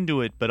dig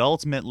into it, but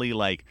ultimately,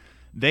 like,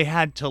 they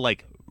had to,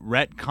 like,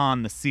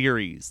 retcon the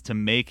series to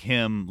make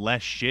him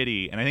less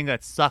shitty. And I think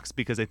that sucks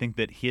because I think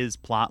that his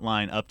plot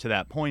line up to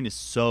that point is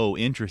so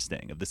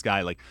interesting. Of this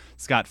guy, like,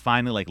 Scott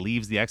finally, like,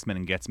 leaves the X-Men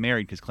and gets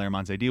married, because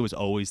Claremont's idea was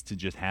always to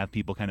just have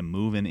people kind of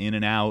moving in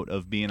and out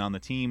of being on the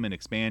team and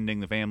expanding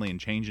the family and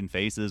changing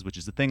faces, which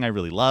is the thing I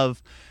really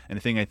love, and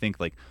the thing I think,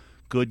 like,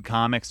 good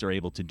comics are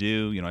able to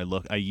do.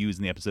 I use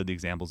in the episode the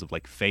examples of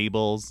like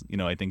Fables,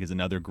 I think is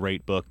another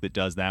great book that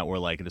does that, where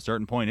like at a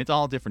certain point it's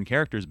all different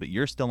characters, but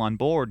you're still on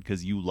board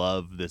because you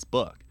love this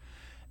book.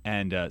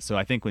 And so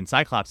I think in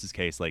Cyclops'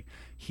 case, like,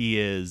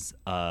 he is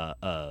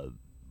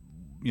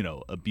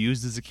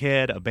abused as a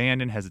kid,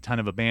 abandoned, has a ton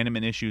of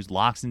abandonment issues,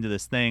 locks into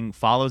this thing,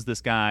 follows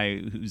this guy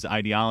whose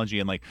ideology,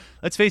 and like,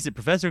 let's face it,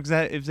 Professor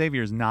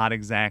Xavier is not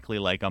exactly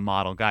like a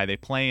model guy. They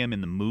play him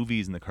in the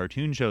movies and the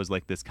cartoon shows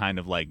like this kind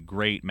of like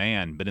great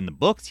man, but in the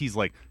books he's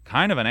like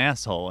kind of an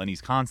asshole, and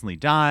he's constantly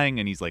dying,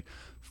 and he's like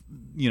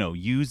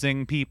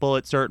using people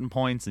at certain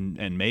points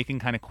and making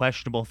kind of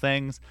questionable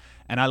things.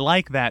 And I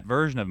like that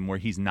version of him where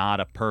he's not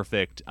a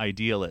perfect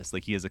idealist.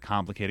 Like, he is a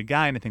complicated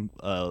guy, and I think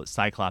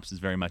Cyclops is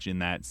very much in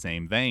that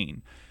same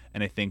vein.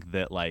 And I think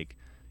that like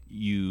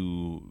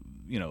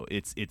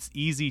it's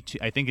easy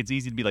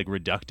to be like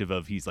reductive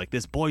of he's like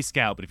this Boy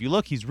Scout, but if you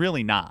look, he's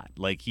really not.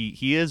 Like,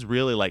 he is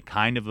really like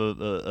kind of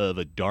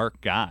a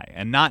dark guy,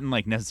 and not in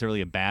like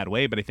necessarily a bad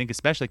way. But I think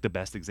especially like the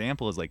best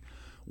example is like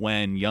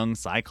when young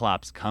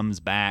Cyclops comes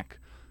back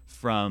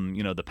from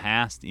the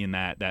past in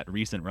that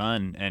recent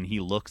run, and he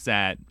looks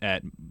at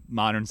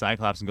modern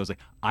Cyclops and goes like,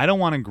 I don't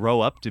want to grow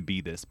up to be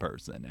this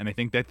person. And I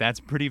think that that's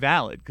pretty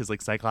valid, because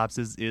like Cyclops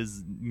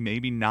is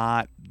maybe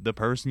not the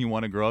person you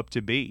want to grow up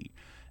to be.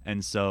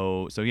 And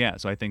so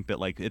I think that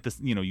like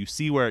you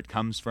see where it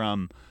comes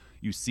from.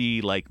 You see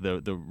like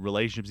the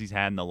relationships he's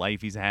had and the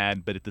life he's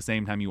had, but at the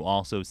same time you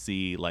also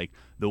see like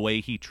the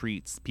way he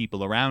treats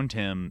people around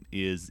him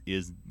is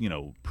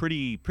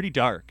pretty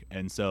dark.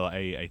 And so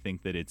I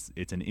think that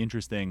it's an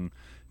interesting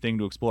thing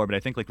to explore. But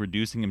I think like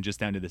reducing him just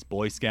down to this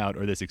Boy Scout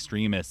or this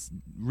extremist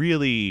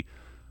really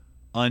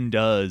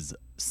undoes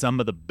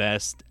some of the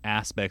best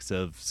aspects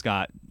of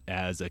Scott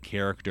as a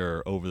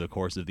character over the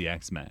course of the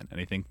X-Men. And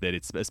I think that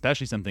it's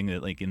especially something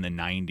that like in the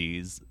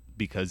 90s,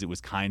 because it was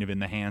kind of in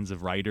the hands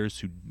of writers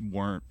who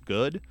weren't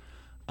good,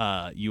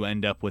 you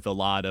end up with a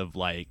lot of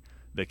like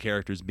the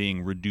characters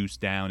being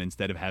reduced down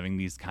instead of having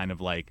these kind of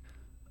like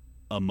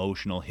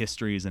emotional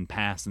histories and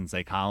pasts and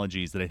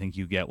psychologies that I think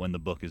you get when the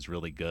book is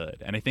really good.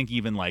 And I think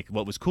even like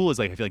what was cool is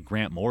like I feel like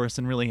Grant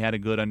Morrison really had a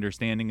good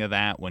understanding of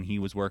that when he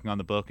was working on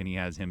the book, and he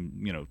has him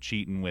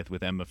cheating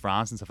with Emma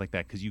Frost and stuff like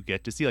that, because you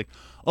get to see like,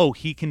 oh,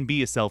 he can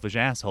be a selfish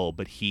asshole,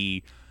 but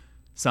he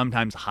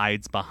sometimes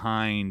hides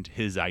behind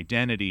his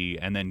identity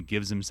and then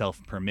gives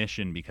himself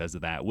permission because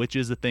of that, which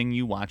is a thing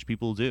you watch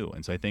people do.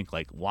 And so I think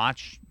like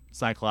watch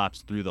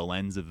Cyclops through the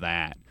lens of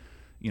that,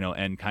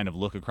 and kind of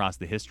look across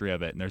the history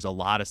of it. And there's a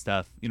lot of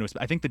stuff,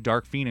 I think the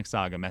Dark Phoenix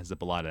saga messes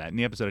up a lot of that. In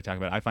the episode I talk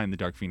about, I find the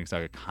Dark Phoenix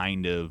saga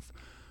kind of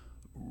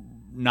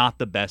not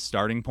the best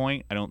starting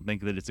point. I don't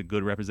think that it's a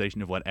good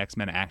representation of what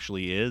X-Men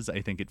actually is.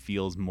 I think it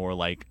feels more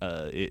like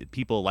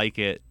people like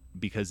it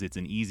because it's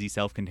an easy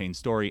self-contained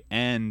story,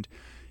 and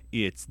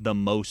it's the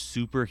most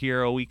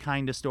superhero-y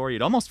kind of story.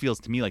 It almost feels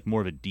to me like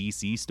more of a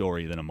DC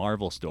story than a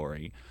Marvel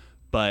story.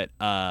 But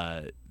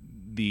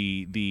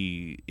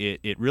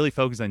it really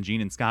focused on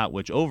Jean and Scott,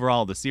 which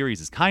overall the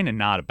series is kind of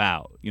not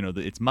about.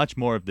 It's much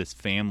more of this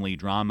family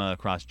drama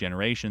across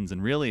generations,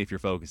 and really, if you're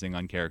focusing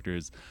on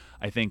characters,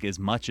 I think as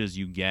much as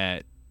you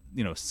get,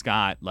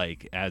 Scott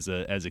like as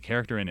a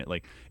character in it,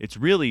 like it's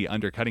really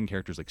undercutting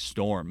characters like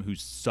Storm,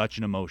 who's such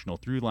an emotional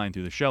through line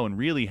through the show and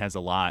really has a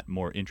lot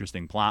more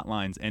interesting plot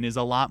lines and is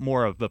a lot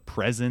more of a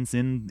presence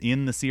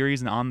in the series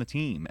and on the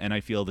team. And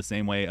I feel the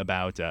same way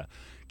about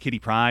Kitty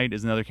Pryde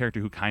is another character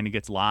who kind of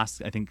gets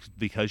lost. I think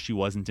because she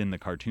wasn't in the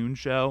cartoon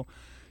show,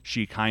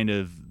 she kind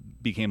of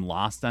became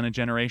lost on a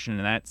generation,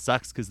 and that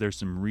sucks because there's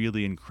some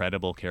really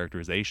incredible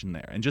characterization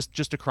there. And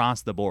just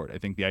across the board, I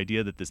think the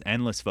idea that this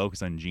endless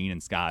focus on Jean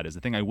and Scott is a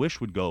thing I wish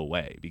would go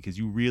away, because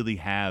you really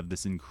have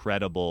this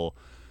incredible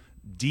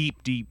deep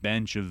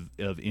bench of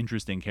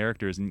interesting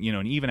characters. And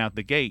and even out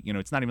the gate,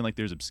 it's not even like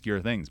there's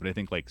obscure things, but I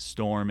think like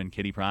Storm and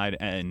Kitty Pryde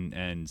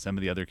and some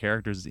of the other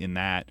characters in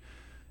that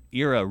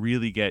era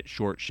really get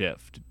short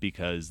shift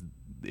because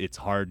it's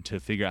hard to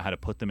figure out how to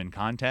put them in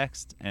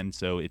context, and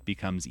so it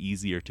becomes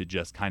easier to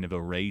just kind of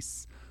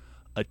erase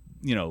a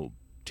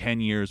 10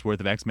 years worth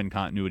of X-Men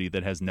continuity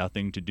that has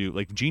nothing to do,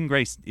 like Jean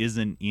Grey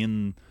isn't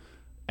in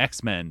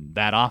X-Men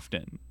that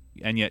often,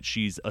 and yet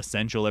she's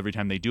essential every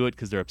time they do it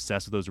because they're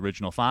obsessed with those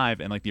original 5,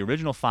 and like the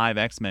original 5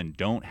 X-Men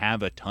don't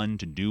have a ton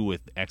to do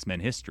with X-Men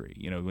history.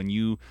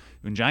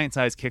 When Giant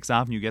Size kicks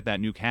off and you get that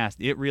new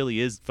cast, it really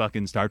is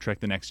fucking Star Trek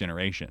The Next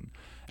Generation.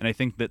 And I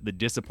think that the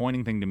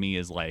disappointing thing to me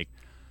is like,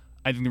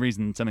 I think the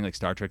reason something like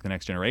Star Trek The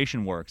Next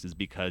Generation works is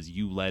because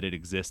you let it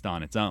exist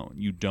on its own.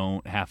 You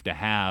don't have to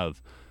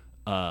have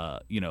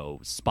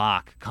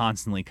Spock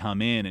constantly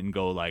come in and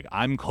go like,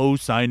 I'm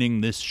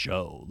co-signing this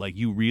show. Like,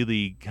 you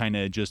really kind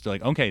of just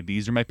like, okay,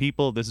 these are my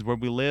people, this is where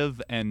we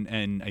live.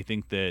 And I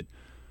think that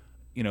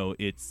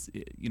it's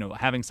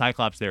having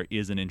Cyclops there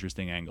is an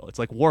interesting angle. It's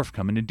like Worf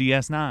coming to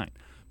DS9,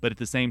 but at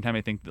the same time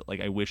I think that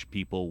like I wish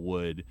people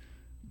would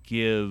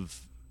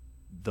give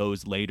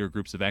those later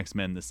groups of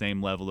X-Men the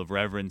same level of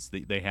reverence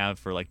that they have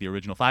for like the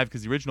original 5,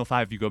 because the original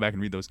 5, if you go back and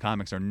read those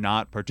comics, are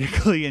not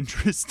particularly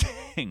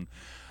interesting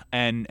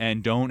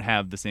and don't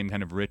have the same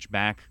kind of rich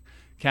back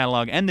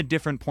catalog and the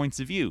different points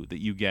of view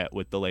that you get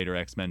with the later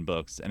X-Men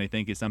books. And I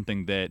think is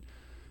something that,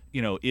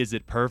 is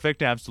it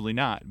perfect? Absolutely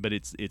not. But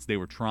it's they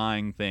were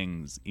trying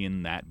things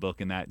in that book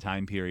in that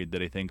time period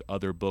that I think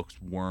other books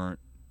weren't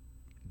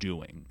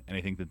doing, and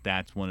I think that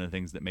that's one of the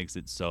things that makes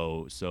it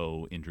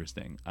so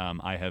interesting.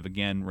 I have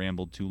again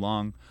rambled too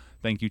long.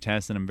 Thank you,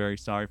 Tess, and I'm very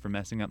sorry for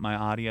messing up my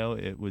audio.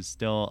 It was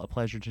still a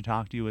pleasure to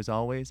talk to you as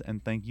always,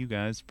 and thank you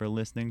guys for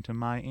listening to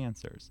my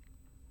answers.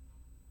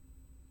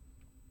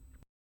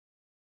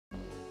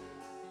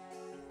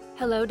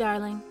 Hello,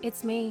 darling.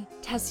 It's me,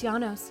 Tess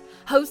Llanos,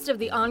 host of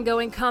the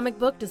ongoing comic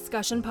book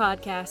discussion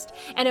podcast.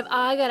 And if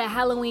I got a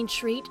Halloween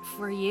treat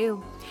for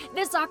you,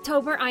 this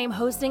October I am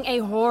hosting a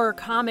horror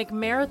comic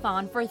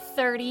marathon for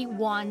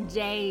 31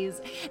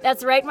 days.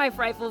 That's right, my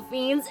frightful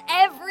fiends.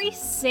 Every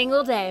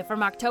single day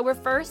from October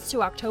 1st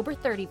to October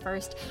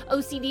 31st,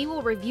 OCD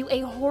will review a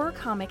horror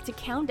comic to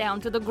count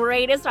down to the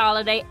greatest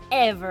holiday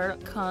ever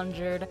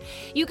conjured.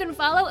 You can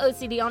follow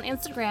OCD on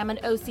Instagram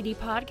at OCD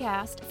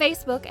Podcast,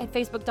 Facebook at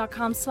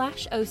facebook.com/OCD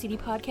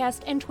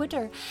Podcast, and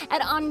Twitter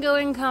at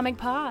Ongoing Comic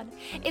Pod.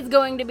 It's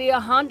going to be a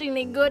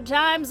hauntingly good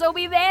time, so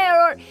be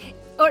there,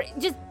 or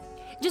just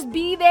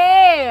be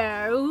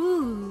there.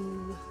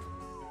 Ooh.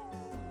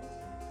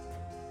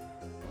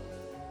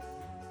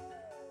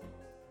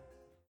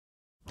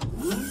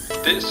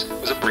 This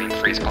was a Brain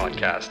Freeze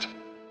podcast.